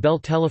Kellex, the Bell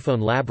Telephone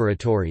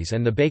Laboratories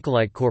and the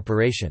Bakelite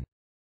Corporation.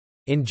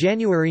 In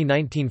January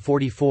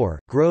 1944,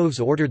 Groves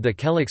ordered the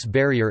Kellex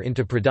barrier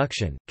into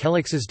production.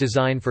 Kellex's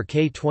design for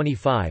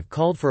K-25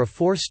 called for a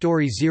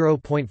 4-story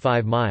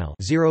 0.5-mile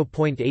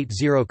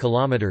 (0.80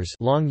 kilometers)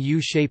 long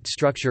U-shaped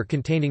structure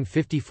containing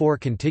 54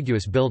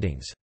 contiguous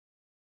buildings.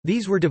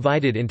 These were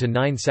divided into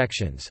 9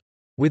 sections.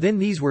 Within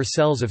these were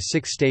cells of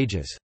 6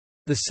 stages.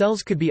 The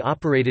cells could be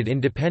operated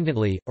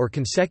independently, or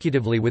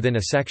consecutively within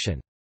a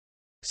section.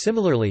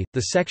 Similarly,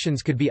 the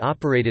sections could be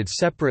operated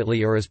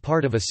separately or as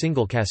part of a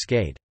single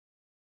cascade.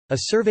 A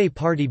survey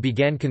party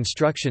began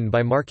construction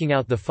by marking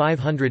out the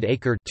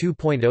 500-acre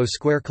 (2.0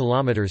 square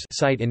kilometers)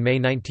 site in May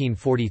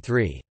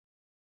 1943.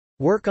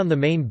 Work on the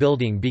main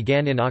building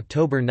began in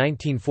October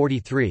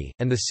 1943,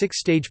 and the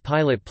 6-stage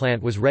pilot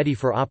plant was ready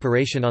for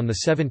operation on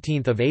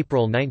 17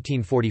 April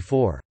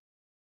 1944.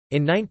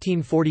 In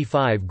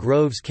 1945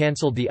 Groves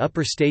cancelled the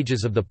upper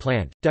stages of the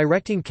plant,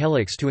 directing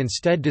Kellex to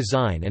instead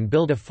design and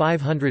build a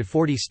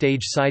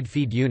 540-stage side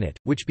feed unit,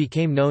 which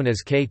became known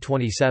as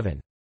K-27.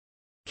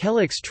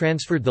 Kellex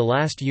transferred the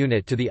last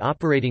unit to the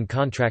operating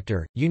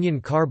contractor, Union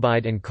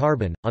Carbide and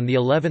Carbon, on the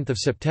 11th of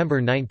September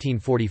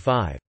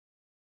 1945.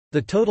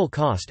 The total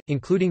cost,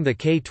 including the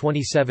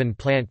K-27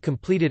 plant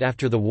completed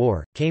after the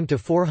war, came to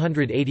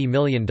 $480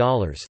 million.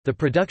 The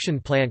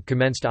production plant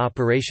commenced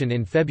operation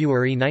in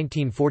February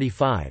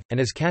 1945, and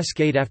as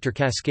cascade after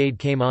cascade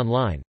came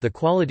online, the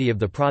quality of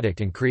the product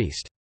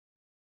increased.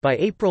 By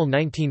April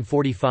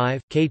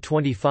 1945,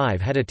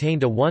 K-25 had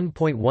attained a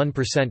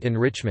 1.1%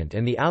 enrichment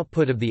and the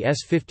output of the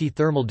S-50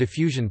 thermal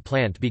diffusion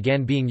plant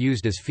began being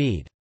used as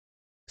feed.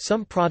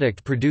 Some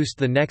product produced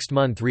the next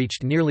month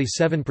reached nearly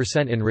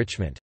 7%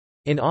 enrichment.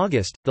 In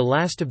August, the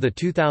last of the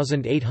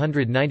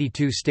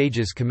 2,892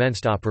 stages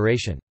commenced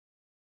operation.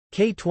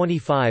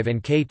 K-25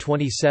 and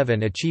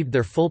K-27 achieved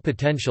their full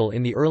potential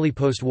in the early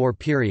post-war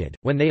period,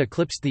 when they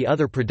eclipsed the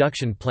other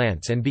production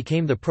plants and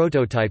became the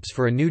prototypes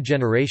for a new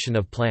generation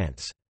of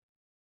plants.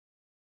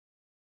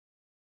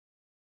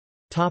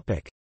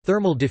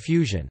 Thermal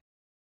diffusion.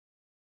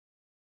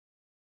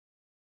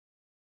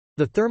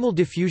 The thermal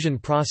diffusion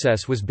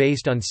process was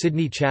based on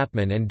Sidney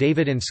Chapman and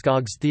David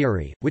Enskog's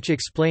theory, which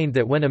explained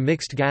that when a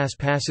mixed gas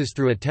passes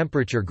through a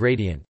temperature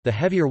gradient, the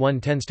heavier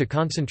one tends to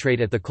concentrate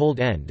at the cold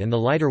end and the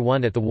lighter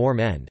one at the warm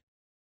end.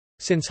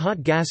 Since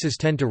hot gases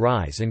tend to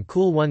rise and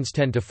cool ones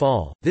tend to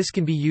fall, this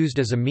can be used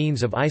as a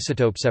means of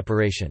isotope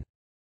separation.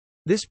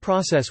 This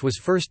process was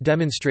first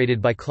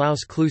demonstrated by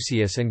Klaus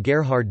Clusius and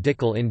Gerhard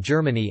Dickel in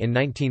Germany in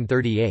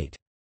 1938.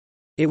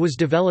 It was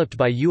developed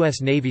by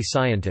U.S. Navy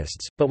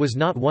scientists, but was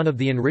not one of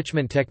the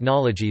enrichment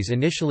technologies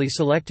initially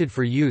selected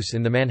for use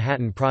in the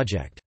Manhattan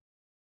Project.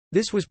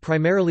 This was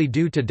primarily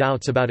due to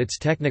doubts about its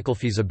technical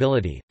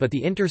feasibility, but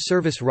the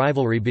inter-service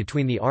rivalry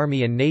between the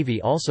Army and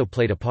Navy also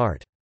played a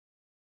part.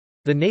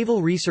 The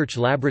Naval Research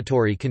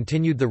Laboratory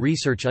continued the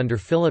research under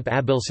Philip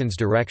Abelson's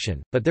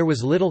direction, but there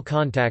was little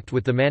contact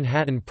with the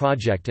Manhattan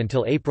Project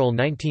until April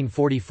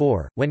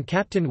 1944, when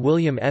Captain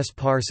William S.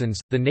 Parsons,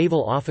 the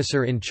naval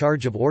officer in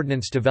charge of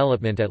ordnance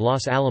development at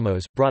Los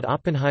Alamos, brought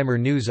Oppenheimer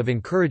news of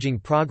encouraging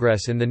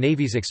progress in the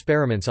Navy's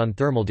experiments on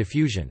thermal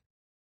diffusion.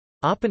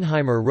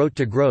 Oppenheimer wrote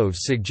to Groves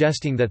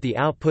suggesting that the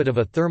output of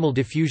a thermal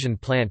diffusion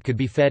plant could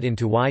be fed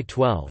into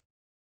Y-12.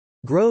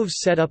 Groves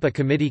set up a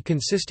committee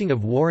consisting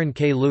of Warren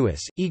K. Lewis,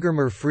 Eager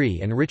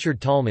Murphree and Richard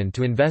Tallman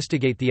to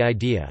investigate the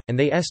idea, and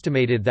they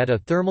estimated that a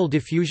thermal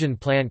diffusion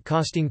plant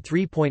costing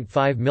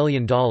 $3.5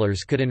 million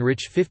could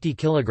enrich 50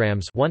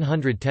 kilograms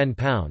 110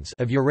 pounds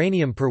of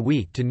uranium per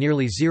week to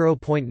nearly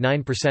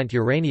 0.9%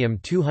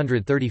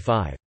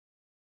 uranium-235.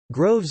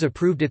 Groves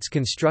approved its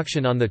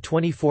construction on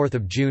 24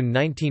 June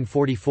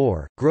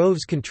 1944.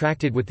 Groves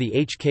contracted with the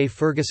H. K.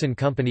 Ferguson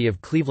Company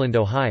of Cleveland,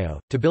 Ohio,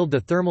 to build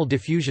the thermal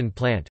diffusion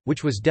plant,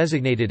 which was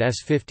designated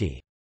S-50.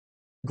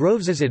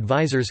 Groves's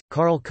advisors,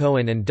 Carl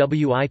Cohen and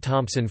W. I.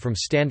 Thompson from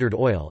Standard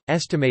Oil,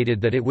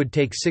 estimated that it would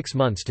take 6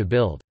 months to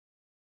build.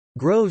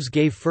 Groves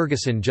gave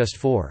Ferguson just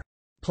 4.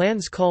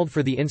 Plans called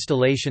for the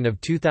installation of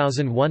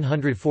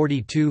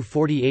 2,142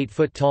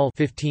 48-foot-tall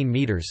 15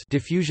 meters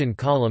diffusion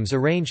columns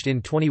arranged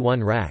in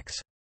 21 racks.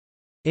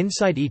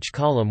 Inside each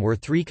column were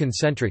 3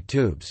 concentric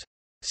tubes.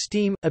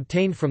 Steam,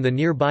 obtained from the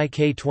nearby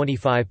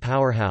K-25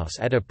 powerhouse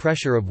at a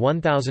pressure of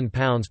 1,000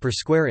 pounds per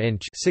square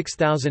inch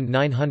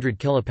 6,900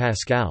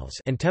 kilopascals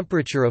and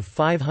temperature of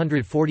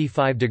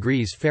 545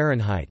 degrees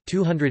Fahrenheit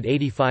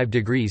 285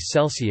 degrees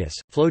Celsius,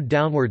 flowed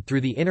downward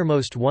through the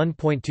innermost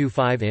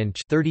 1.25-inch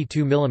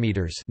 32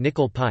 mm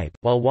nickel pipe,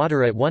 while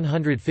water at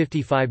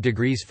 155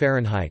 degrees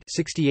Fahrenheit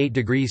 68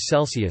 degrees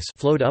Celsius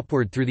flowed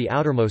upward through the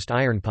outermost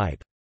iron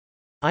pipe.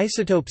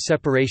 Isotope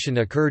separation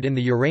occurred in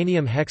the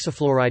uranium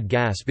hexafluoride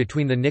gas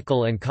between the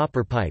nickel and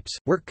copper pipes.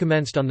 Work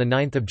commenced on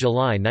 9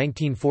 July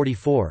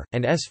 1944,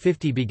 and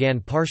S-50 began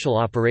partial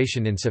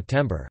operation in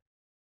September.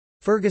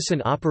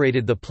 Ferguson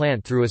operated the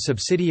plant through a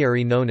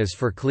subsidiary known as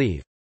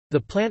Fercleve. The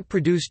plant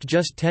produced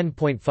just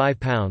 10.5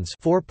 pounds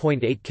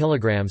 (4.8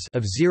 kilograms)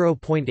 of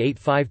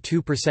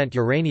 0.852%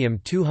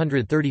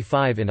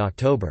 uranium-235 in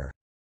October.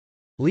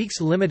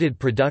 Leaks limited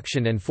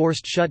production and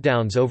forced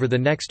shutdowns over the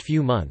next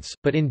few months,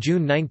 but in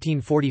June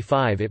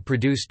 1945 it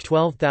produced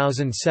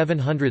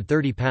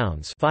 12,730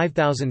 pounds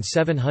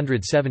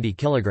 (5,770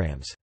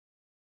 kilograms).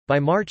 By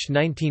March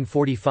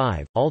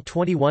 1945, all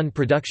 21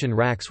 production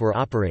racks were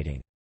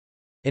operating.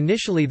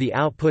 Initially the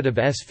output of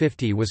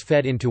S-50 was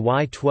fed into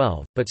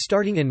Y-12, but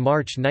starting in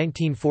March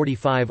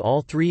 1945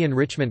 all 3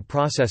 enrichment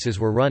processes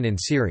were run in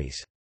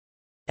series.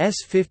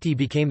 S-50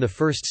 became the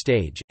first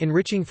stage,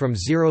 enriching from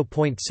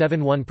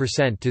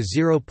 0.71% to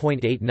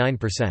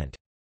 0.89%.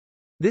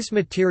 This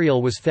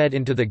material was fed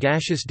into the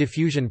gaseous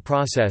diffusion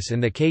process in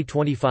the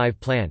K-25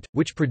 plant,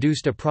 which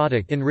produced a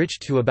product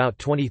enriched to about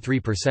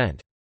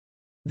 23%.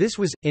 This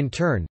was, in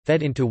turn,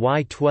 fed into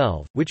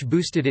Y-12, which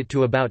boosted it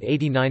to about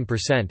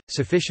 89%,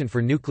 sufficient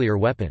for nuclear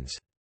weapons.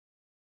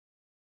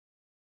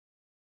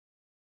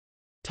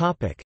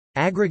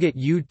 Aggregate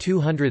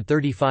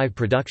U-235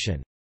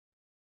 production.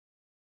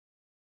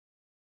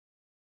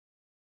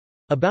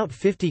 About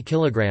 50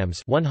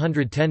 kilograms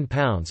 (110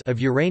 pounds) of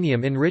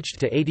uranium enriched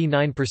to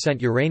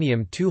 89%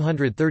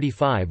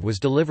 uranium-235 was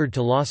delivered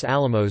to Los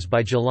Alamos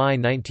by July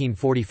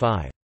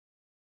 1945.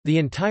 The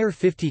entire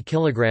 50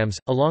 kilograms,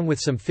 along with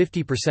some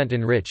 50%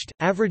 enriched,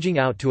 averaging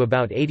out to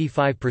about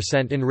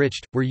 85%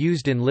 enriched, were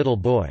used in Little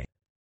Boy.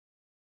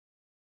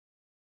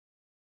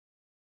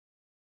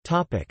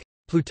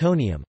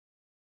 Plutonium.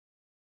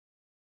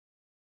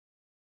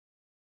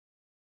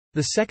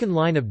 The second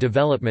line of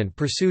development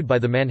pursued by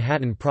the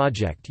Manhattan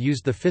Project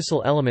used the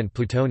fissile element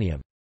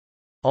plutonium.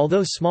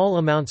 Although small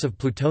amounts of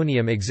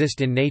plutonium exist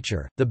in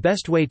nature, the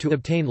best way to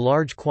obtain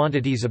large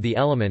quantities of the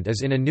element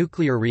is in a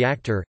nuclear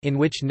reactor, in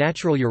which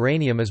natural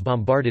uranium is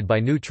bombarded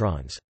by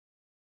neutrons.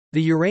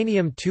 The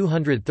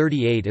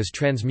uranium-238 is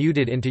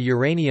transmuted into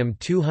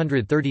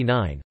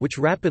uranium-239, which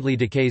rapidly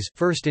decays,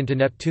 first into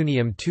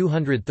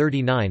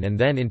neptunium-239 and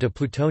then into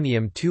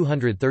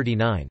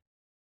plutonium-239.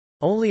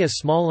 Only a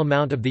small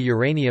amount of the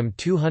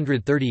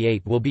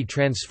uranium-238 will be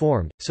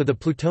transformed, so the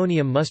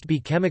plutonium must be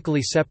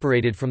chemically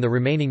separated from the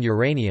remaining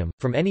uranium,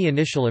 from any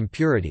initial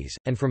impurities,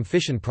 and from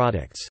fission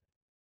products.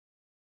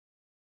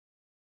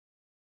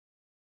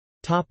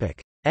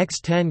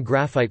 X-10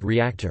 graphite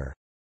reactor.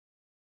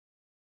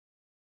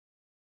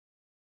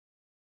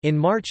 In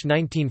March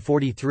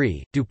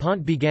 1943,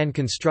 DuPont began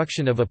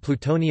construction of a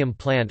plutonium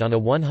plant on a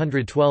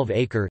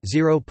 112-acre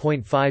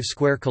 (0.5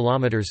 square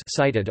kilometers)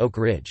 site at Oak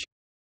Ridge.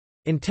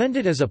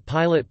 Intended as a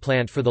pilot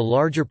plant for the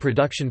larger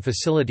production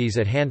facilities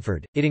at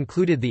Hanford, it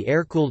included the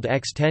air-cooled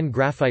X-10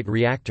 graphite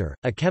reactor,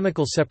 a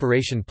chemical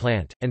separation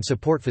plant, and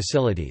support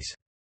facilities.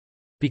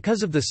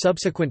 Because of the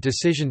subsequent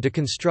decision to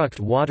construct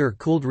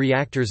water-cooled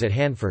reactors at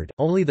Hanford,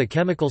 only the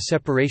chemical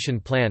separation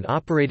plant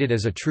operated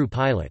as a true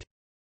pilot.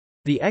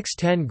 The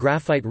X-10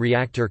 graphite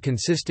reactor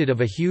consisted of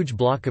a huge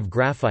block of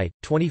graphite,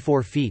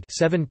 24 feet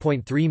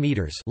 (7.3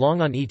 meters)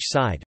 long on each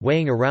side,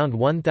 weighing around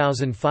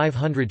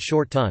 1,500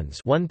 short tons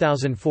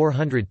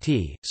 (1,400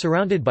 t),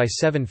 surrounded by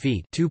 7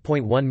 feet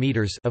 (2.1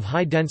 meters) of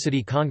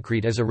high-density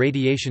concrete as a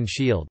radiation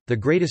shield. The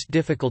greatest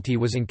difficulty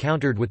was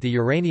encountered with the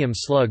uranium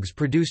slugs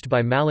produced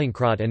by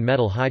Mallinckrodt and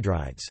metal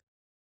hydrides.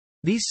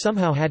 These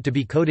somehow had to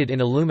be coated in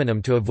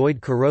aluminum to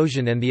avoid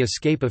corrosion and the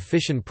escape of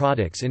fission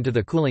products into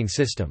the cooling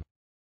system.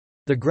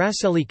 The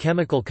Grasselli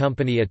Chemical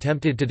Company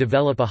attempted to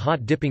develop a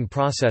hot dipping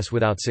process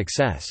without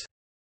success.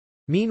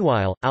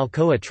 Meanwhile,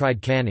 Alcoa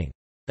tried canning.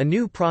 A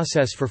new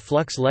process for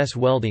flux-less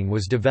welding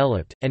was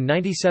developed, and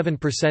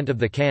 97% of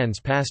the cans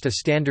passed a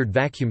standard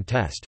vacuum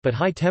test, but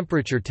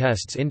high-temperature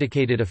tests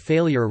indicated a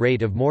failure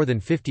rate of more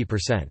than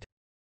 50%.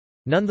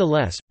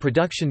 Nonetheless,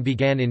 production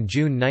began in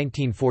June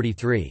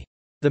 1943.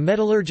 The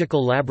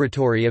metallurgical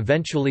laboratory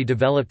eventually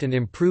developed an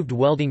improved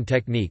welding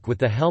technique with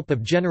the help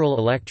of General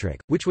Electric,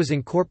 which was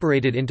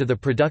incorporated into the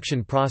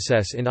production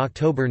process in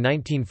October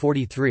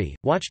 1943.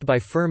 Watched by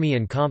Fermi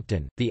and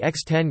Compton, the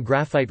X-10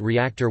 graphite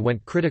reactor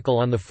went critical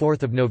on 4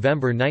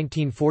 November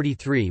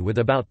 1943 with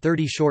about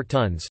 30 short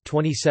tons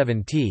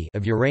 (27 t)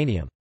 of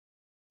uranium.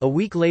 A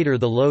week later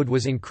the load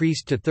was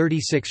increased to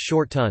 36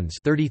 short tons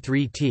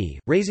 33 t,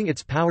 raising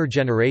its power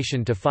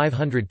generation to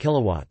 500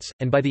 kilowatts,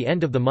 and by the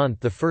end of the month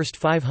the first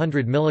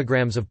 500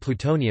 milligrams of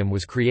plutonium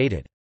was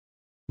created.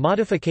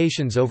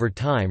 Modifications over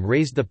time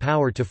raised the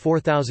power to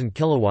 4,000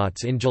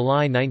 kilowatts in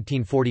July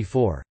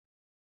 1944.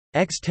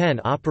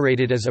 X-10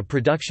 operated as a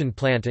production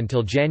plant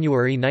until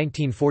January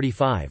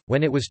 1945,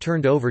 when it was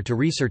turned over to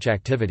research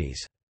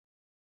activities.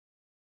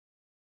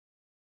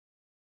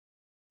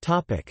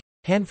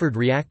 Hanford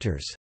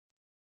reactors.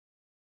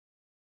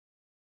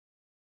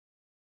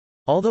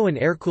 Although an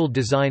air-cooled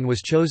design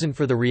was chosen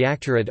for the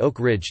reactor at Oak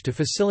Ridge to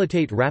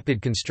facilitate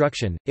rapid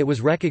construction, it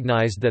was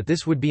recognized that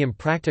this would be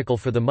impractical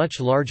for the much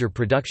larger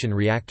production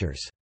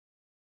reactors.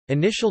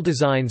 Initial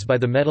designs by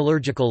the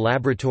Metallurgical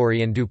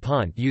Laboratory and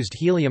DuPont used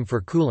helium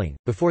for cooling,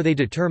 before they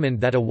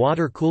determined that a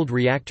water-cooled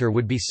reactor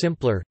would be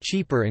simpler,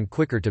 cheaper and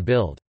quicker to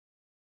build.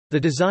 The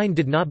design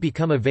did not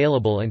become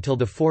available until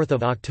 4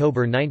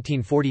 October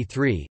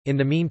 1943. In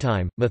the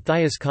meantime,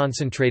 Mathias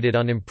concentrated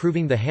on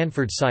improving the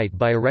Hanford site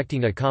by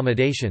erecting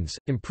accommodations,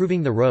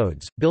 improving the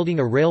roads, building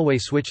a railway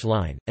switch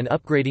line, and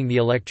upgrading the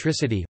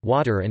electricity,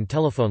 water and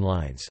telephone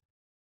lines.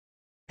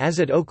 As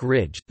at Oak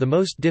Ridge, the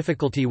most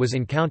difficulty was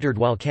encountered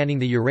while canning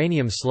the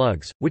uranium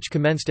slugs, which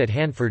commenced at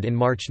Hanford in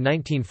March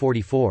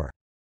 1944.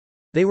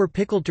 They were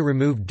pickled to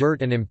remove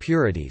dirt and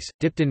impurities,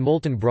 dipped in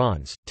molten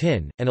bronze,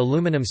 tin, and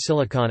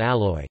aluminum-silicon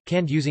alloy,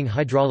 canned using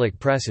hydraulic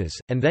presses,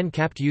 and then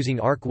capped using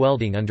arc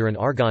welding under an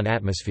argon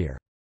atmosphere.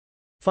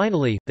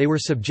 Finally, they were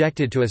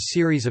subjected to a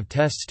series of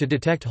tests to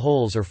detect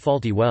holes or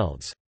faulty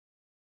welds.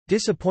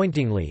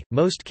 Disappointingly,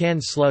 most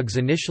canned slugs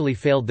initially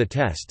failed the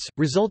tests,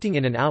 resulting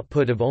in an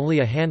output of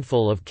only a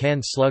handful of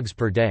canned slugs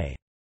per day.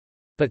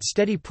 But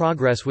steady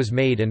progress was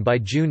made, and by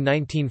June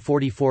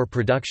 1944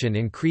 production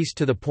increased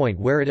to the point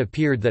where it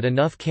appeared that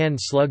enough canned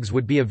slugs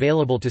would be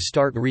available to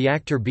start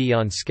Reactor B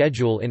on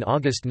schedule. In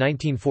August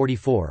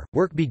 1944,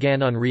 work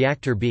began on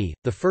Reactor B,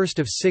 the first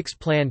of 6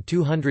 planned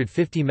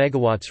 250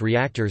 MW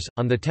reactors,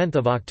 on 10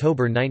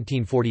 October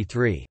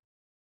 1943.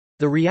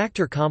 The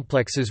reactor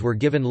complexes were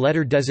given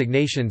letter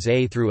designations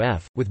A through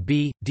F, with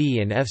B,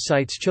 D and F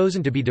sites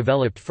chosen to be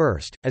developed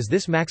first, as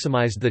this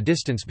maximized the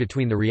distance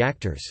between the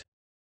reactors.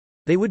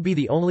 They would be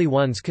the only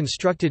ones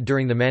constructed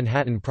during the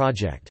Manhattan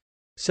Project.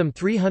 Some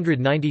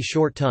 390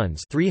 short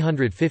tons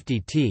 350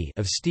 t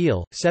of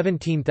steel,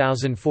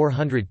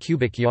 17,400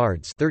 cubic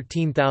yards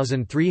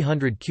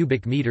 13,300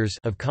 cubic meters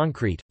of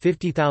concrete,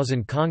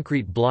 50,000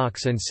 concrete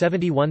blocks and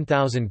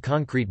 71,000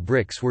 concrete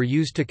bricks were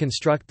used to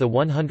construct the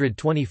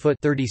 120-foot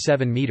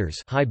 37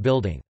 meters high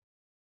building.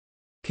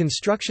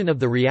 Construction of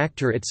the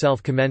reactor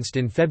itself commenced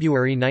in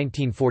February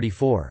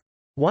 1944.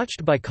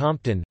 Watched by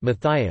Compton,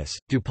 Mathias,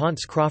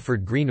 DuPont's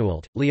Crawford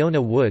Greenawalt,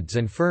 Leona Woods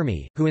and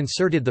Fermi, who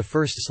inserted the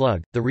first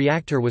slug, the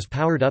reactor was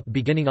powered up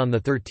beginning on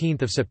 13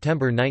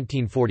 September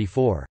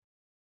 1944.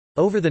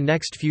 Over the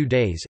next few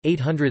days,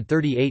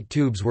 838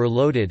 tubes were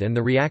loaded and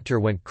the reactor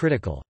went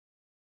critical.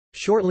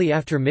 Shortly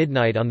after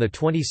midnight on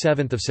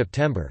 27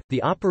 September,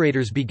 the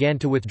operators began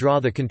to withdraw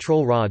the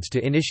control rods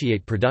to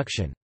initiate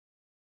production.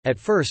 At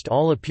first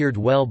all appeared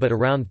well, but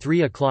around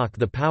 3 o'clock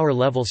the power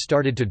level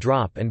started to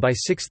drop and by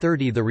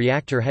 6:30 the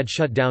reactor had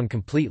shut down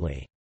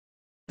completely.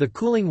 The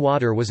cooling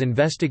water was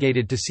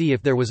investigated to see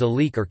if there was a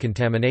leak or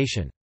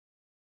contamination.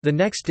 The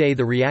next day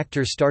the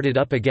reactor started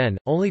up again,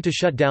 only to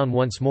shut down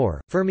once more.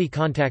 Fermi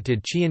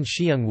contacted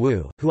Qian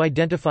Wu, who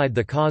identified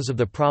the cause of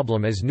the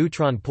problem as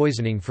neutron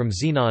poisoning from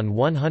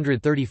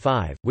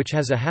xenon-135, which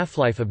has a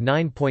half-life of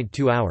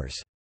 9.2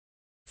 hours.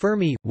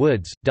 Fermi,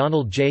 Woods,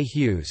 Donald J.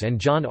 Hughes and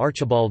John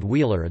Archibald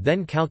Wheeler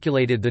then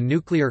calculated the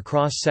nuclear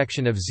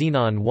cross-section of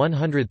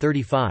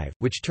xenon-135,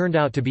 which turned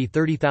out to be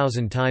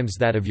 30,000 times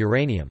that of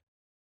uranium.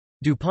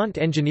 DuPont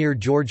engineer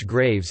George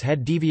Graves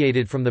had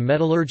deviated from the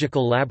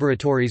metallurgical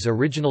laboratory's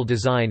original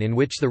design, in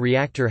which the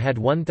reactor had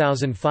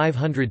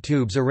 1,500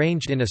 tubes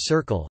arranged in a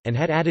circle, and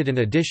had added an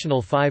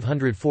additional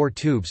 504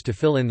 tubes to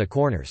fill in the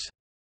corners.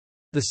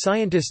 The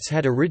scientists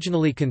had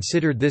originally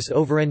considered this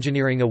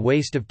overengineering a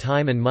waste of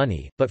time and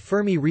money, but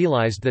Fermi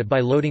realized that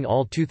by loading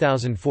all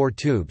 2,004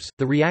 tubes,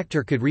 the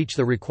reactor could reach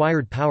the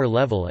required power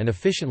level and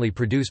efficiently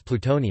produce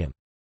plutonium.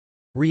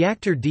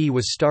 Reactor D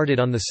was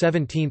started on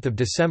 17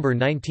 December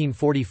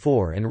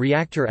 1944 and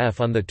Reactor F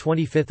on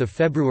 25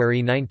 February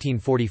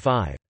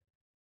 1945.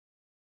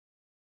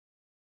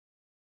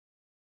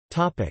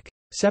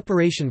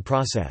 Separation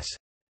process.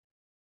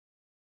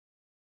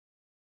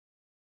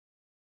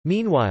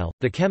 Meanwhile,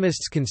 the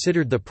chemists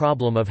considered the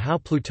problem of how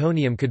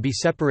plutonium could be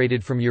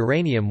separated from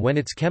uranium when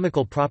its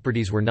chemical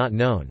properties were not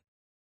known.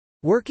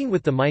 Working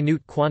with the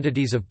minute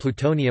quantities of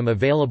plutonium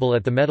available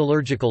at the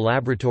Metallurgical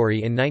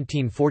Laboratory in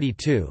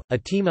 1942, a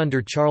team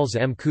under Charles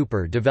M.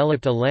 Cooper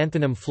developed a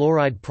lanthanum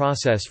fluoride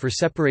process for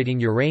separating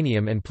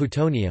uranium and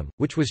plutonium,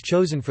 which was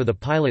chosen for the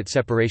pilot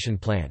separation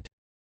plant.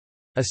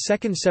 A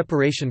second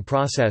separation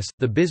process,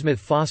 the bismuth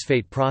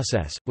phosphate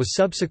process, was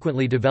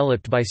subsequently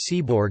developed by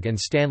Seaborg and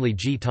Stanley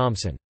G.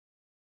 Thomson.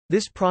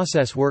 This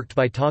process worked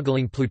by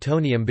toggling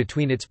plutonium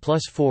between its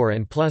 +4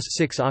 and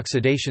 +6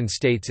 oxidation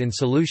states in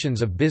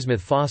solutions of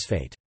bismuth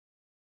phosphate.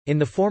 In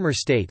the former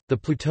state, the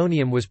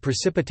plutonium was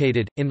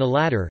precipitated, in the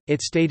latter,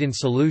 it stayed in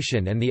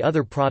solution and the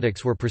other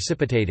products were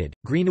precipitated.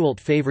 Greenawalt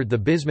favored the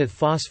bismuth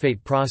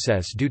phosphate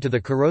process due to the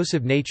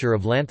corrosive nature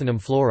of lanthanum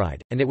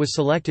fluoride, and it was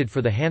selected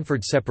for the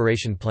Hanford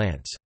separation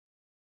plants.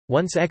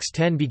 Once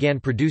X-10 began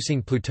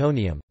producing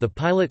plutonium, the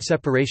pilot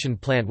separation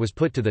plant was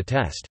put to the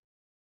test.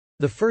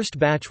 The first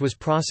batch was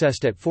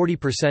processed at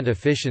 40%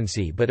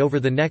 efficiency, but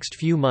over the next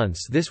few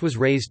months this was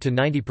raised to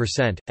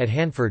 90%. At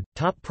Hanford,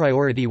 top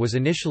priority was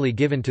initially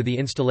given to the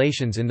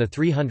installations in the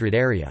 300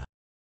 area.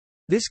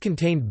 This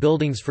contained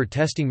buildings for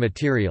testing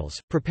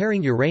materials,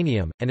 preparing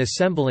uranium, and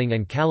assembling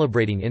and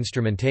calibrating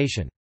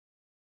instrumentation.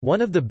 One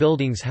of the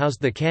buildings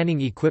housed the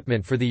canning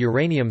equipment for the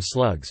uranium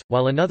slugs,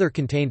 while another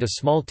contained a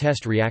small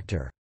test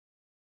reactor.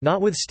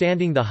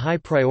 Notwithstanding the high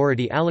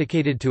priority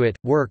allocated to it,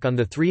 work on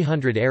the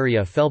 300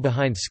 area fell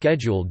behind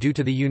schedule due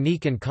to the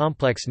unique and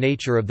complex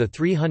nature of the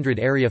 300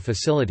 area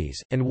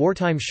facilities, and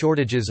wartime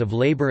shortages of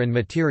labor and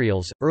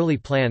materials. Early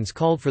plans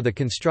called for the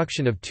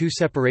construction of 2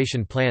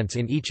 separation plants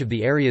in each of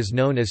the areas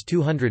known as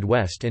 200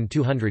 West and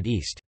 200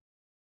 East.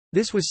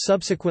 This was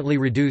subsequently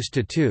reduced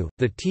to 2,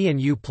 the T and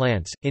U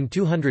plants, in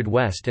 200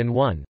 West and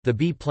 1, the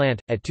B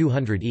plant, at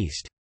 200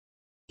 East.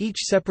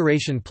 Each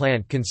separation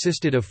plant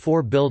consisted of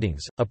 4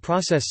 buildings, a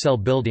process cell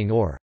building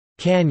or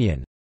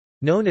canyon,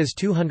 known as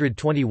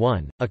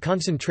 221, a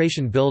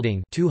concentration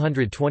building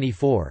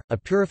 224, a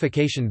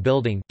purification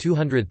building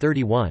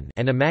 231,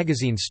 and a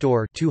magazine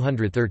store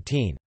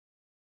 213.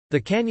 The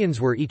canyons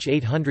were each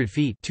 800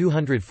 feet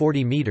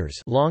 240 meters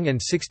long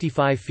and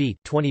 65 feet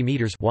 20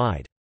 meters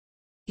wide.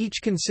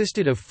 Each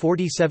consisted of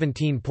 40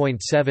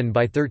 17.7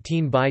 by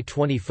 13 by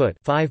 20 foot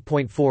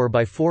 5.4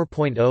 by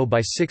 4.0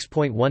 by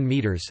 6.1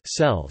 meters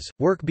cells.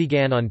 Work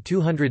began on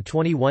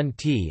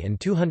 221T and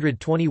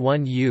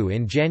 221U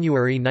in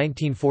January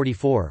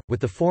 1944,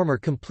 with the former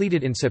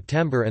completed in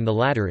September and the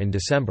latter in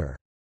December.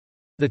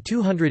 The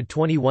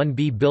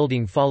 221B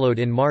building followed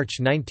in March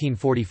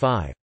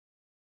 1945.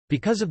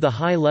 Because of the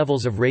high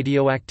levels of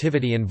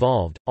radioactivity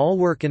involved, all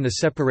work in the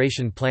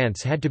separation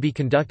plants had to be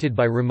conducted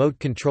by remote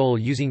control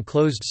using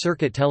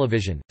closed-circuit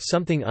television,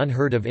 something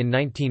unheard of in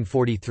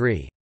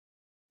 1943.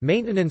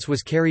 Maintenance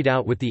was carried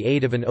out with the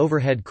aid of an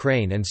overhead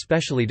crane and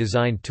specially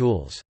designed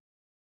tools.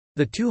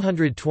 The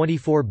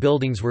 224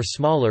 buildings were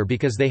smaller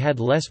because they had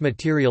less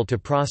material to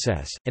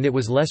process, and it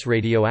was less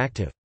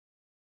radioactive.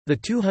 The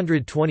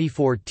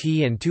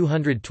 224T and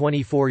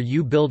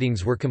 224U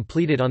buildings were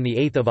completed on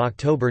 8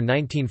 October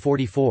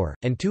 1944,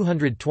 and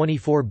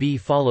 224B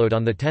followed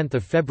on 10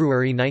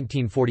 February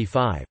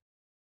 1945.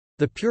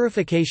 The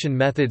purification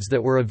methods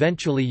that were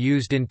eventually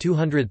used in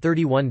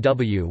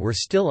 231W were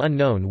still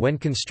unknown when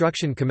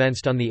construction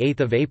commenced on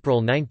 8 April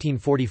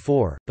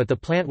 1944, but the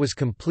plant was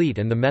complete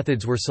and the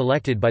methods were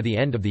selected by the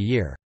end of the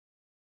year.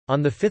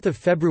 On 5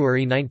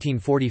 February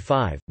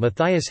 1945,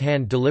 Matthias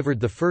Hand delivered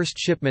the first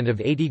shipment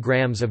of 80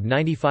 grams of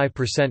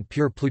 95%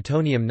 pure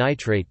plutonium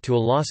nitrate to a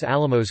Los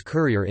Alamos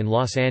courier in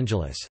Los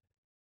Angeles.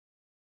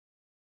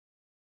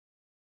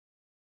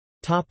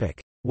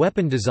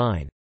 Weapon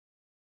design.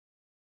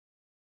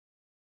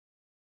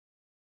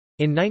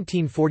 In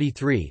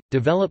 1943,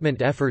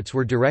 development efforts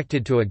were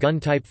directed to a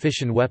gun-type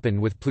fission weapon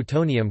with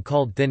plutonium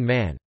called Thin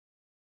Man.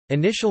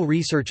 Initial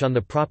research on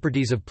the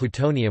properties of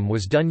plutonium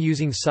was done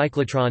using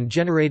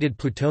cyclotron-generated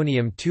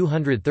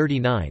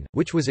plutonium-239,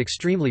 which was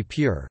extremely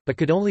pure, but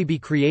could only be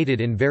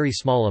created in very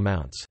small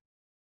amounts.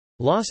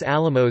 Los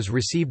Alamos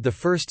received the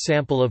first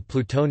sample of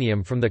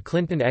plutonium from the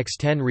Clinton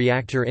X-10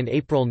 reactor in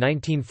April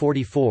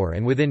 1944,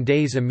 and within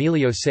days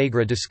Emilio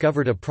Segre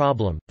discovered a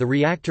problem. The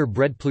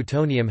reactor-bred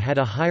plutonium had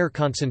a higher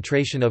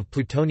concentration of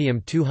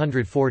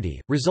plutonium-240,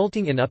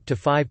 resulting in up to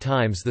 5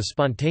 times the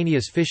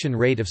spontaneous fission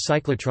rate of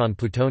cyclotron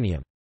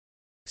plutonium.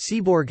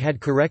 Seaborg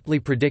had correctly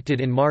predicted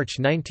in March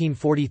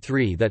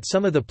 1943 that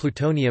some of the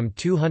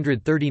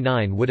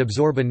plutonium-239 would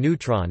absorb a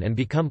neutron and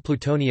become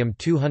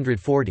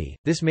plutonium-240.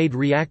 This made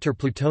reactor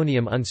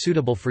plutonium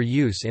unsuitable for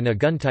use in a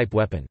gun-type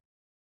weapon.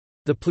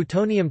 The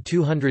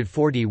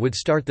plutonium-240 would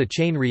start the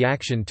chain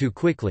reaction too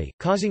quickly,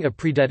 causing a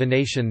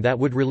predetonation that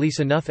would release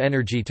enough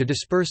energy to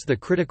disperse the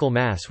critical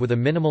mass with a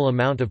minimal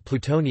amount of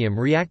plutonium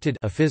reacted,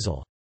 a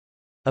fizzle.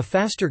 A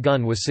faster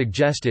gun was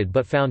suggested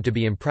but found to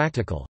be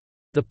impractical.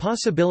 The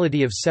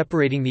possibility of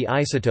separating the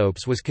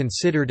isotopes was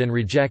considered and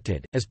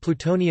rejected, as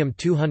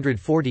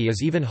plutonium-240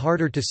 is even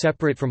harder to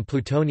separate from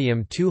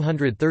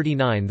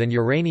plutonium-239 than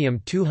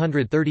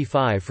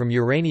uranium-235 from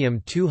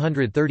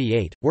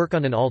uranium-238. Work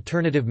on an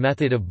alternative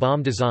method of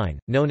bomb design,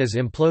 known as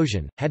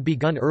implosion, had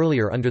begun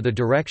earlier under the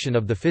direction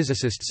of the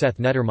physicist Seth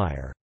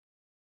Nettermeyer.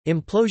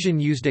 Implosion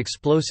used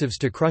explosives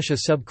to crush a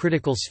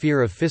subcritical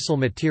sphere of fissile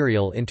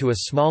material into a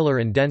smaller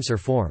and denser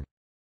form.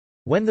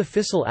 When the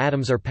fissile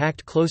atoms are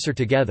packed closer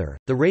together,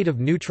 the rate of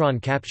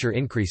neutron capture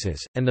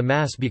increases, and the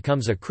mass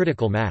becomes a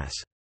critical mass.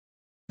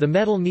 The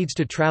metal needs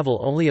to travel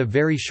only a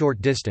very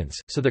short distance,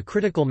 so the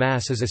critical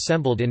mass is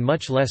assembled in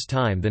much less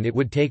time than it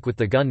would take with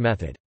the gun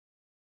method.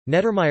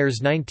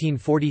 Nettermeyer's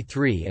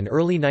 1943 and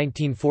early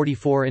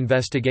 1944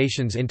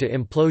 investigations into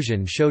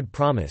implosion showed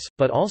promise,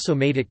 but also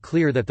made it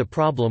clear that the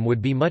problem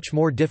would be much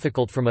more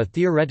difficult from a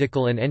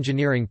theoretical and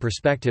engineering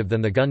perspective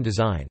than the gun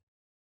design.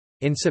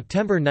 In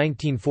September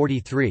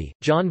 1943,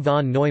 John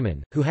von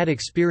Neumann, who had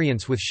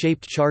experience with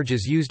shaped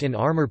charges used in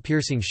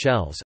armor-piercing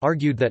shells,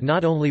 argued that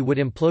not only would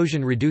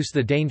implosion reduce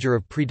the danger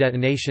of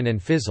predetonation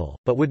and fizzle,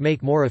 but would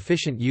make more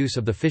efficient use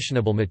of the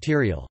fissionable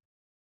material.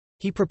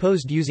 He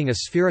proposed using a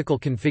spherical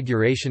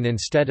configuration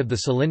instead of the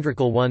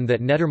cylindrical one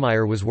that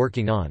Nettermeyer was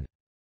working on.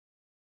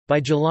 By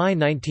July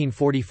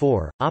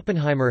 1944,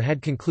 Oppenheimer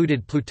had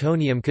concluded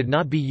plutonium could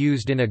not be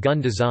used in a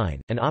gun design,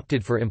 and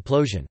opted for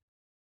implosion.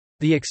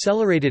 The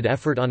accelerated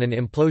effort on an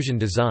implosion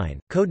design,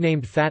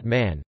 codenamed Fat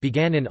Man,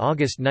 began in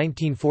August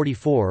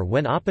 1944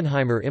 when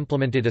Oppenheimer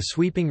implemented a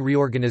sweeping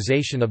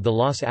reorganization of the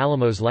Los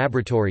Alamos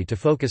laboratory to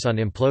focus on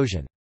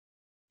implosion.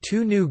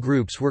 2 new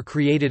groups were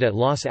created at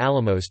Los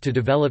Alamos to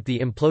develop the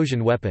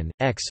implosion weapon,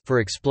 X for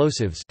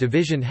explosives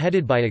division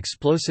headed by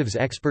explosives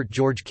expert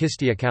George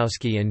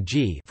Kistiakowsky and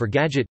G for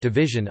gadget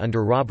division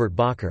under Robert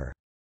Bacher.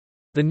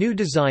 The new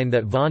design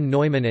that von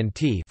Neumann and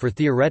T for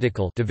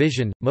theoretical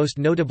division, most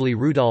notably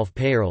Rudolf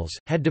Peierls,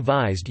 had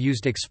devised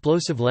used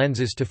explosive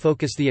lenses to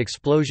focus the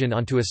explosion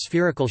onto a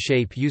spherical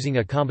shape using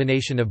a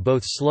combination of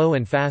both slow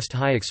and fast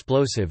high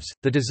explosives.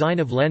 The design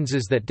of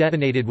lenses that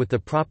detonated with the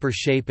proper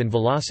shape and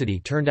velocity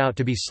turned out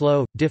to be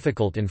slow,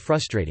 difficult and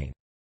frustrating.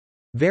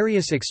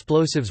 Various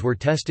explosives were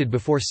tested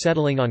before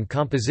settling on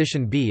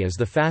composition B as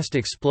the fast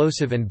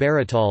explosive and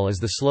baritol as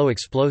the slow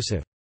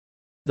explosive.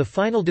 The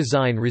final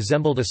design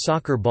resembled a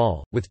soccer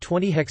ball, with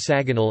 20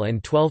 hexagonal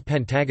and 12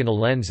 pentagonal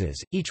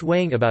lenses, each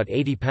weighing about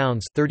 80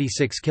 pounds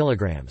 36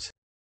 kilograms.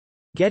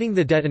 Getting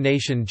the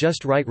detonation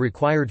just right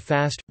required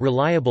fast,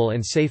 reliable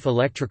and safe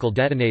electrical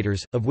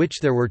detonators, of which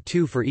there were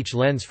 2 for each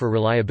lens for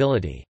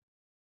reliability.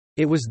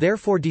 It was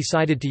therefore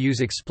decided to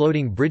use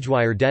exploding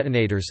bridgewire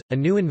detonators, a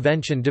new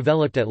invention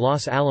developed at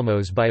Los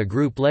Alamos by a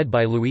group led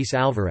by Luis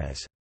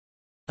Alvarez.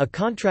 A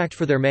contract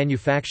for their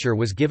manufacture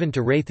was given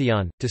to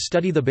Raytheon, to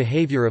study the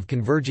behavior of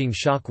converging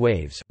shock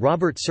waves.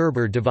 Robert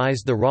Serber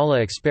devised the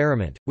Rala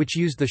experiment, which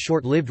used the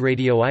short-lived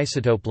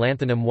radioisotope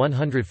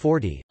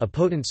lanthanum-140, a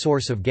potent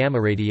source of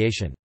gamma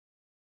radiation.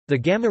 The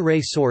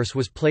gamma-ray source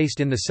was placed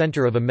in the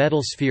center of a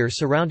metal sphere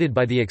surrounded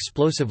by the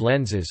explosive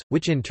lenses,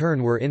 which in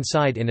turn were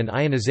inside in an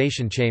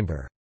ionization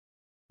chamber.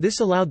 This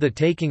allowed the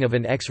taking of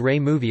an X-ray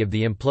movie of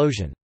the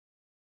implosion.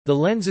 The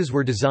lenses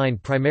were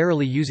designed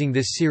primarily using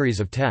this series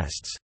of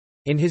tests.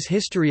 In his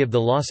History of the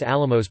Los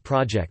Alamos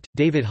Project,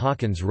 David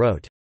Hawkins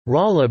wrote,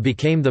 "Rolla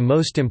became the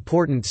most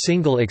important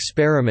single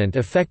experiment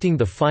affecting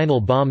the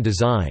final bomb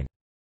design."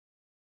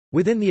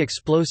 Within the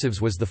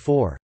explosives was the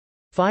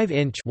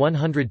 4.5-inch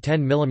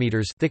 (110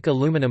 mm) thick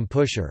aluminum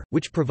pusher,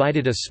 which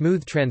provided a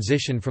smooth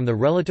transition from the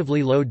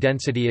relatively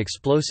low-density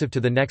explosive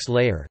to the next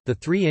layer, the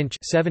 3-inch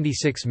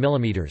 (76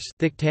 mm)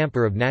 thick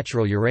tamper of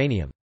natural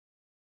uranium.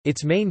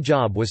 Its main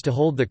job was to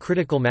hold the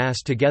critical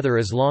mass together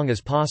as long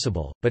as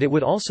possible, but it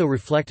would also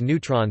reflect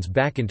neutrons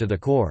back into the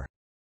core.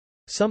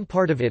 Some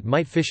part of it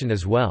might fission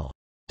as well.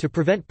 To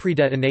prevent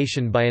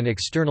predetonation by an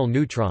external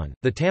neutron,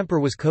 the tamper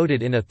was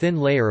coated in a thin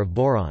layer of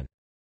boron.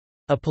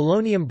 A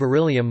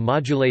polonium-beryllium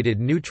modulated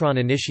neutron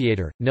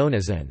initiator, known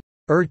as an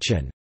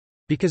urchin,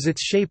 because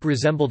its shape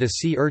resembled a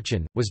sea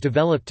urchin, was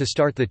developed to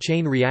start the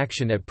chain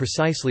reaction at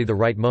precisely the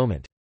right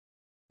moment.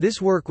 This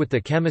work with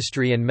the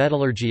chemistry and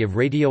metallurgy of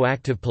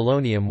radioactive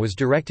polonium was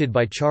directed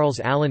by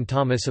Charles Allen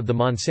Thomas of the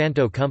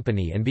Monsanto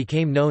Company and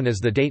became known as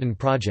the Dayton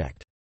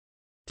Project.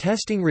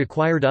 Testing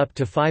required up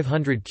to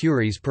 500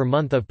 curies per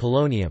month of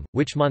polonium,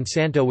 which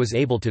Monsanto was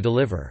able to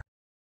deliver.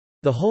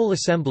 The whole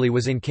assembly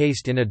was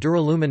encased in a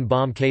duralumin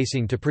bomb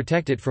casing to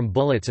protect it from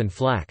bullets and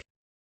flak.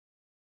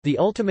 The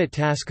ultimate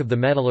task of the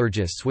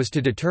metallurgists was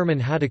to determine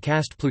how to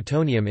cast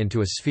plutonium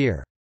into a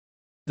sphere.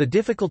 The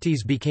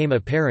difficulties became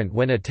apparent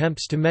when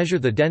attempts to measure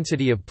the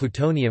density of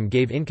plutonium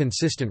gave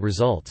inconsistent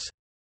results.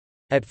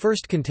 At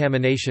first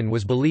contamination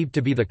was believed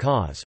to be the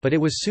cause, but it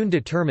was soon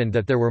determined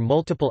that there were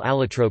multiple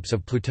allotropes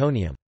of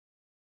plutonium.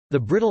 The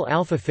brittle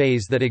alpha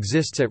phase that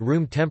exists at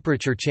room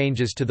temperature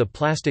changes to the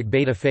plastic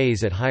beta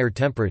phase at higher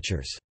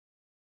temperatures.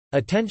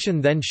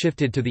 Attention then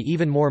shifted to the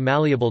even more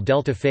malleable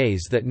delta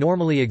phase that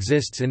normally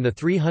exists in the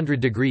 300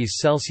 degrees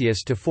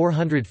Celsius to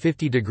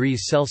 450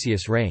 degrees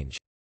Celsius range.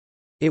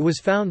 It was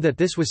found that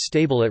this was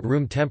stable at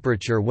room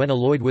temperature when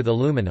alloyed with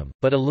aluminum,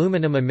 but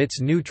aluminum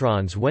emits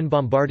neutrons when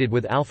bombarded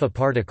with alpha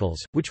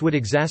particles, which would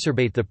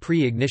exacerbate the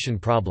pre-ignition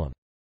problem.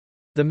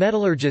 The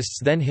metallurgists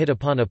then hit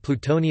upon a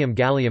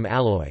plutonium-gallium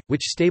alloy,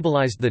 which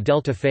stabilized the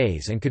delta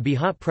phase and could be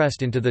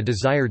hot-pressed into the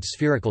desired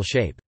spherical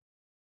shape.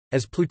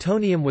 As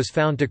plutonium was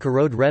found to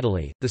corrode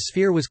readily, the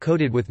sphere was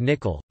coated with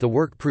nickel. The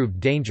work proved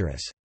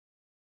dangerous.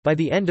 By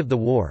the end of the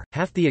war,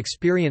 half the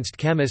experienced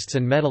chemists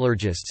and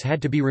metallurgists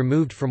had to be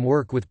removed from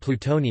work with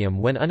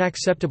plutonium when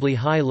unacceptably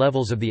high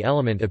levels of the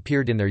element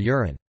appeared in their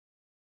urine.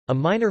 A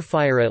minor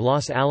fire at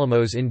Los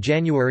Alamos in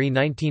January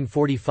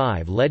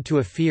 1945 led to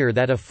a fear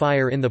that a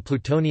fire in the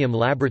plutonium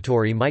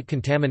laboratory might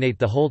contaminate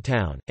the whole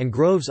town, and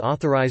Groves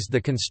authorized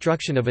the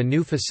construction of a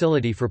new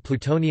facility for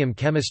plutonium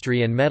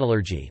chemistry and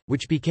metallurgy,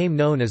 which became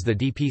known as the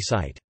DP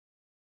site.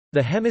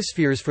 The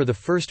hemispheres for the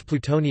first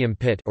plutonium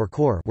pit or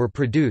core were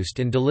produced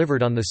and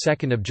delivered on 2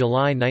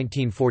 July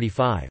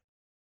 1945.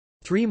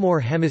 3 more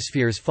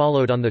hemispheres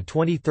followed on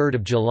 23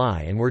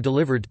 July and were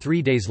delivered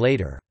 3 days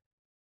later.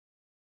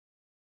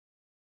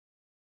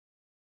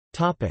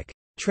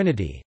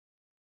 Trinity.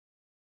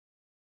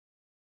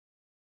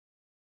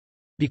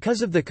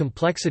 Because of the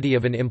complexity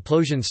of an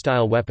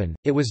implosion-style weapon,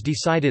 it was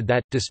decided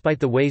that, despite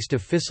the waste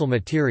of fissile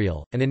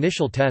material, an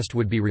initial test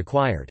would be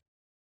required.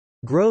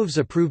 Groves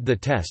approved the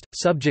test,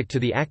 subject to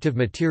the active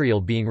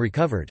material being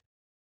recovered.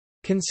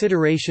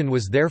 Consideration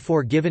was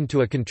therefore given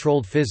to a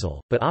controlled fissile,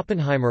 but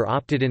Oppenheimer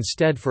opted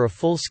instead for a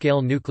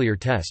full-scale nuclear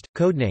test,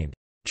 codenamed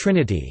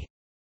Trinity.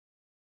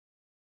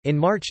 In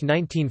March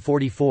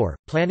 1944,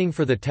 planning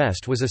for the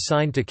test was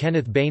assigned to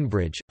Kenneth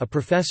Bainbridge, a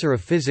professor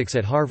of physics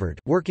at Harvard,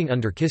 working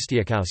under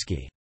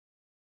Kistiakowsky.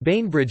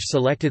 Bainbridge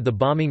selected the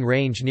bombing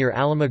range near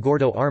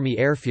Alamogordo Army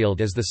Airfield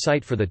as the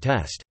site for the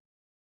test.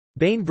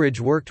 Bainbridge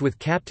worked with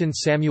Captain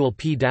Samuel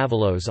P.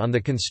 Davalos on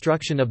the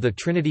construction of the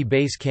Trinity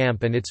Base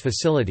Camp and its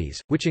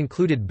facilities, which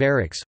included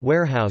barracks,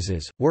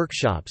 warehouses,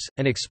 workshops,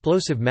 an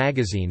explosive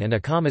magazine, and a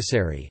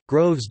commissary.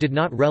 Groves did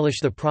not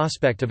relish the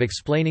prospect of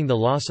explaining the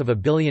loss of $1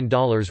 billion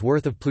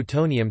worth of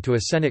plutonium to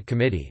a Senate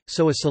committee,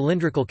 so a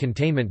cylindrical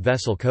containment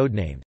vessel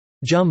codenamed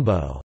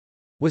Jumbo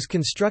was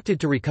constructed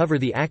to recover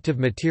the active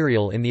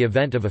material in the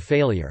event of a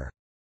failure.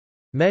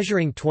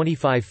 Measuring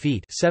 25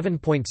 feet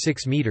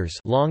 (7.6 meters)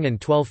 long and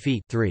 12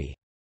 feet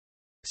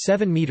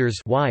 (3.7 meters)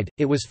 wide,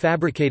 it was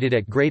fabricated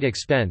at great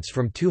expense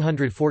from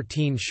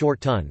 214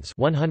 short tons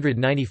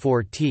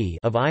 (194 t)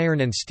 of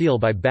iron and steel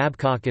by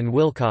Babcock and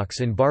Wilcox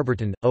in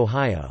Barberton,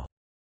 Ohio.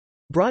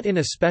 Brought in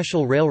a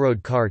special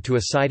railroad car to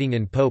a siding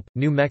in Pope,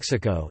 New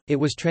Mexico, it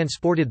was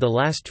transported the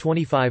last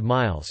 25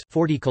 miles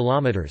 (40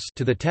 kilometers)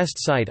 to the test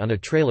site on a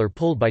trailer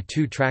pulled by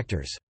 2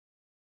 tractors.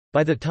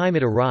 By the time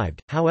it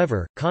arrived,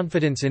 however,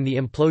 confidence in the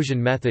implosion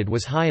method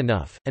was high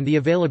enough, and the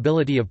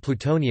availability of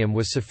plutonium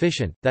was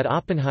sufficient, that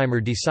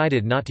Oppenheimer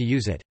decided not to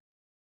use it.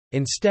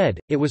 Instead,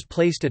 it was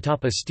placed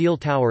atop a steel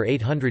tower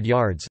 800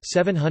 yards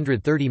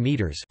 (730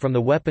 meters) from the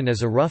weapon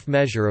as a rough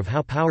measure of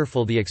how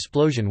powerful the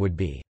explosion would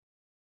be.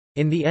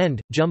 In the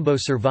end, Jumbo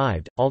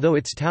survived, although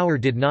its tower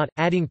did not,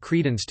 adding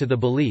credence to the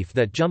belief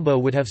that Jumbo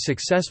would have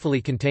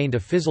successfully contained a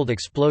fizzled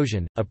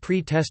explosion. A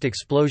pre-test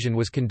explosion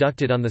was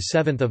conducted on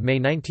 7 May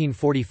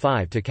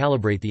 1945 to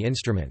calibrate the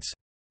instruments.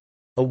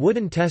 A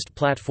wooden test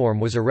platform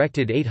was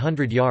erected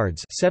 800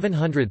 yards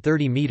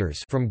 (730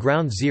 meters) from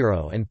ground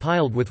zero and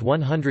piled with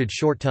 100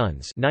 short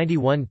tons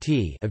 (91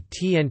 t) of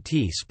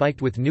TNT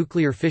spiked with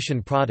nuclear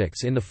fission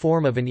products in the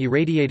form of an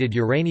irradiated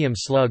uranium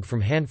slug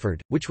from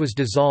Hanford, which was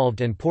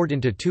dissolved and poured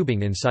into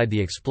tubing inside the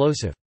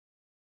explosive.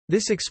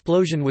 This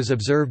explosion was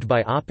observed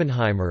by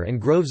Oppenheimer and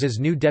Groves's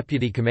new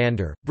deputy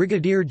commander,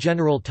 Brigadier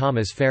General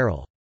Thomas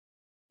Farrell.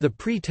 The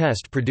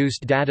pre-test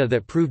produced data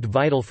that proved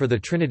vital for the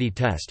Trinity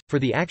test. For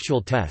the actual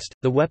test,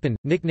 the weapon,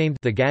 nicknamed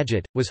the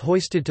Gadget, was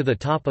hoisted to the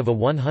top of a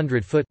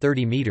 100-foot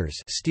 (30 meters)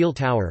 steel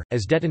tower,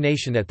 as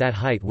detonation at that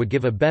height would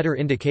give a better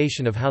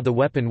indication of how the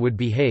weapon would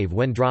behave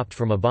when dropped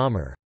from a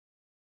bomber.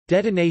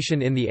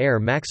 Detonation in the air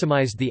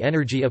maximized the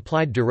energy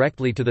applied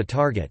directly to the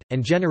target,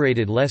 and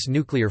generated less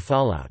nuclear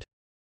fallout.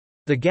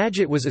 The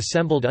Gadget was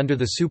assembled under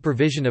the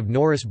supervision of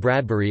Norris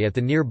Bradbury at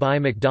the nearby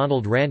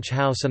McDonald Ranch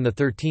House on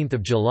 13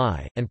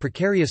 July, and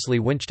precariously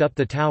winched up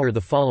the tower the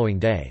following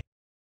day.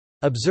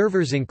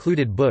 Observers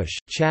included Bush,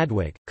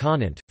 Chadwick,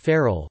 Conant,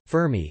 Farrell,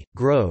 Fermi,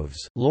 Groves,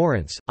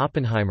 Lawrence,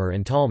 Oppenheimer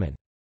and Tolman.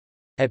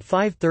 At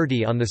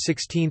 5:30 on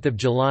 16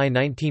 July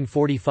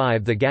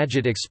 1945 the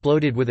Gadget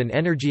exploded with an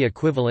energy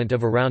equivalent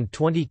of around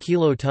 20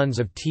 kilotons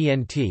of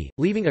TNT,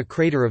 leaving a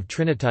crater of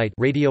trinitite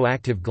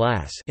radioactive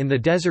glass in the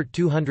desert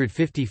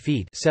 250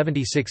 feet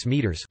 (76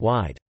 meters)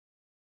 wide.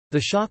 The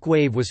shock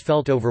wave was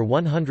felt over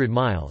 100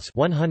 miles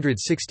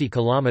 (160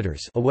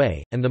 kilometers)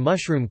 away, and the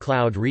mushroom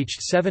cloud reached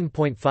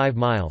 7.5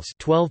 miles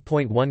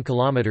 (12.1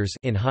 kilometers)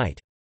 in height.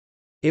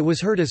 It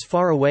was heard as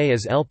far away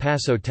as El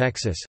Paso,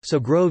 Texas, so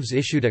Groves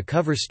issued a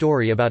cover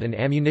story about an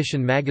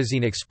ammunition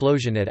magazine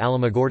explosion at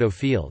Alamogordo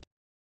Field.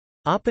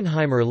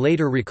 Oppenheimer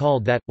later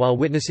recalled that, while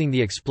witnessing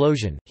the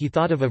explosion, he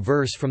thought of a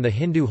verse from the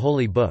Hindu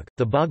holy book,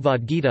 the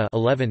Bhagavad Gita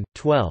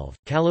 11:12,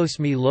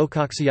 Kalosmi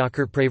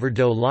lokaksayakar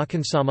do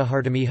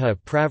lakansamahartamiha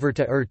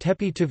pravarta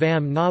tepi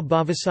tuvam na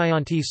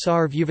bhavasayanti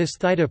sarv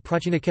yuvasthita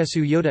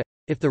prachinikesu yoda.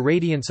 If the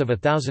radiance of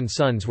 1,000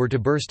 suns were to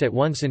burst at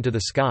once into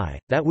the sky,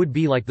 that would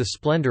be like the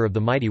splendor of the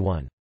Mighty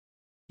One.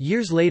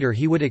 Years later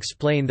he would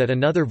explain that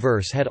another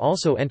verse had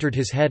also entered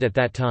his head at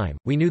that time: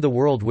 we knew the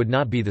world would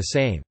not be the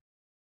same.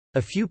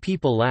 A few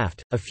people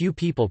laughed, a few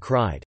people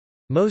cried.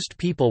 Most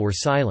people were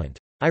silent.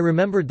 I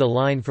remembered the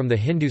line from the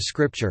Hindu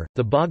scripture,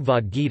 the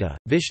Bhagavad Gita.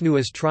 Vishnu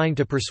is trying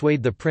to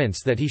persuade the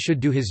prince that he should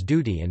do his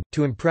duty and,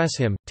 to impress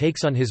him,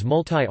 takes on his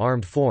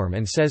multi-armed form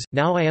and says,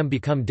 "Now I am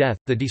become death,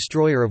 the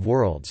destroyer of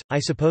worlds." I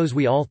suppose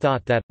we all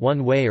thought that,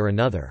 one way or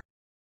another.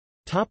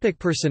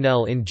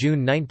 Personnel. In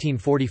June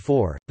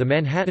 1944, the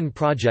Manhattan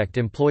Project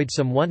employed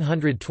some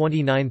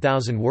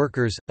 129,000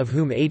 workers, of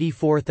whom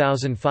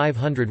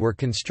 84,500 were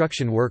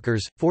construction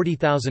workers,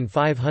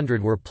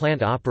 40,500 were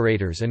plant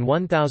operators and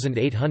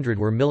 1,800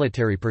 were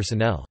military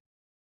personnel.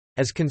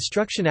 As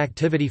construction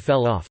activity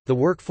fell off, the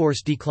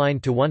workforce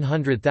declined to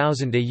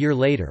 100,000 a year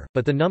later,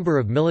 but the number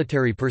of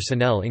military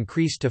personnel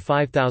increased to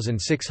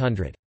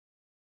 5,600.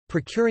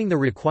 Procuring the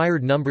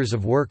required numbers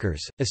of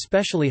workers,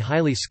 especially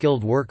highly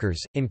skilled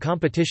workers, in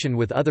competition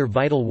with other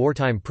vital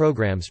wartime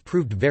programs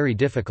proved very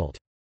difficult.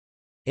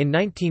 In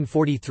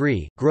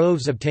 1943,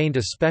 Groves obtained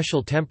a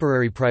special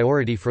temporary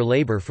priority for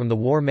labor from the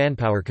War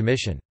Manpower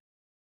Commission.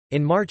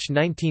 In March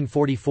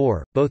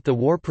 1944, both the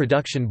War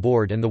Production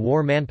Board and the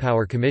War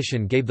Manpower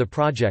Commission gave the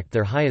project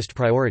their highest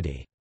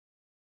priority.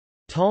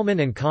 Tolman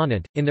and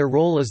Conant, in their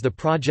role as the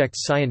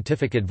project's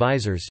scientific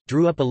advisors,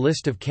 drew up a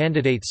list of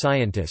candidate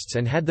scientists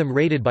and had them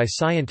rated by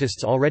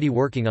scientists already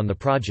working on the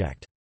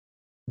project.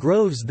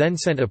 Groves then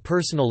sent a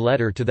personal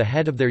letter to the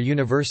head of their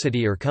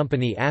university or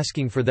company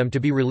asking for them to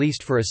be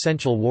released for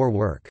essential war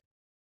work.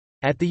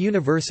 At the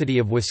University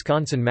of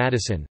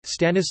Wisconsin-Madison,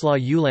 Stanislaw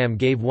Ulam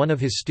gave one of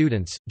his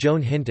students,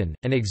 Joan Hinton,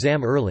 an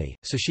exam early,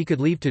 so she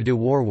could leave to do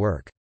war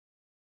work.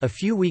 A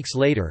few weeks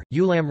later,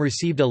 Ulam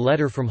received a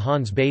letter from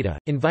Hans Bethe,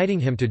 inviting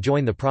him to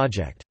join the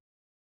project.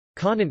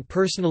 Conant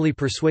personally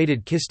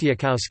persuaded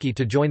Kistiakowsky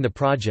to join the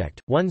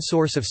project. One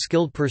source of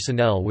skilled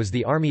personnel was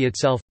the Army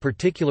itself,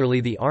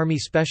 particularly the Army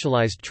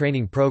Specialized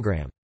Training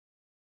Program.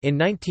 In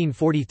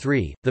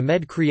 1943, the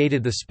MED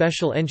created the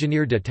Special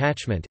Engineer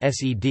Detachment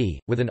 (SED),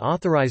 with an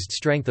authorized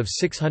strength of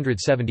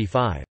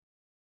 675.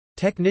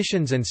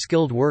 Technicians and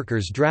skilled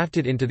workers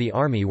drafted into the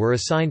Army were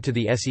assigned to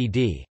the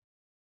SED.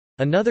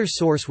 Another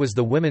source was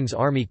the Women's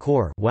Army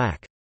Corps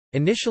 (WAC).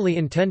 Initially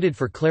intended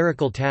for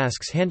clerical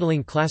tasks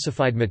handling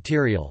classified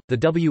material, the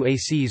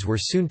WACs were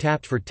soon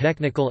tapped for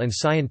technical and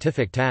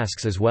scientific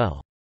tasks as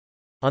well.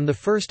 On 1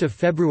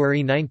 February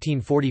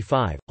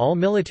 1945, all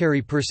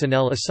military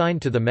personnel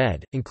assigned to the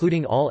Med,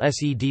 including all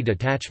SED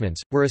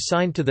detachments, were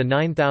assigned to the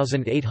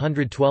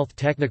 9812th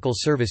Technical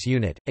Service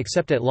Unit,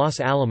 except at Los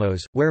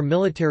Alamos, where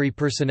military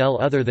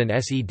personnel other than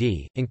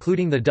SED,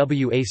 including the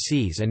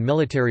WACs and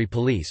military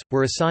police,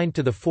 were assigned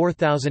to the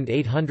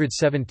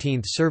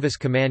 4817th Service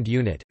Command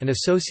Unit. An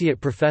associate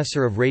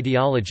professor of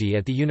radiology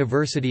at the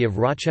University of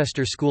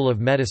Rochester School of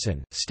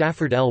Medicine,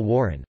 Stafford L.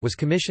 Warren, was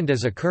commissioned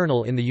as a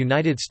colonel in the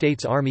United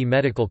States Army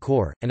Medical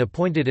Corps, and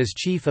appointed as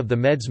chief of the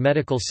Meds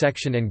Medical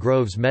Section and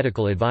Groves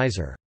Medical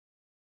Advisor.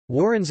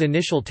 Warren's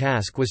initial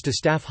task was to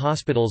staff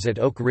hospitals at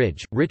Oak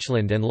Ridge,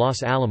 Richland and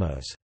Los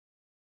Alamos.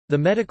 The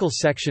medical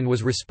section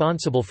was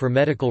responsible for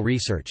medical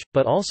research,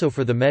 but also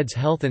for the Meds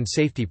health and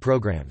safety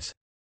programs.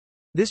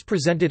 This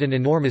presented an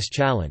enormous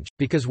challenge,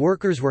 because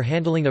workers were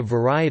handling a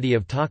variety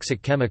of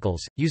toxic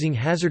chemicals, using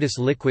hazardous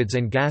liquids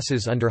and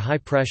gases under high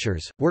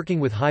pressures, working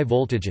with high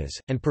voltages,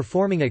 and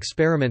performing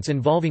experiments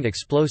involving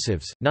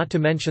explosives, not to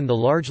mention the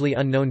largely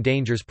unknown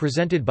dangers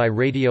presented by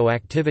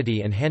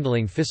radioactivity and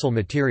handling fissile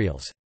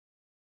materials.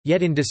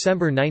 Yet in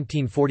December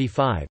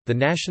 1945, the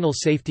National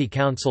Safety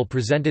Council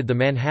presented the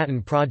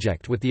Manhattan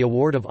Project with the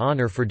Award of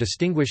Honor for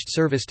Distinguished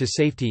Service to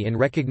Safety in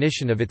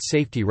recognition of its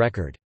safety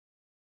record.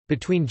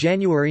 Between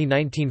January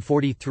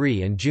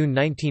 1943 and June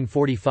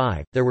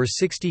 1945, there were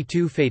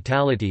 62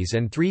 fatalities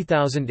and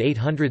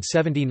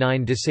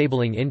 3,879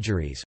 disabling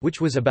injuries,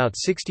 which was about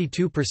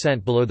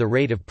 62% below the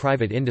rate of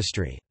private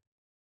industry.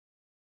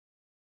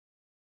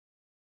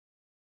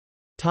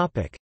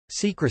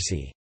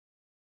 Secrecy.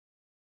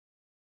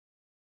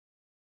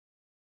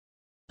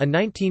 A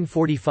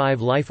 1945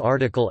 Life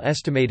article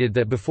estimated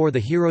that before the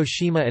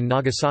Hiroshima and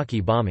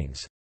Nagasaki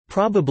bombings,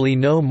 "Probably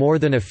no more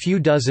than a few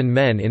dozen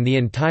men in the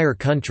entire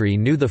country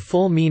knew the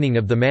full meaning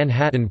of the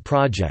Manhattan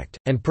Project,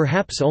 and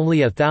perhaps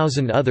only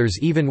 1,000 others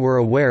even were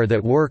aware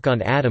that work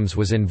on atoms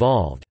was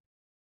involved."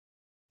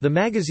 The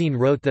magazine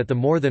wrote that the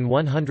more than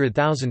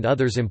 100,000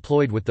 others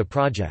employed with the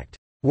project,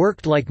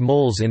 "worked like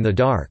moles in the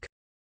dark."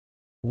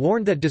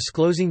 Warned that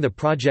disclosing the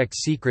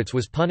project's secrets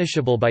was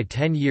punishable by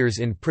 10 years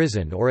in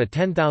prison or a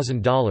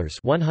 $10,000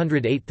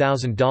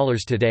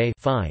 $108,000 today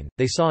fine,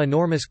 they saw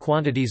enormous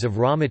quantities of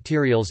raw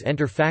materials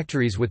enter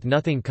factories with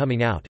nothing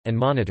coming out, and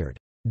monitored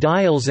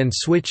dials and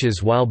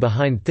switches while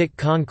behind thick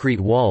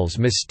concrete walls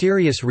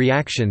mysterious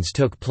reactions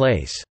took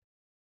place.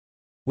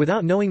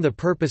 Without knowing the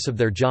purpose of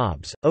their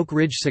jobs, Oak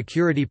Ridge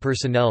security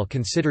personnel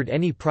considered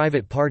any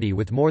private party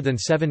with more than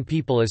 7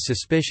 people as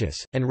suspicious,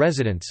 and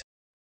residents,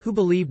 who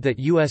believed that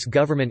U.S.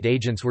 government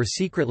agents were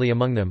secretly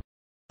among them,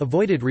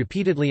 avoided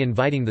repeatedly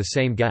inviting the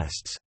same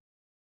guests.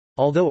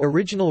 Although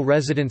original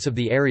residents of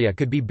the area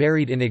could be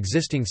buried in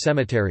existing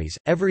cemeteries,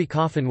 every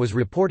coffin was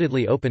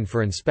reportedly open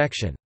for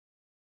inspection.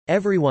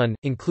 Everyone,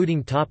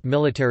 including top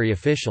military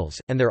officials,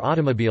 and their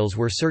automobiles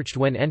were searched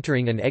when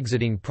entering and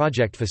exiting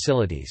project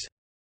facilities.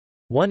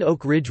 One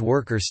Oak Ridge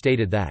worker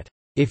stated that,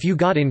 "If you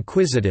got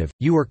inquisitive,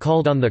 you were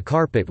called on the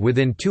carpet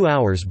within 2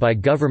 hours by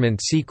government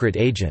secret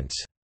agents.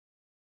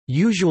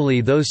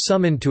 Usually those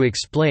summoned to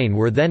explain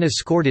were then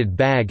escorted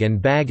bag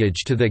and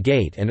baggage to the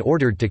gate and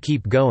ordered to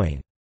keep going."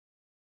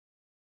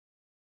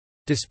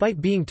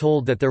 Despite being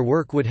told that their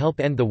work would help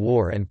end the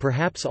war and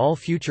perhaps all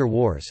future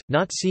wars,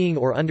 not seeing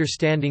or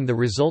understanding the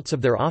results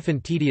of their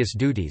often tedious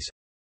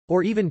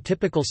duties—or even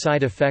typical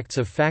side effects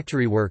of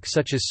factory work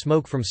such as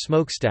smoke from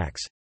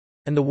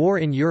smokestacks—and the war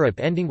in Europe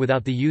ending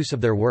without the use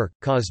of their work,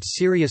 caused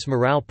serious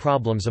morale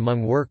problems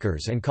among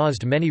workers and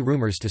caused many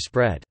rumors to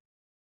spread.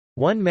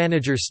 One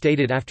manager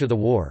stated after the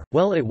war,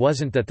 "Well, it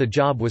wasn't that the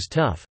job was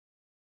tough.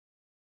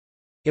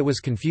 It was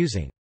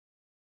confusing.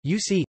 You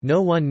see,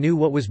 no one knew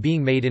what was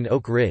being made in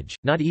Oak Ridge,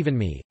 not even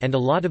me, and a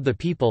lot of the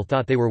people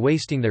thought they were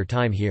wasting their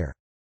time here.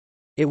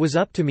 It was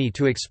up to me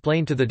to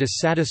explain to the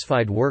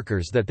dissatisfied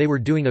workers that they were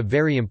doing a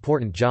very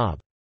important job.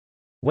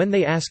 When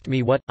they asked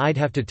me what, I'd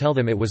have to tell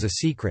them it was a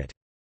secret.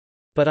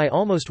 But I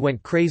almost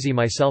went crazy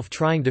myself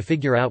trying to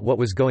figure out what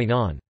was going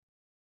on."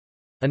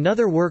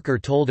 Another worker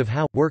told of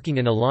how, working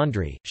in a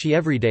laundry, she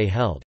every day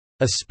held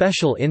a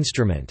special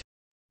instrument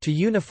to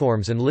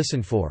uniforms and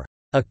listened for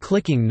a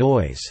clicking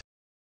noise.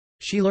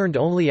 She learned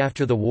only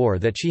after the war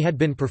that she had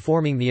been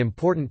performing the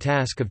important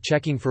task of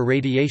checking for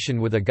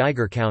radiation with a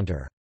Geiger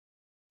counter.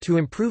 To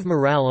improve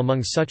morale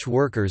among such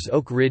workers,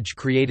 Oak Ridge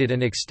created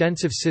an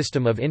extensive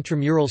system of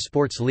intramural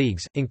sports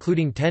leagues,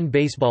 including 10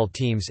 baseball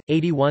teams,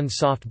 81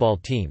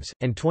 softball teams,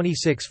 and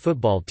 26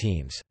 football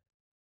teams.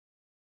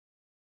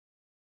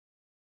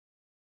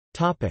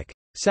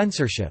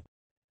 Censorship.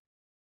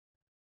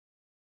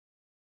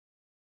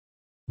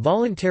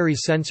 Voluntary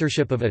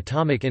censorship of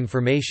atomic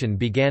information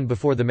began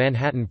before the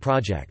Manhattan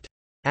Project.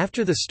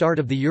 After the start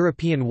of the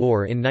European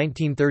War in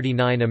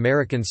 1939,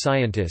 American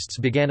scientists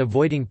began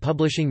avoiding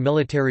publishing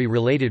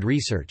military-related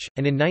research,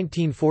 and in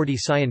 1940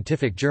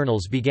 scientific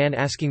journals began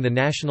asking the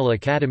National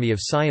Academy of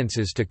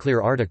Sciences to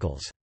clear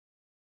articles.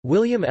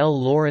 William L.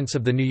 Lawrence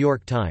of The New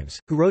York Times,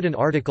 who wrote an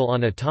article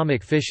on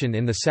atomic fission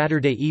in the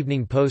Saturday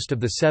Evening Post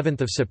of 7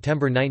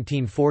 September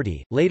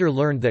 1940, later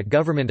learned that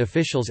government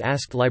officials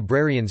asked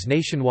librarians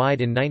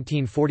nationwide in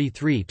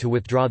 1943 to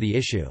withdraw the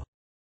issue.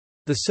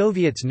 The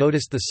Soviets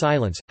noticed the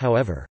silence,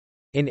 however.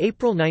 In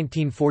April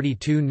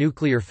 1942,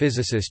 nuclear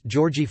physicist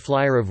Georgy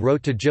Flyorov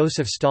wrote to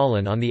Joseph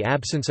Stalin on the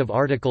absence of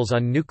articles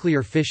on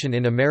nuclear fission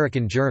in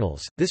American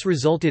journals. This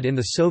resulted in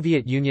the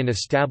Soviet Union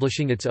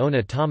establishing its own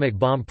atomic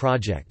bomb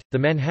project. The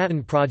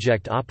Manhattan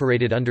Project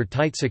operated under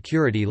tight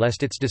security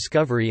lest its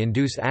discovery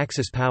induce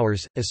Axis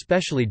powers,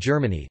 especially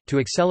Germany, to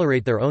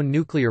accelerate their own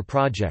nuclear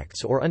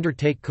projects or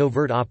undertake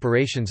covert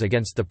operations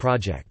against the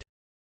project.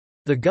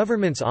 The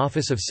government's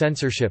Office of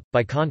Censorship,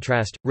 by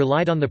contrast,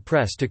 relied on the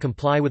press to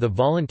comply with a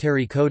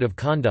voluntary code of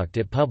conduct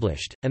it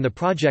published, and the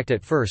project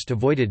at first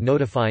avoided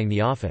notifying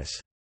the office.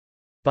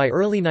 By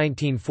early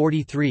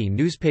 1943,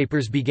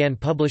 newspapers began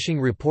publishing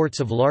reports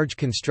of large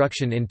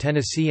construction in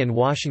Tennessee and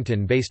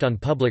Washington based on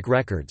public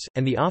records,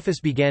 and the office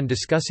began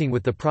discussing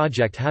with the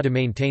project how to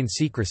maintain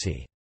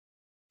secrecy.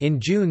 In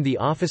June, the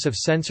Office of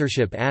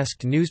Censorship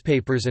asked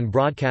newspapers and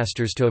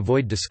broadcasters to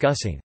avoid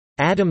discussing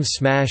atom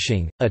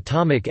smashing,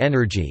 atomic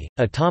energy,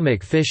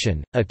 atomic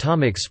fission,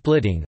 atomic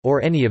splitting,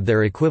 or any of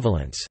their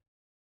equivalents.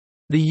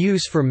 The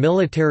use for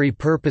military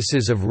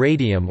purposes of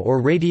radium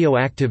or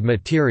radioactive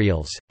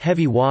materials,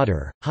 heavy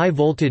water,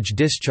 high-voltage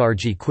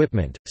discharge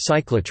equipment,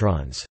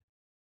 cyclotrons.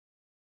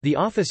 The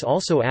office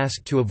also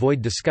asked to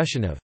avoid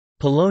discussion of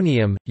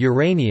polonium,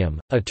 uranium,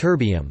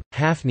 ytterbium,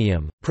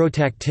 hafnium,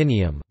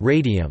 protactinium,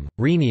 radium,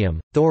 rhenium,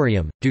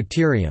 thorium,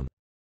 deuterium.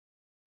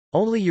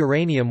 Only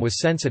uranium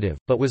was sensitive,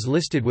 but was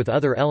listed with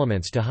other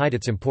elements to hide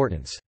its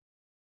importance.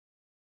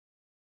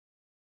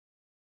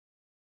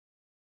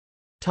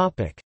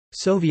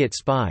 Soviet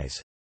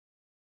spies.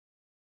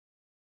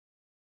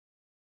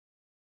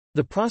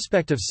 The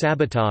prospect of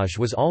sabotage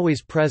was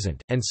always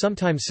present, and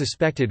sometimes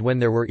suspected when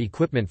there were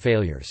equipment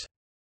failures.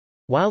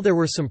 While there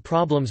were some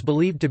problems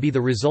believed to be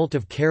the result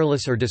of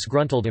careless or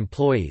disgruntled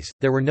employees,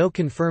 there were no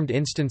confirmed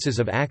instances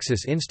of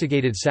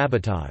Axis-instigated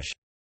sabotage.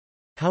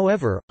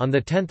 However, on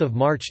 10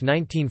 March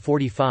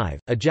 1945,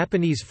 a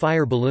Japanese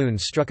fire balloon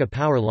struck a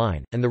power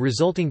line, and the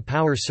resulting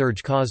power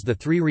surge caused the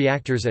 3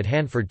 reactors at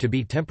Hanford to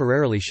be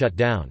temporarily shut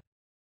down.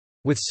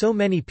 With so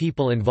many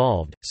people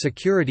involved,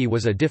 security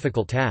was a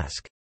difficult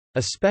task.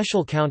 A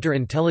special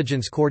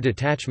counter-intelligence corps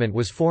detachment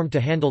was formed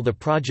to handle the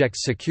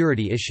project's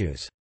security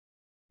issues.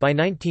 By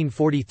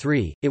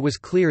 1943, it was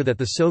clear that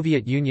the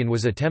Soviet Union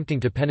was attempting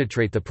to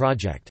penetrate the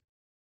project.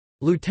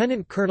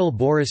 Lieutenant Colonel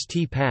Boris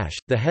T. Pash,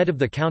 the head of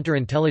the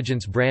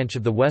counterintelligence branch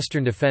of the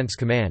Western Defense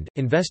Command,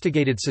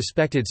 investigated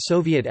suspected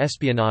Soviet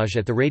espionage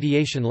at the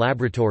radiation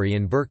laboratory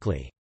in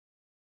Berkeley.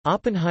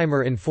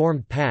 Oppenheimer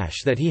informed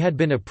Pash that he had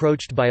been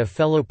approached by a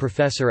fellow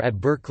professor at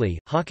Berkeley,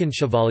 Håkon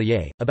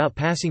Chevalier, about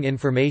passing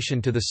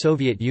information to the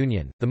Soviet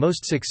Union. The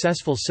most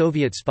successful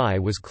Soviet spy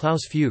was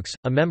Klaus Fuchs,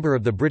 a member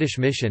of the British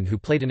mission who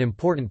played an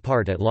important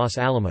part at Los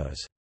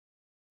Alamos.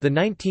 The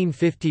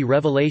 1950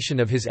 revelation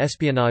of his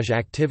espionage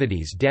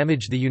activities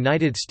damaged the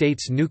United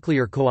States'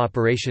 nuclear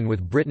cooperation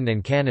with Britain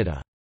and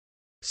Canada.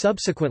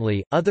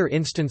 Subsequently, other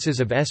instances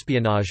of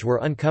espionage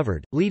were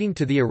uncovered, leading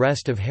to the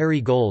arrest of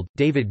Harry Gold,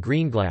 David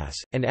Greenglass,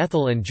 and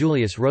Ethel and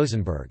Julius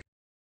Rosenberg.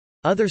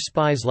 Other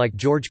spies like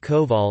George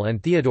Koval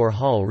and Theodore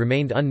Hall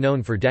remained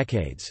unknown for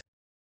decades.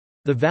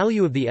 The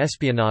value of the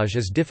espionage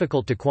is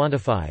difficult to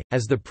quantify,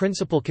 as the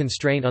principal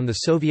constraint on the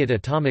Soviet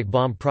atomic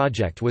bomb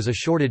project was a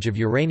shortage of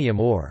uranium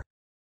ore.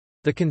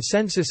 The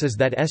consensus is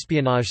that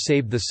espionage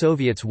saved the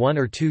Soviets 1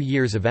 or 2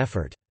 years of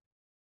effort.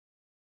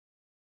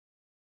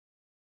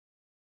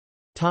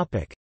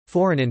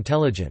 Foreign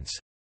intelligence.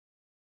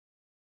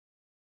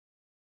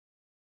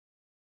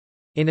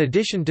 In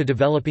addition to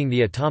developing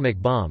the atomic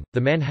bomb,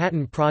 the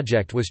Manhattan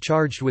Project was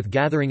charged with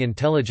gathering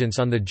intelligence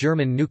on the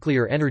German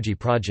nuclear energy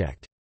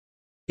project.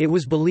 It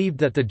was believed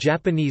that the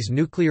Japanese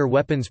nuclear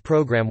weapons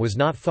program was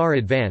not far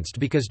advanced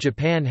because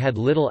Japan had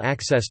little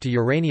access to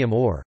uranium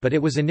ore, but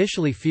it was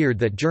initially feared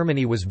that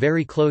Germany was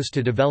very close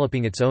to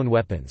developing its own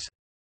weapons.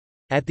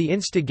 At the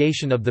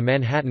instigation of the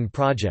Manhattan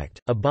Project,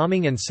 a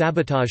bombing and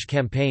sabotage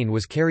campaign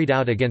was carried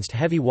out against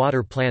heavy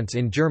water plants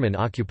in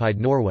German-occupied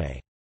Norway.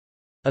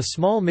 A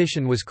small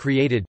mission was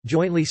created,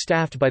 jointly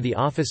staffed by the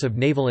Office of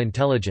Naval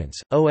Intelligence,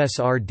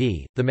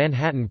 OSRD, the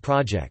Manhattan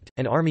Project,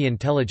 and Army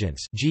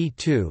Intelligence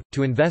 (G2),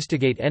 to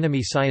investigate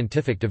enemy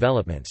scientific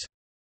developments.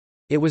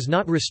 It was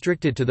not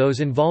restricted to those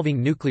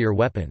involving nuclear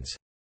weapons.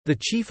 The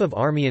Chief of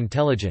Army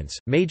Intelligence,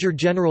 Major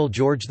General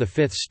George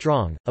V.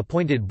 Strong,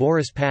 appointed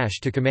Boris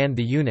Pash to command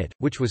the unit,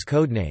 which was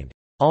codenamed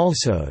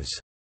Alsos,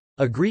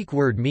 a Greek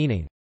word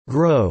meaning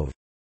grove.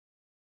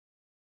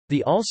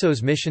 The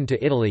Alsos mission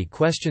to Italy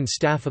questioned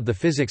staff of the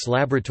physics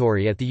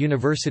laboratory at the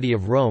University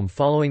of Rome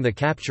following the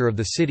capture of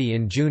the city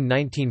in June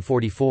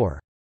 1944.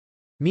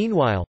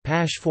 Meanwhile,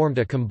 Pash formed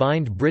a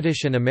combined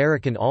British and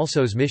American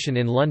Alsos mission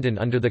in London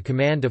under the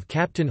command of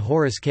Captain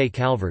Horace K.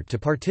 Calvert to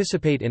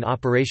participate in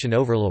Operation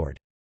Overlord.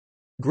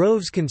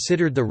 Groves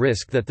considered the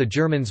risk that the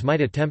Germans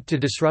might attempt to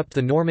disrupt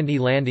the Normandy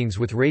landings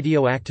with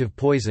radioactive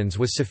poisons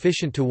was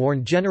sufficient to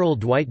warn General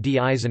Dwight D.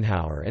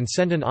 Eisenhower and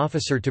send an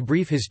officer to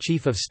brief his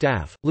chief of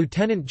staff,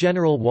 Lieutenant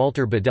General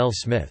Walter Bedell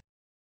Smith.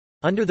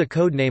 Under the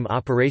codename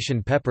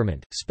Operation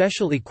Peppermint,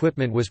 special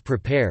equipment was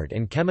prepared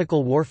and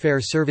chemical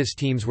warfare service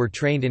teams were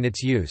trained in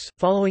its use.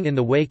 Following in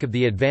the wake of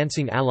the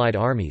advancing Allied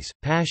armies,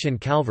 Pash and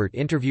Calvert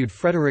interviewed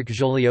Frédéric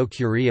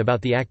Joliot-Curie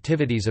about the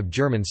activities of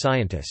German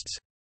scientists.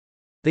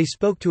 They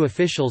spoke to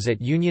officials at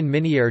Union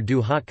Minière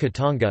du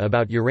Haut-Katanga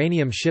about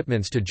uranium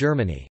shipments to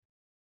Germany.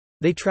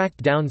 They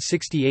tracked down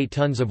 68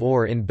 tons of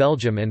ore in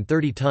Belgium and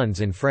 30 tons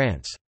in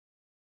France.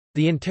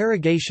 The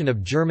interrogation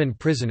of German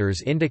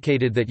prisoners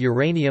indicated that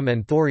uranium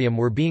and thorium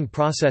were being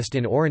processed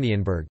in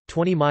Oranienburg,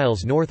 20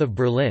 miles north of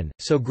Berlin,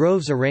 so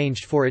Groves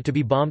arranged for it to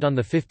be bombed on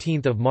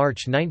 15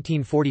 March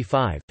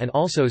 1945, and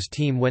Also's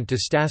team went to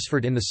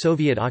Stassfurt in the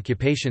Soviet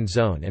occupation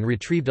zone and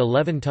retrieved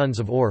 11 tons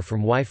of ore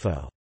from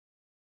Wifo.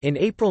 In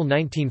April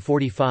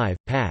 1945,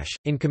 Pash,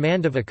 in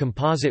command of a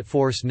composite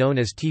force known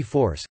as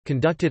T-Force,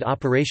 conducted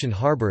Operation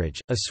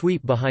Harborage, a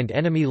sweep behind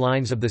enemy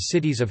lines of the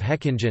cities of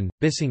Hechingen,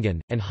 Bissingen,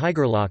 and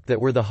Haigerloch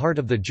that were the heart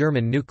of the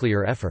German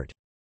nuclear effort.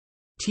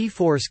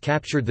 T-Force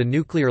captured the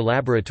nuclear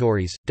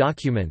laboratories,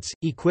 documents,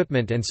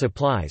 equipment and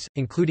supplies,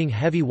 including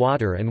heavy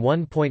water and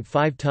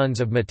 1.5 tons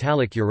of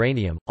metallic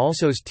uranium.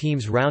 Also's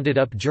teams rounded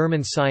up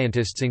German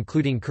scientists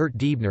including Kurt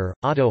Diebner,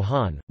 Otto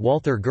Hahn,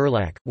 Walther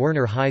Gerlach,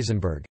 Werner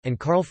Heisenberg, and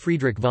Carl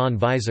Friedrich von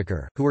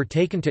Weizsäcker, who were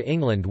taken to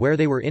England where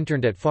they were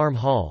interned at Farm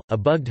Hall, a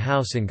bugged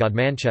house in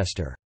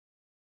Godmanchester.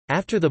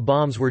 After the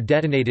bombs were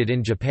detonated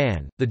in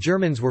Japan, the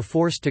Germans were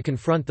forced to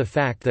confront the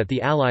fact that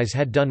the Allies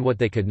had done what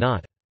they could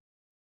not.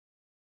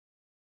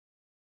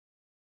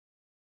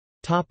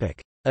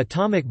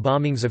 Atomic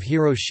bombings of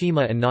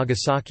Hiroshima and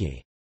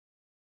Nagasaki.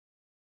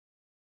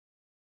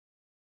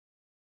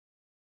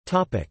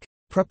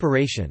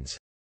 Preparations.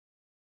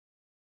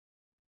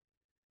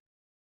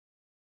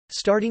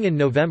 Starting in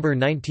November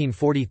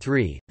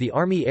 1943, the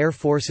Army Air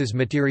Forces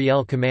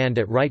Materiel Command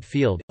at Wright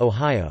Field,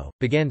 Ohio,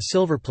 began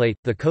Silverplate,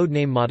 the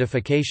codename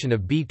modification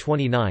of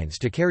B-29s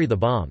to carry the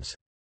bombs.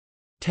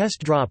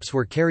 Test drops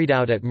were carried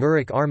out at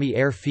Muroc Army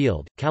Air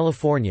Field,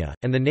 California,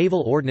 and the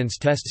Naval Ordnance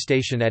Test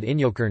Station at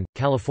Inyokern,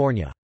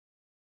 California.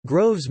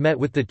 Groves met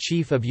with the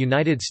Chief of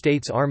United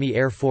States Army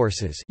Air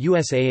Forces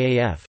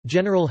USAAF,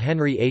 General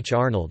Henry H.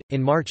 Arnold,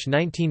 in March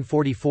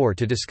 1944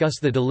 to discuss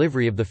the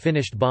delivery of the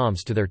finished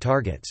bombs to their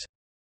targets.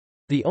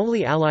 The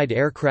only Allied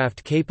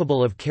aircraft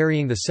capable of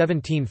carrying the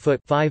 17-foot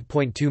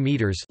 (5.2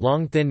 meters)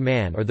 long Thin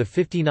Man or the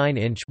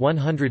 59-inch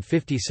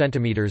 (150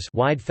 centimeters)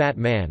 wide Fat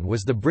Man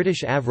was the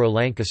British Avro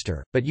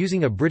Lancaster, but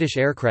using a British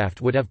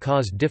aircraft would have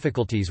caused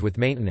difficulties with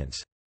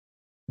maintenance.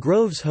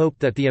 Groves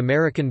hoped that the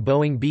American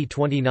Boeing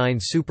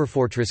B-29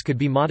 Superfortress could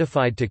be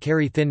modified to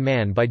carry Thin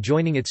Man by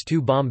joining its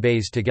two bomb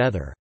bays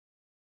together.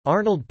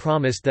 Arnold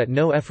promised that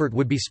no effort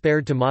would be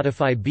spared to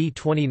modify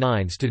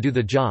B-29s to do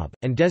the job,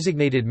 and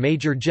designated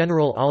Major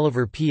General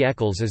Oliver P.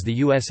 Eccles as the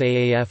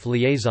USAAF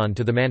liaison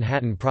to the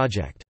Manhattan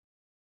Project.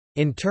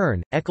 In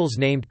turn, Eccles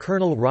named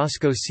Colonel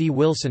Roscoe C.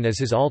 Wilson as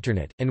his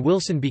alternate, and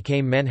Wilson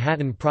became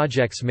Manhattan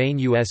Project's main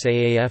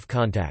USAAF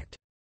contact.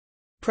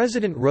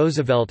 President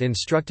Roosevelt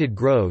instructed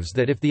Groves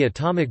that if the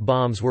atomic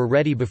bombs were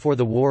ready before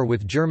the war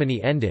with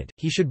Germany ended,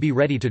 he should be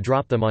ready to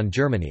drop them on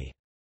Germany.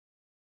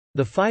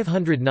 The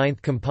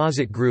 509th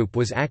Composite Group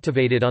was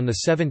activated on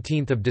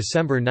 17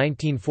 December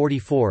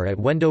 1944 at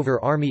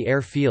Wendover Army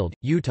Air Field,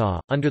 Utah,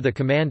 under the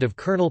command of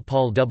Colonel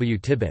Paul W.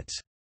 Tibbets.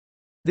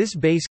 This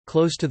base,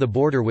 close to the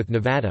border with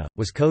Nevada,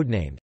 was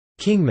codenamed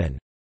Kingman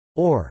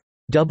or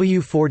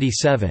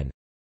W-47.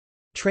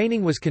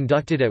 Training was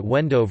conducted at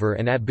Wendover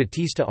and at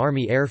Batista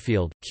Army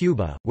Airfield,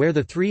 Cuba, where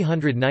the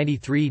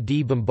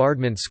 393d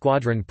Bombardment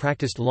Squadron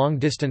practiced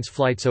long-distance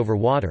flights over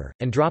water,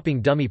 and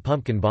dropping dummy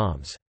pumpkin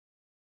bombs.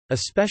 A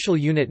special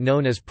unit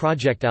known as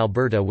Project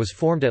Alberta was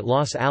formed at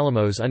Los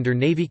Alamos under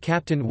Navy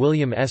Captain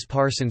William S.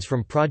 Parsons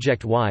from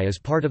Project Y as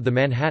part of the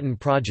Manhattan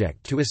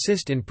Project to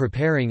assist in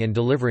preparing and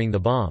delivering the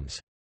bombs.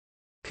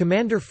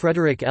 Commander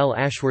Frederick L.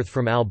 Ashworth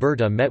from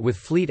Alberta met with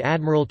Fleet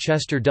Admiral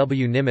Chester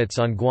W. Nimitz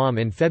on Guam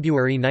in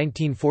February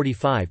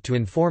 1945 to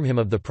inform him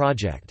of the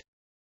project.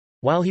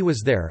 While he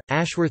was there,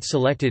 Ashworth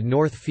selected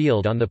North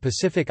Field on the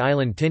Pacific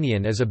island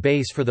Tinian as a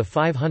base for the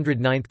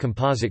 509th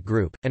Composite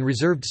Group, and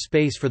reserved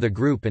space for the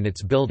group and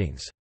its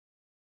buildings.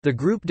 The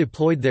group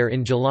deployed there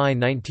in July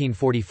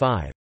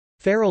 1945.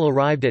 Farrell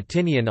arrived at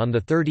Tinian on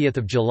 30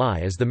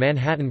 July as the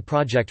Manhattan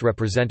Project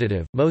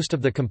representative. Most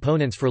of the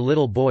components for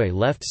Little Boy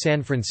left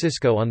San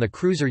Francisco on the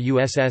cruiser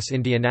USS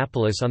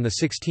Indianapolis on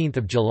 16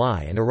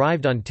 July and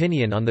arrived on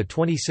Tinian on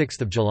 26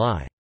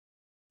 July.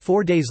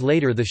 4 days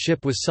later the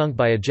ship was sunk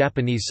by a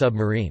Japanese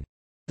submarine.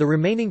 The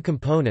remaining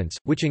components,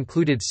 which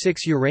included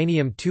 6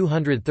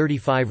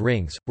 uranium-235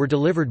 rings, were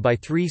delivered by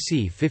 3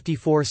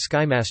 C-54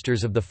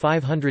 Skymasters of the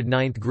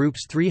 509th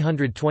Group's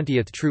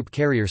 320th Troop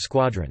Carrier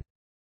Squadron.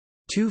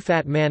 2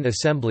 Fat Man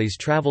assemblies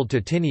traveled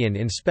to Tinian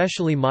in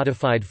specially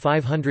modified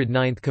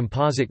 509th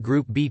Composite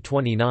Group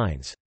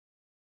B-29s.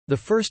 The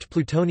first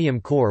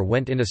plutonium core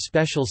went in a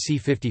special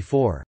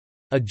C-54.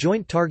 A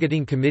joint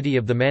targeting committee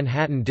of the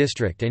Manhattan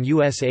District and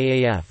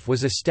USAAF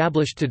was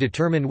established to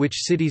determine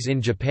which cities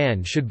in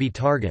Japan should be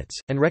targets,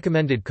 and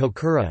recommended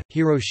Kokura,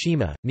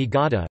 Hiroshima,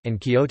 Niigata, and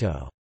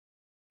Kyoto.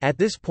 At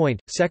this point,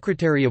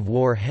 Secretary of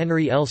War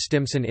Henry L.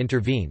 Stimson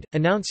intervened,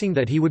 announcing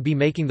that he would be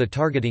making the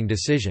targeting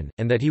decision,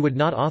 and that he would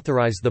not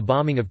authorize the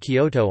bombing of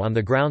Kyoto on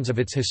the grounds of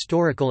its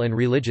historical and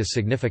religious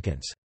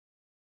significance.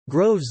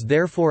 Groves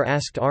therefore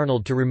asked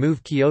Arnold to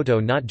remove Kyoto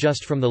not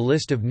just from the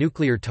list of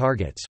nuclear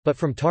targets, but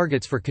from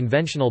targets for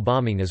conventional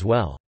bombing as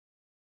well.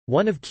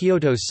 One of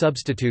Kyoto's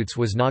substitutes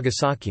was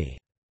Nagasaki.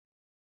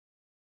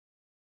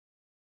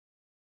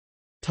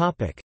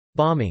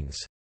 Bombings.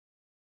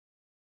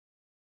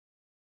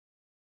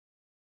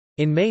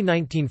 In May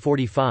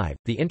 1945,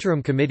 the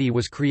Interim Committee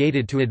was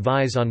created to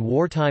advise on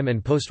wartime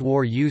and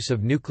post-war use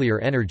of nuclear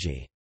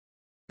energy.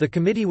 The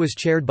committee was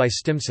chaired by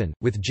Stimson,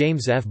 with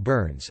James F.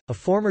 Burns, a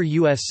former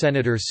U.S.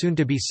 Senator soon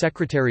to be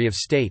Secretary of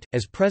State,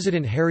 as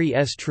President Harry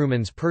S.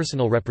 Truman's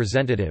personal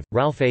representative,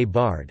 Ralph A.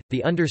 Bard,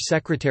 the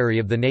Under-Secretary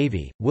of the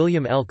Navy,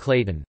 William L.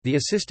 Clayton, the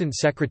Assistant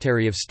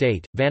Secretary of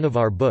State,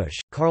 Vannevar Bush,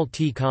 Carl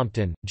T.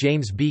 Compton,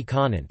 James B.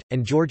 Conant,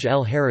 and George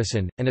L.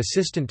 Harrison, an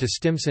assistant to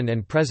Stimson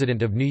and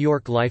President of New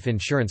York Life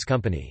Insurance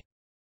Company.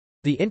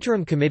 The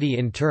Interim Committee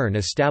in turn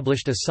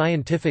established a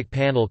scientific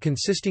panel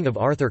consisting of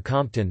Arthur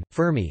Compton,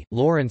 Fermi,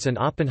 Lawrence and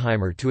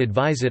Oppenheimer to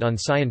advise it on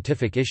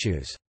scientific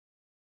issues.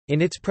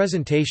 In its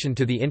presentation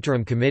to the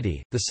Interim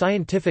Committee, the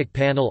scientific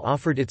panel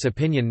offered its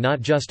opinion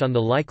not just on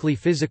the likely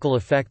physical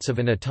effects of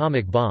an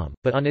atomic bomb,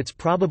 but on its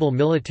probable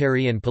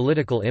military and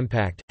political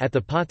impact. At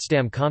the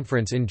Potsdam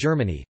Conference in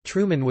Germany,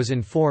 Truman was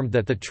informed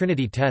that the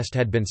Trinity test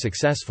had been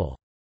successful.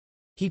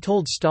 He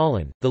told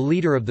Stalin, the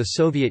leader of the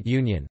Soviet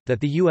Union, that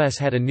the U.S.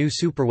 had a new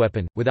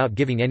superweapon, without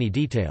giving any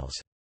details.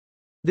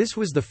 This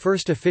was the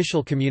first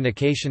official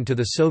communication to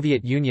the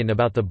Soviet Union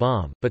about the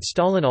bomb, but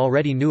Stalin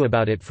already knew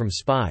about it from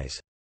spies.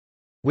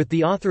 With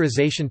the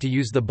authorization to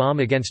use the bomb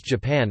against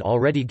Japan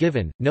already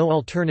given, no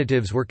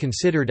alternatives were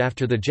considered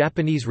after the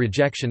Japanese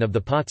rejection of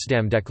the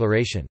Potsdam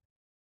Declaration.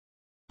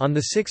 On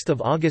 6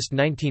 August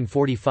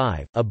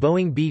 1945, a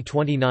Boeing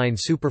B-29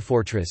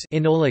 Superfortress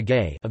Enola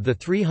Gay of the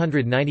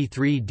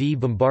 393d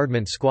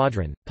Bombardment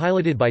Squadron,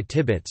 piloted by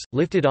Tibbets,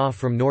 lifted off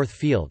from North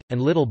Field,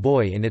 and Little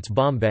Boy in its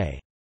bomb bay.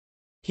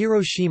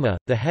 Hiroshima,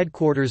 the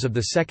headquarters of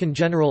the 2nd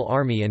General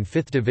Army and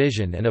 5th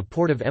Division and a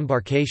port of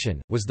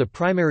embarkation, was the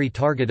primary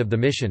target of the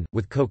mission,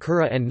 with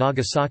Kokura and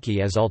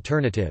Nagasaki as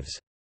alternatives.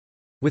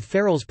 With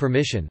Farrell's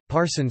permission,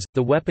 Parsons,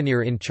 the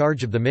weaponeer in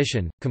charge of the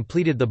mission,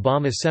 completed the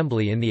bomb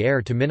assembly in the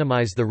air to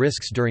minimize the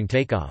risks during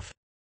takeoff.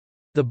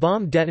 The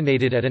bomb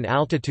detonated at an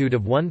altitude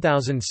of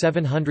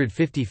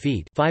 1,750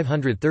 feet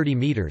 (530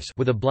 meters)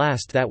 with a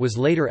blast that was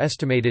later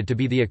estimated to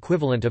be the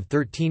equivalent of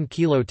 13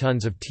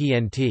 kilotons of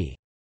TNT.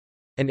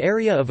 An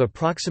area of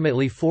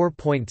approximately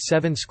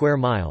 4.7 square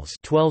miles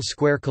 (12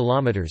 square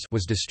kilometers)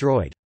 was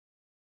destroyed.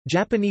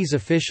 Japanese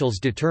officials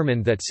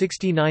determined that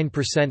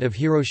 69% of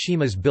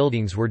Hiroshima's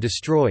buildings were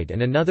destroyed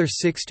and another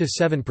 6 to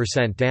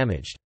 7%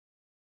 damaged.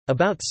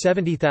 About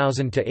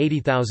 70,000 to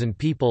 80,000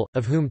 people,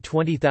 of whom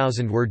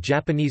 20,000 were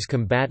Japanese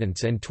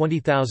combatants and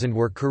 20,000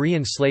 were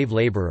Korean slave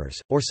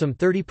laborers, or some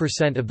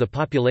 30% of the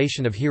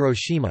population of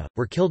Hiroshima,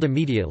 were killed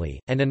immediately,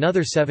 and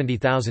another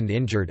 70,000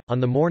 injured. On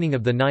the morning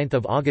of 9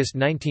 August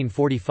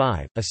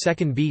 1945, a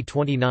second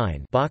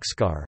B-29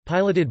 Boxcar,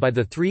 piloted by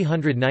the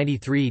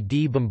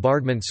 393d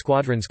Bombardment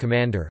Squadron's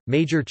commander,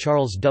 Major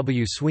Charles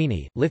W.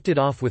 Sweeney, lifted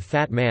off with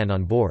Fat Man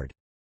on board.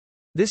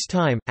 This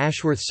time,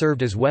 Ashworth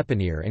served as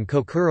weaponeer and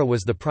Kokura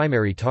was the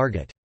primary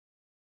target.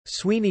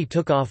 Sweeney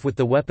took off with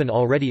the weapon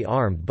already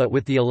armed but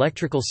with the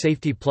electrical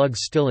safety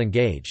plugs still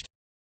engaged.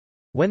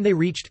 When they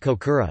reached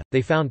Kokura,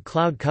 they found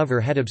cloud cover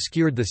had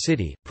obscured the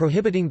city,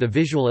 prohibiting the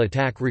visual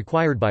attack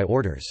required by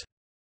orders.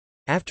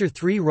 After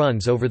 3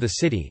 runs over the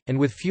city, and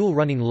with fuel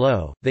running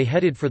low, they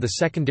headed for the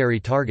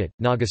secondary target,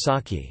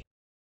 Nagasaki.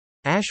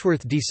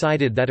 Ashworth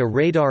decided that a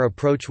radar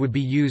approach would be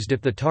used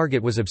if the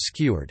target was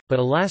obscured, but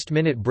a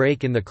last-minute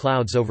break in the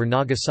clouds over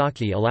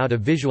Nagasaki allowed a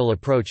visual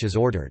approach as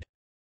ordered.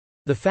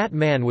 The Fat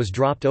Man was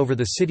dropped over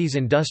the city's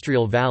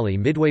industrial valley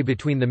midway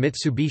between the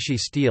Mitsubishi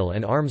Steel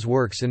and Arms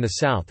Works in the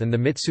south and the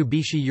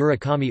Mitsubishi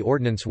Urakami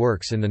Ordnance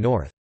Works in the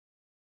north.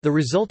 The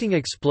resulting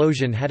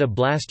explosion had a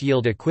blast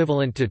yield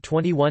equivalent to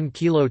 21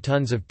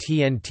 kilotons of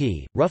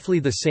TNT, roughly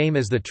the same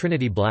as the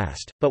Trinity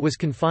blast, but was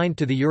confined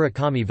to the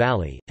Urakami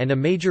Valley, and a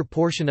major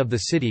portion of the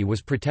city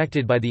was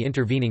protected by the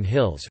intervening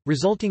hills,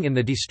 resulting in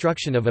the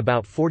destruction of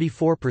about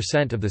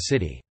 44% of the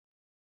city.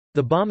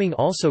 The bombing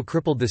also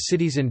crippled the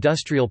city's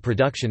industrial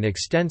production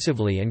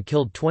extensively and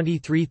killed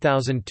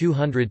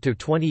 23,200 to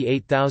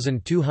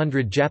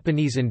 28,200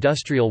 Japanese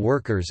industrial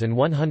workers and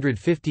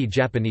 150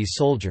 Japanese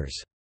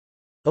soldiers.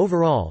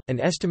 Overall, an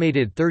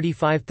estimated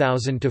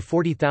 35,000 to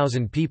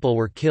 40,000 people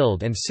were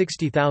killed and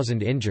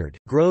 60,000 injured.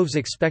 Groves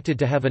expected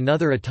to have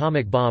another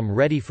atomic bomb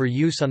ready for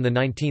use on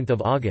 19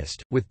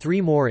 August, with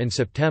 3 more in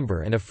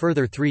September and a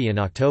further 3 in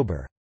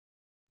October.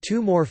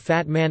 Two more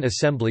Fat Man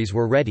assemblies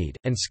were readied,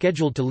 and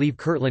scheduled to leave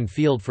Kirtland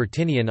Field for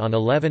Tinian on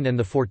 11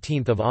 and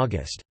 14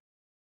 August.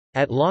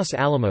 At Los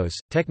Alamos,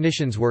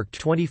 technicians worked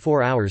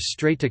 24 hours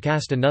straight to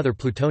cast another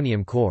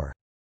plutonium core.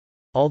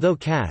 Although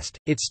cast,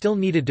 it still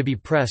needed to be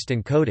pressed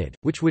and coated,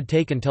 which would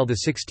take until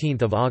 16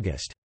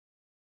 August.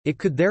 It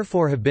could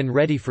therefore have been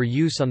ready for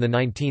use on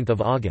 19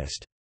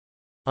 August.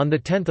 On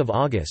 10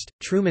 August,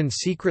 Truman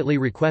secretly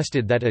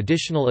requested that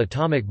additional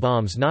atomic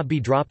bombs not be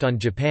dropped on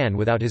Japan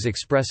without his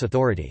express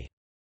authority.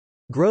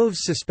 Groves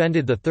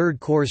suspended the Third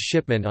Corps'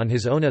 shipment on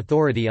his own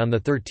authority on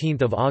 13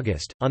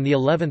 August. On the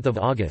 11th of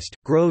August,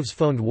 Groves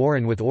phoned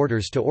Warren with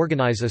orders to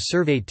organize a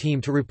survey team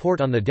to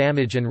report on the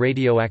damage and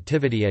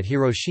radioactivity at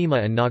Hiroshima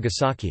and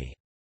Nagasaki.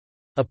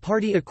 A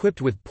party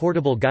equipped with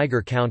portable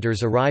Geiger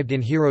counters arrived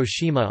in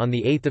Hiroshima on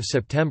 8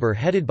 September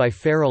headed by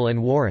Farrell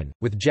and Warren,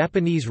 with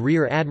Japanese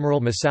Rear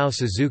Admiral Masao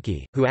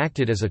Suzuki, who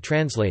acted as a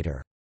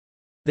translator.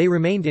 They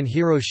remained in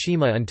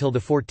Hiroshima until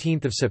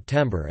 14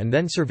 September and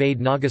then surveyed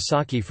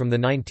Nagasaki from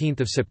 19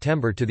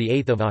 September to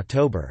 8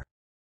 October.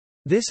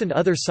 This and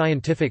other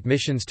scientific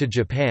missions to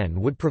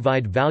Japan would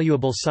provide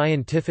valuable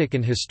scientific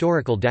and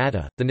historical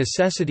data. The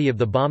necessity of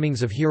the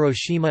bombings of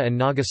Hiroshima and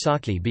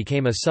Nagasaki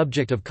became a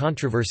subject of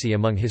controversy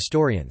among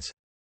historians.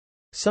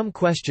 Some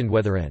questioned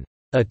whether an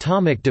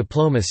atomic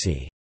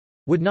diplomacy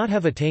would not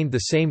have attained the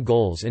same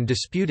goals and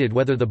disputed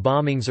whether the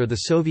bombings or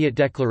the Soviet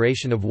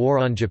declaration of war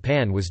on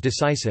Japan was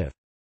decisive.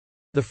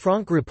 The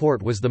Franck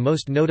Report was the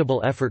most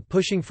notable effort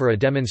pushing for a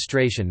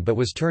demonstration but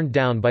was turned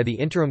down by the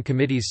Interim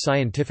Committee's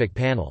scientific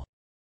panel.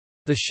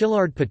 The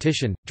Szilard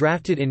Petition,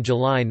 drafted in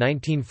July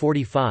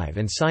 1945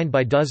 and signed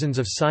by dozens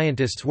of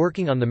scientists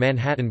working on the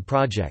Manhattan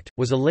Project,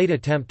 was a late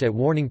attempt at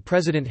warning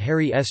President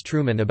Harry S.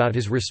 Truman about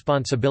his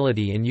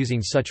responsibility in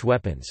using such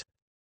weapons.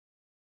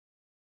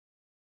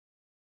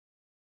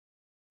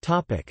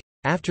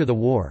 After the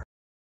war.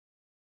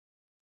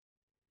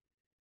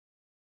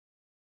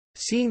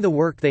 Seeing the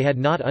work they had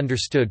not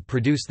understood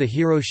produce the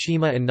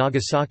Hiroshima and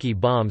Nagasaki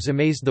bombs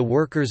amazed the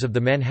workers of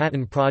the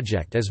Manhattan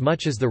Project as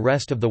much as the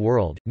rest of the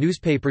world.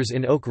 Newspapers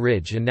in Oak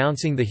Ridge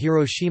announcing the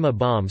Hiroshima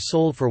bomb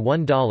sold for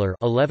 $1,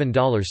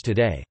 $11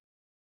 today.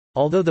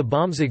 Although the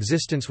bomb's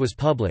existence was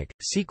public,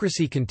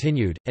 secrecy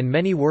continued, and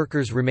many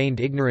workers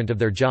remained ignorant of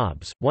their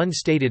jobs. One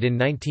stated in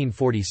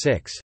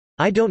 1946,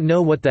 "I don't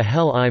know what the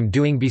hell I'm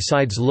doing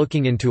besides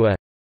looking into a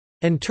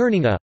and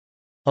turning a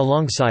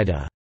alongside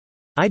a.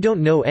 I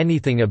don't know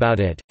anything about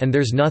it, and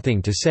there's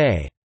nothing to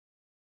say."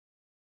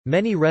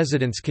 Many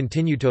residents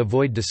continue to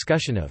avoid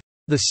discussion of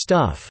the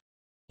stuff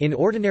in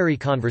ordinary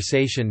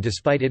conversation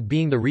despite it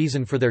being the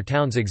reason for their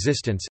town's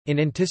existence. In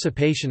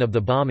anticipation of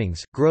the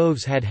bombings,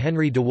 Groves had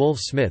Henry DeWolf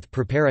Smith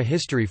prepare a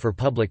history for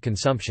public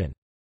consumption.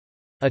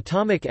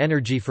 Atomic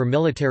Energy for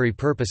Military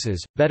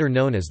Purposes, better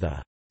known as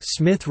the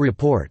Smith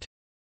Report,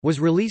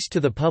 was released to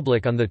the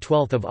public on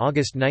 12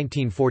 August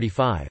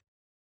 1945.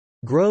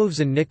 Groves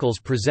and Nichols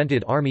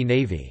presented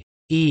Army-Navy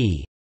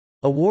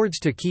awards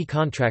to key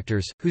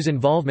contractors, whose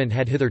involvement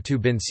had hitherto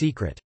been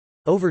secret.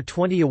 Over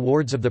 20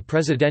 awards of the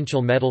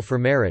Presidential Medal for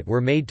Merit were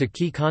made to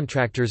key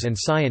contractors and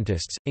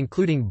scientists,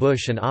 including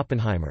Bush and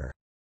Oppenheimer.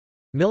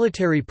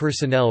 Military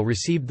personnel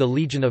received the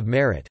Legion of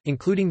Merit,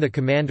 including the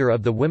commander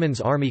of the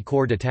Women's Army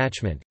Corps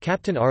Detachment,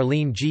 Captain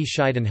Arlene G.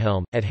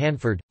 Scheidenhelm. At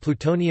Hanford,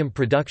 plutonium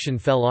production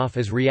fell off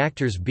as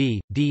reactors B,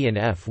 D and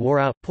F wore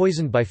out,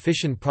 poisoned by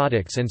fission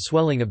products and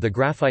swelling of the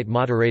graphite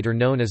moderator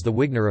known as the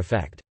Wigner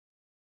effect.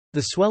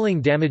 The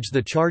swelling damaged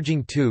the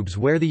charging tubes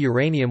where the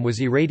uranium was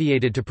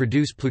irradiated to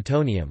produce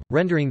plutonium,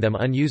 rendering them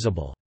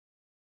unusable.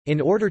 In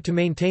order to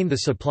maintain the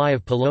supply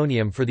of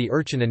polonium for the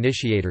Urchin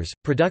initiators,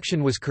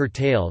 production was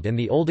curtailed and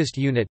the oldest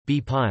unit,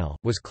 B-pile,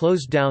 was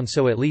closed down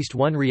so at least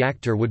one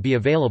reactor would be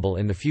available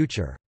in the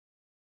future.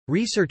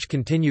 Research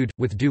continued,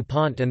 with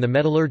DuPont and the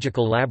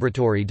Metallurgical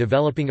Laboratory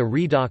developing a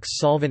redox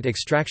solvent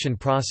extraction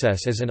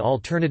process as an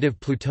alternative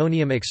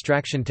plutonium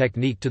extraction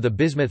technique to the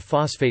bismuth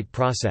phosphate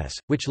process,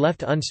 which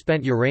left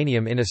unspent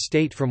uranium in a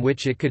state from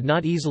which it could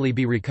not easily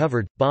be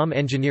recovered. Bomb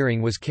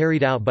engineering was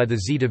carried out by the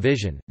Z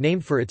Division,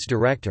 named for its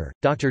director,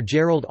 Dr.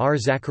 Gerald R.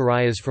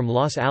 Zacharias from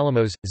Los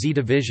Alamos. Z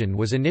Division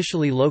was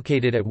initially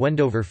located at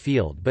Wendover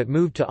Field but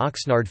moved to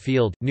Oxnard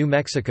Field, New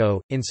Mexico,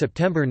 in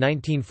September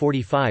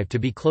 1945 to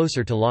be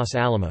closer to Los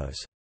Alamos.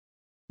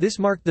 This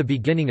marked the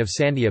beginning of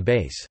Sandia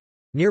Base.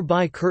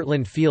 Nearby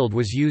Kirtland Field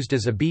was used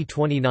as a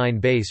B-29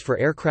 base for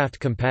aircraft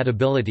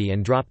compatibility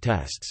and drop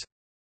tests.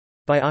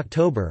 By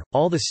October,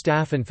 all the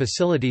staff and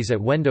facilities at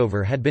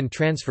Wendover had been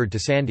transferred to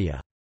Sandia.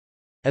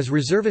 As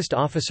reservist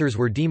officers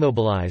were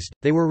demobilized,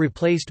 they were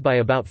replaced by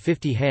about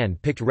 50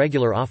 hand-picked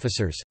regular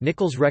officers.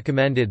 Nichols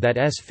recommended that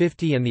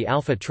S-50 and the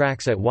Alpha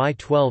tracks at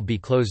Y-12 be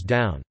closed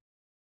down.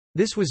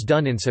 This was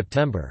done in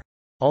September.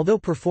 Although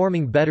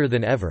performing better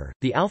than ever,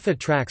 the Alpha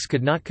tracks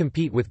could not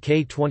compete with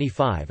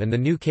K-25 and the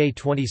new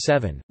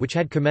K-27, which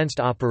had commenced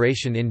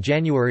operation in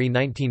January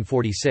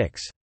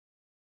 1946.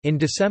 In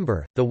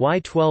December, the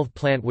Y-12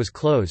 plant was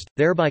closed,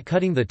 thereby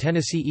cutting the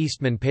Tennessee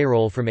Eastman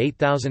payroll from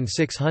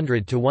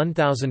 $8,600 to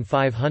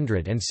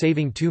 $1,500 and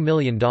saving $2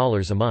 million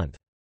a month.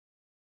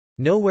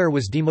 Nowhere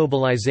was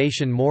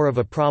demobilization more of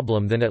a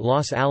problem than at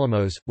Los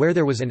Alamos, where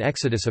there was an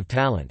exodus of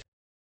talent.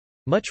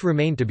 Much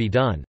remained to be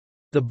done.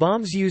 The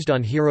bombs used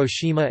on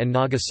Hiroshima and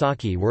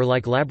Nagasaki were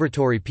like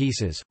laboratory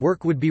pieces,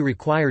 work would be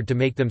required to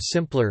make them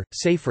simpler,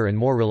 safer and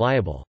more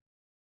reliable.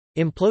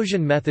 Implosion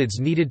methods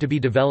needed to be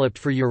developed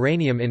for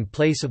uranium in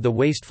place of the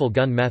wasteful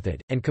gun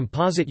method, and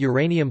composite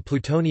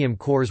uranium-plutonium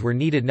cores were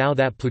needed now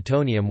that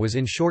plutonium was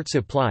in short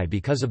supply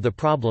because of the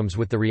problems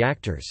with the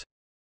reactors.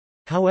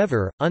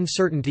 However,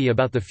 uncertainty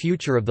about the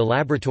future of the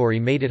laboratory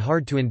made it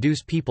hard to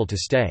induce people to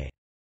stay.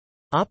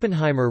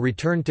 Oppenheimer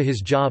returned to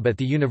his job at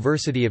the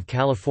University of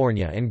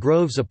California and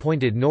Groves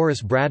appointed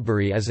Norris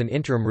Bradbury as an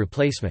interim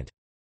replacement.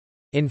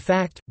 In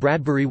fact,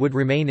 Bradbury would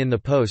remain in the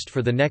post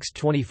for the next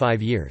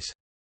 25 years.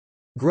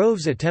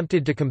 Groves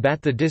attempted to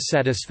combat the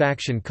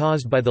dissatisfaction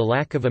caused by the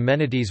lack of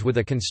amenities with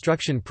a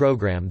construction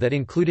program that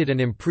included an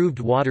improved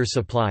water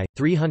supply,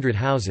 300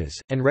 houses,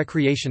 and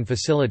recreation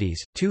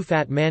facilities. 2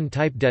 Fat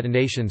Man-type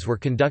detonations were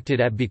conducted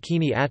at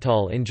Bikini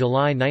Atoll in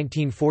July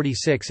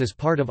 1946 as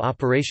part of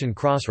Operation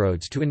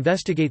Crossroads to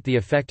investigate the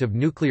effect of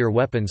nuclear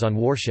weapons on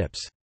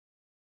warships.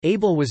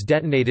 Able was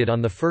detonated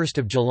on 1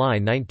 July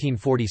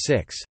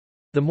 1946.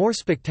 The more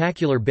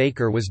spectacular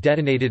Baker was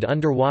detonated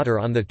underwater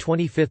on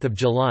 25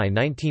 July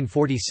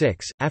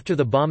 1946. After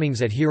the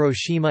bombings at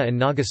Hiroshima and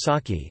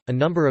Nagasaki, a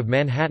number of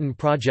Manhattan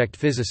Project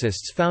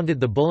physicists founded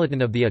the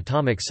Bulletin of the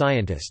Atomic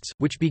Scientists,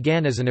 which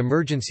began as an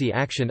emergency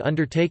action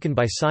undertaken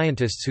by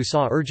scientists who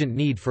saw urgent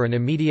need for an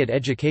immediate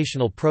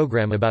educational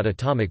program about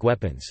atomic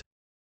weapons.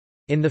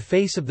 In the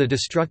face of the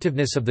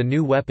destructiveness of the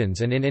new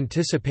weapons and in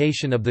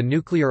anticipation of the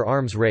nuclear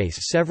arms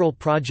race, several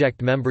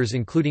project members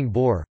including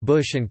Bohr,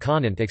 Bush and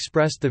Conant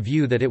expressed the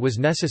view that it was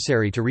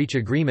necessary to reach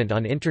agreement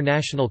on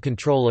international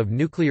control of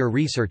nuclear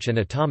research and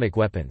atomic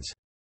weapons.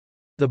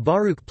 The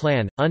Baruch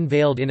Plan,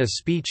 unveiled in a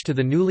speech to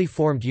the newly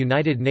formed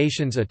United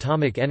Nations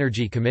Atomic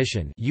Energy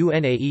Commission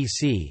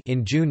 (UNAEC)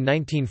 in June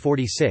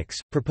 1946,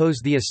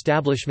 proposed the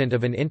establishment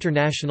of an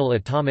International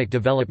Atomic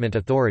Development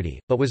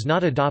Authority, but was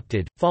not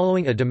adopted.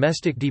 Following a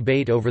domestic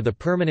debate over the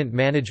permanent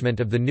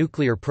management of the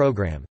nuclear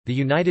program, the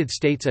United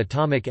States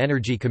Atomic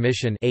Energy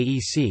Commission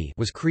 (AEC)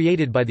 was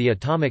created by the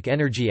Atomic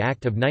Energy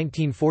Act of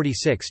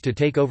 1946 to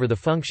take over the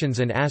functions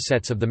and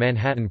assets of the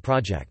Manhattan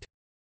Project.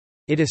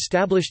 It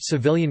established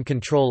civilian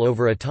control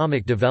over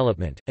atomic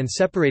development, and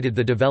separated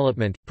the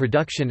development,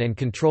 production and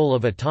control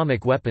of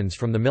atomic weapons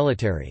from the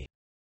military.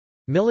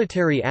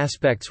 Military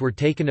aspects were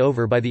taken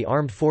over by the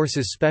Armed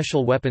Forces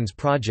Special Weapons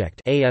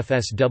Project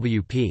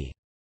 (AFSWP).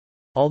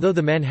 Although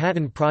the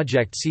Manhattan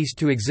Project ceased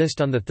to exist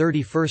on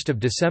 31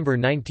 December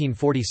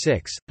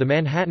 1946, the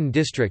Manhattan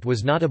District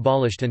was not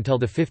abolished until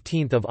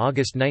 15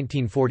 August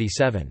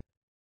 1947.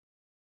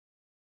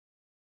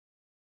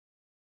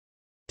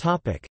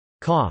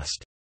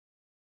 Cost.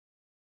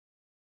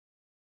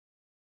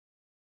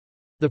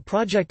 The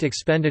project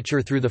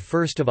expenditure through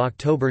 1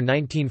 October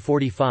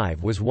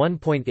 1945 was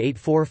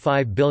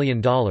 $1.845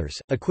 billion,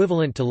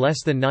 equivalent to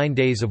less than 9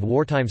 days of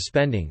wartime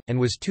spending, and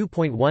was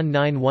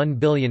 $2.191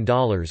 billion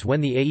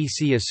when the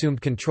AEC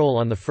assumed control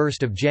on 1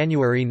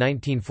 January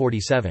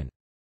 1947.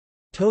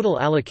 Total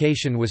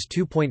allocation was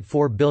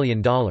 $2.4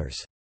 billion.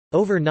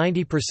 Over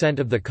 90%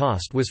 of the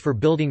cost was for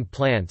building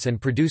plants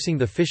and producing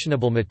the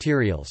fissionable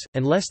materials,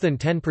 and less than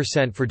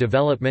 10% for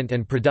development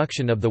and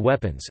production of the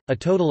weapons. A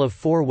total of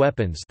 4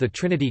 weapons, the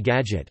Trinity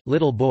Gadget,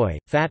 Little Boy,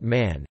 Fat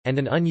Man, and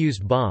an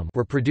unused bomb,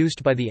 were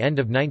produced by the end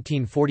of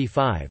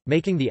 1945,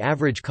 making the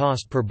average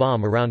cost per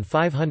bomb around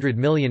 $500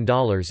 million in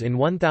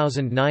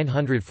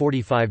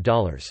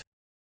 $1,945.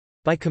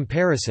 By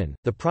comparison,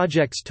 the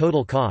project's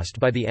total cost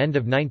by the end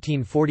of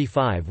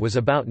 1945 was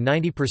about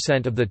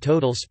 90% of the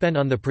total spent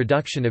on the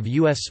production of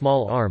U.S.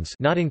 small arms,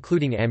 not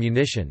including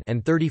ammunition,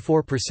 and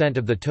 34%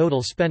 of the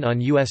total spent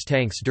on U.S.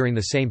 tanks during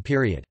the same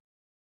period.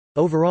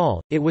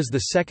 Overall, it was the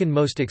second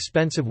most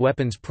expensive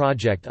weapons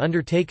project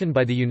undertaken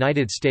by the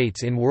United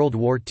States in World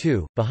War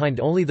II, behind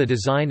only the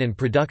design and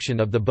production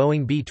of the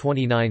Boeing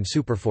B-29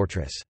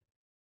 Superfortress.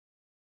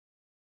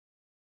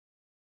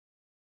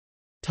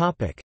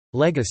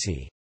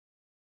 Legacy.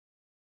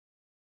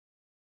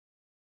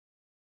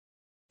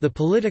 The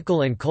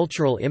political and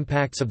cultural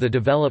impacts of the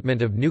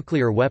development of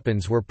nuclear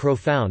weapons were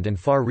profound and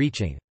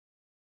far-reaching.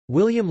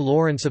 William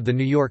Lawrence of The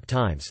New York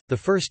Times, the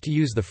first to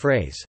use the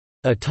phrase,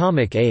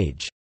 "atomic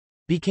age,"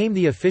 became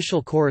the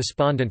official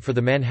correspondent for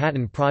the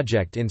Manhattan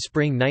Project in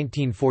spring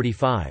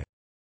 1945.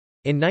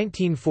 In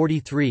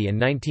 1943 and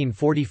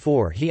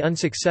 1944 he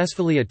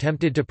unsuccessfully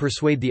attempted to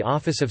persuade the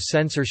Office of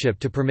Censorship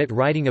to permit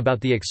writing about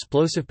the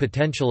explosive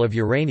potential of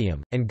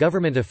uranium, and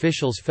government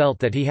officials felt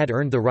that he had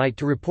earned the right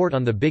to report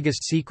on the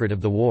biggest secret of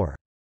the war.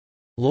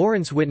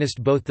 Lawrence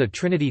witnessed both the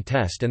Trinity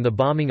test and the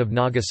bombing of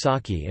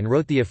Nagasaki and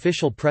wrote the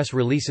official press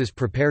releases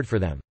prepared for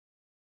them.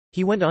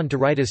 He went on to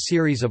write a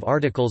series of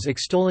articles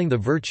extolling the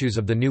virtues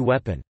of the new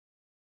weapon.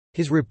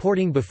 His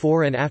reporting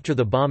before and after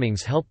the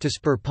bombings helped to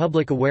spur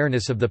public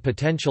awareness of the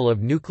potential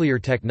of nuclear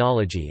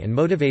technology and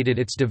motivated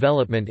its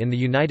development in the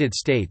United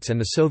States and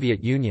the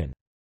Soviet Union.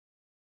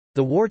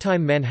 The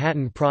wartime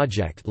Manhattan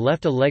Project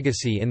left a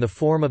legacy in the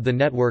form of the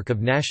network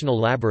of national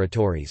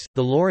laboratories,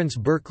 the Lawrence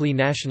Berkeley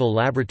National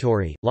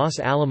Laboratory, Los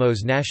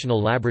Alamos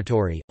National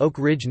Laboratory, Oak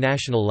Ridge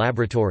National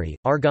Laboratory,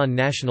 Argonne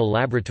National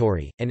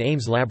Laboratory, and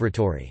Ames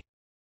Laboratory.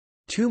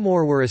 Two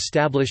more were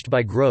established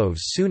by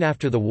Groves soon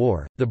after the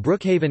war, the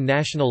Brookhaven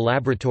National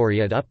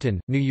Laboratory at Upton,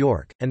 New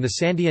York, and the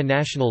Sandia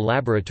National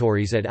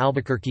Laboratories at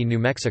Albuquerque, New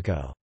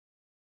Mexico.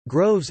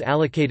 Groves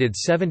allocated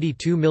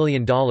 $72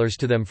 million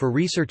to them for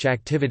research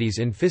activities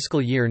in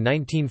fiscal year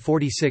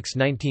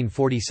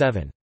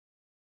 1946–1947.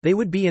 They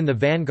would be in the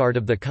vanguard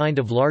of the kind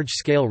of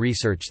large-scale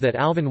research that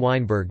Alvin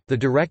Weinberg, the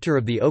director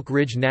of the Oak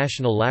Ridge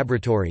National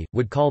Laboratory,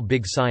 would call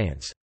big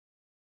science.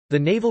 The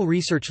Naval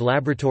Research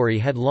Laboratory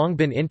had long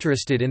been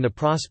interested in the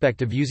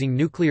prospect of using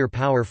nuclear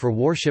power for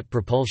warship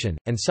propulsion,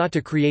 and sought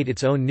to create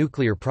its own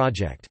nuclear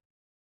project.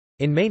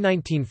 In May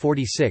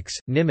 1946,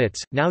 Nimitz,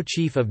 now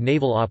Chief of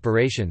Naval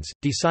Operations,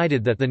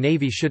 decided that the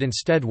Navy should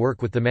instead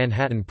work with the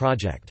Manhattan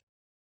Project.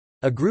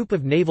 A group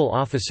of naval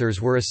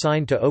officers were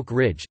assigned to Oak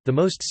Ridge, the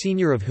most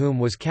senior of whom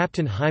was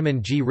Captain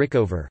Hyman G.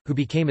 Rickover, who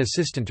became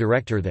assistant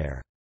director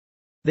there.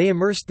 They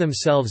immersed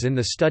themselves in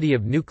the study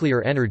of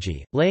nuclear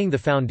energy, laying the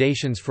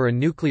foundations for a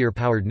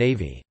nuclear-powered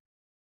Navy.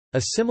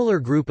 A similar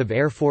group of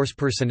Air Force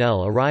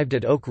personnel arrived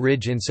at Oak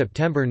Ridge in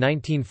September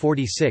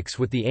 1946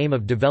 with the aim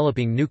of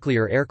developing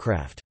nuclear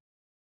aircraft.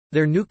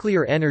 Their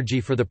Nuclear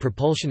Energy for the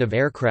Propulsion of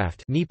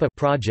Aircraft (NEPA)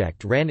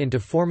 project ran into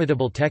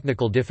formidable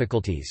technical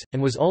difficulties,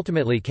 and was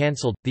ultimately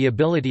cancelled. The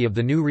ability of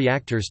the new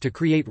reactors to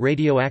create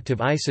radioactive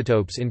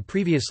isotopes in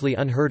previously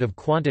unheard of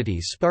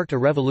quantities sparked a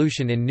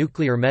revolution in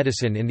nuclear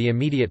medicine in the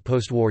immediate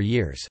post-war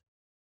years.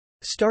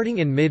 Starting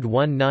in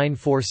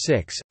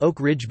mid-1946, Oak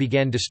Ridge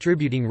began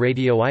distributing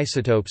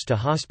radioisotopes to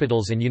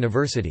hospitals and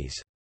universities.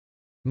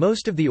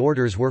 Most of the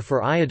orders were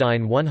for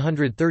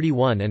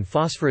iodine-131 and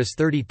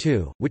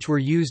phosphorus-32, which were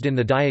used in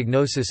the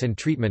diagnosis and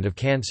treatment of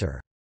cancer.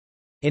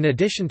 In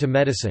addition to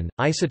medicine,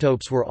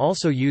 isotopes were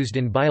also used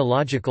in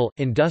biological,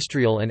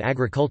 industrial and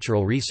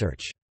agricultural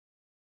research.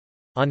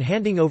 On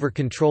handing over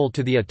control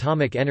to the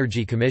Atomic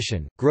Energy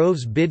Commission,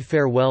 Groves bid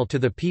farewell to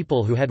the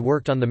people who had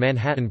worked on the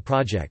Manhattan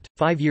Project.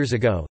 5 years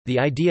ago, the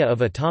idea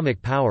of atomic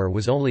power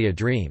was only a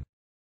dream.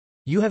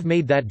 You have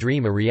made that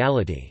dream a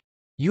reality.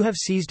 You have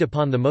seized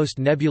upon the most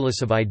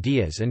nebulous of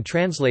ideas and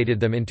translated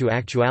them into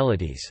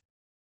actualities.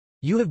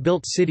 You have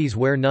built cities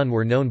where none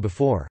were known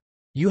before.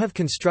 You have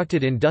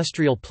constructed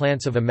industrial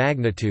plants of a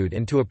magnitude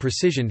and to a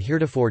precision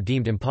heretofore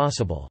deemed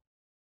impossible.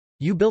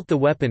 You built the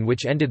weapon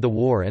which ended the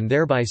war and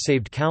thereby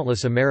saved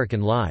countless American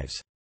lives.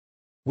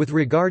 With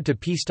regard to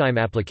peacetime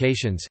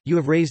applications, you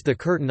have raised the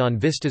curtain on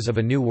vistas of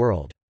a new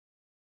world.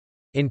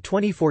 In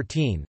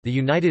 2014, the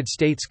United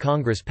States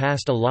Congress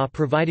passed a law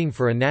providing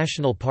for a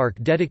national park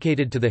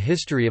dedicated to the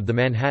history of the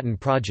Manhattan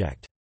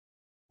Project.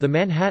 The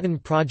Manhattan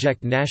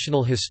Project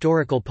National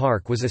Historical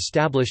Park was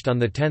established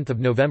on 10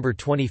 November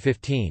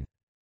 2015.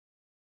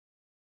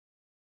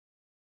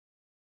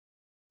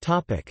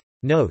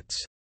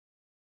 Notes.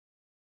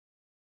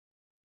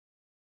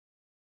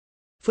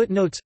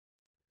 Footnotes.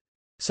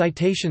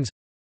 Citations.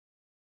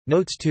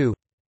 Notes 2.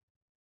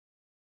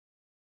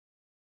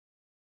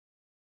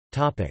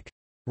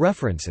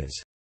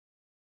 References.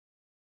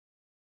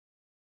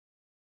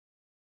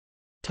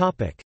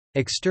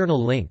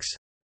 External links.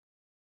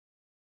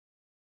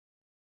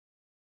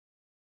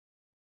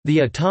 The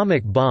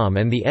Atomic Bomb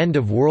and the End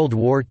of World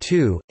War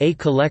II, A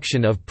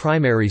Collection of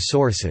Primary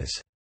Sources.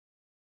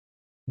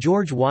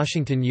 George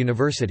Washington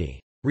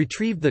University.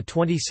 Retrieved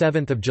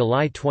 27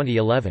 July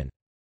 2011.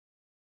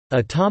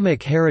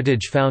 Atomic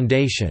Heritage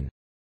Foundation.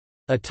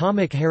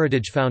 Atomic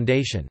Heritage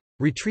Foundation.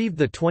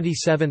 Retrieved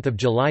 27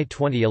 July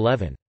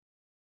 2011.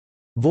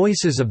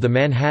 Voices of the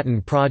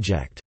Manhattan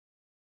Project.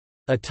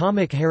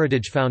 Atomic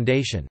Heritage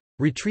Foundation.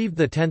 Retrieved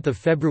 10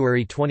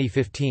 February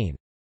 2015.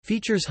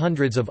 Features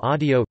hundreds of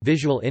audio,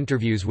 visual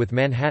interviews with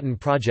Manhattan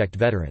Project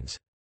veterans.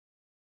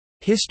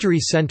 History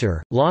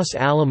Center, Los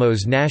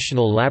Alamos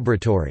National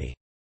Laboratory.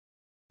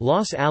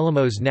 Los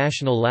Alamos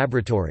National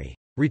Laboratory.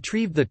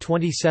 Retrieved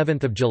 27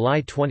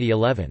 July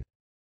 2011.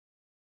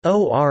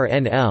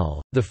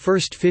 ORNL, The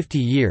First 50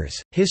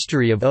 Years,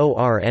 History of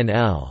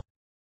ORNL.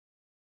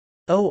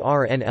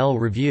 ORNL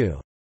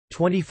Review.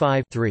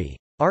 25 3.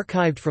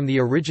 Archived from the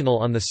original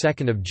on 2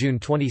 June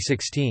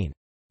 2016.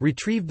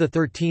 Retrieved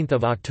 13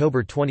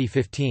 October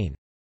 2015.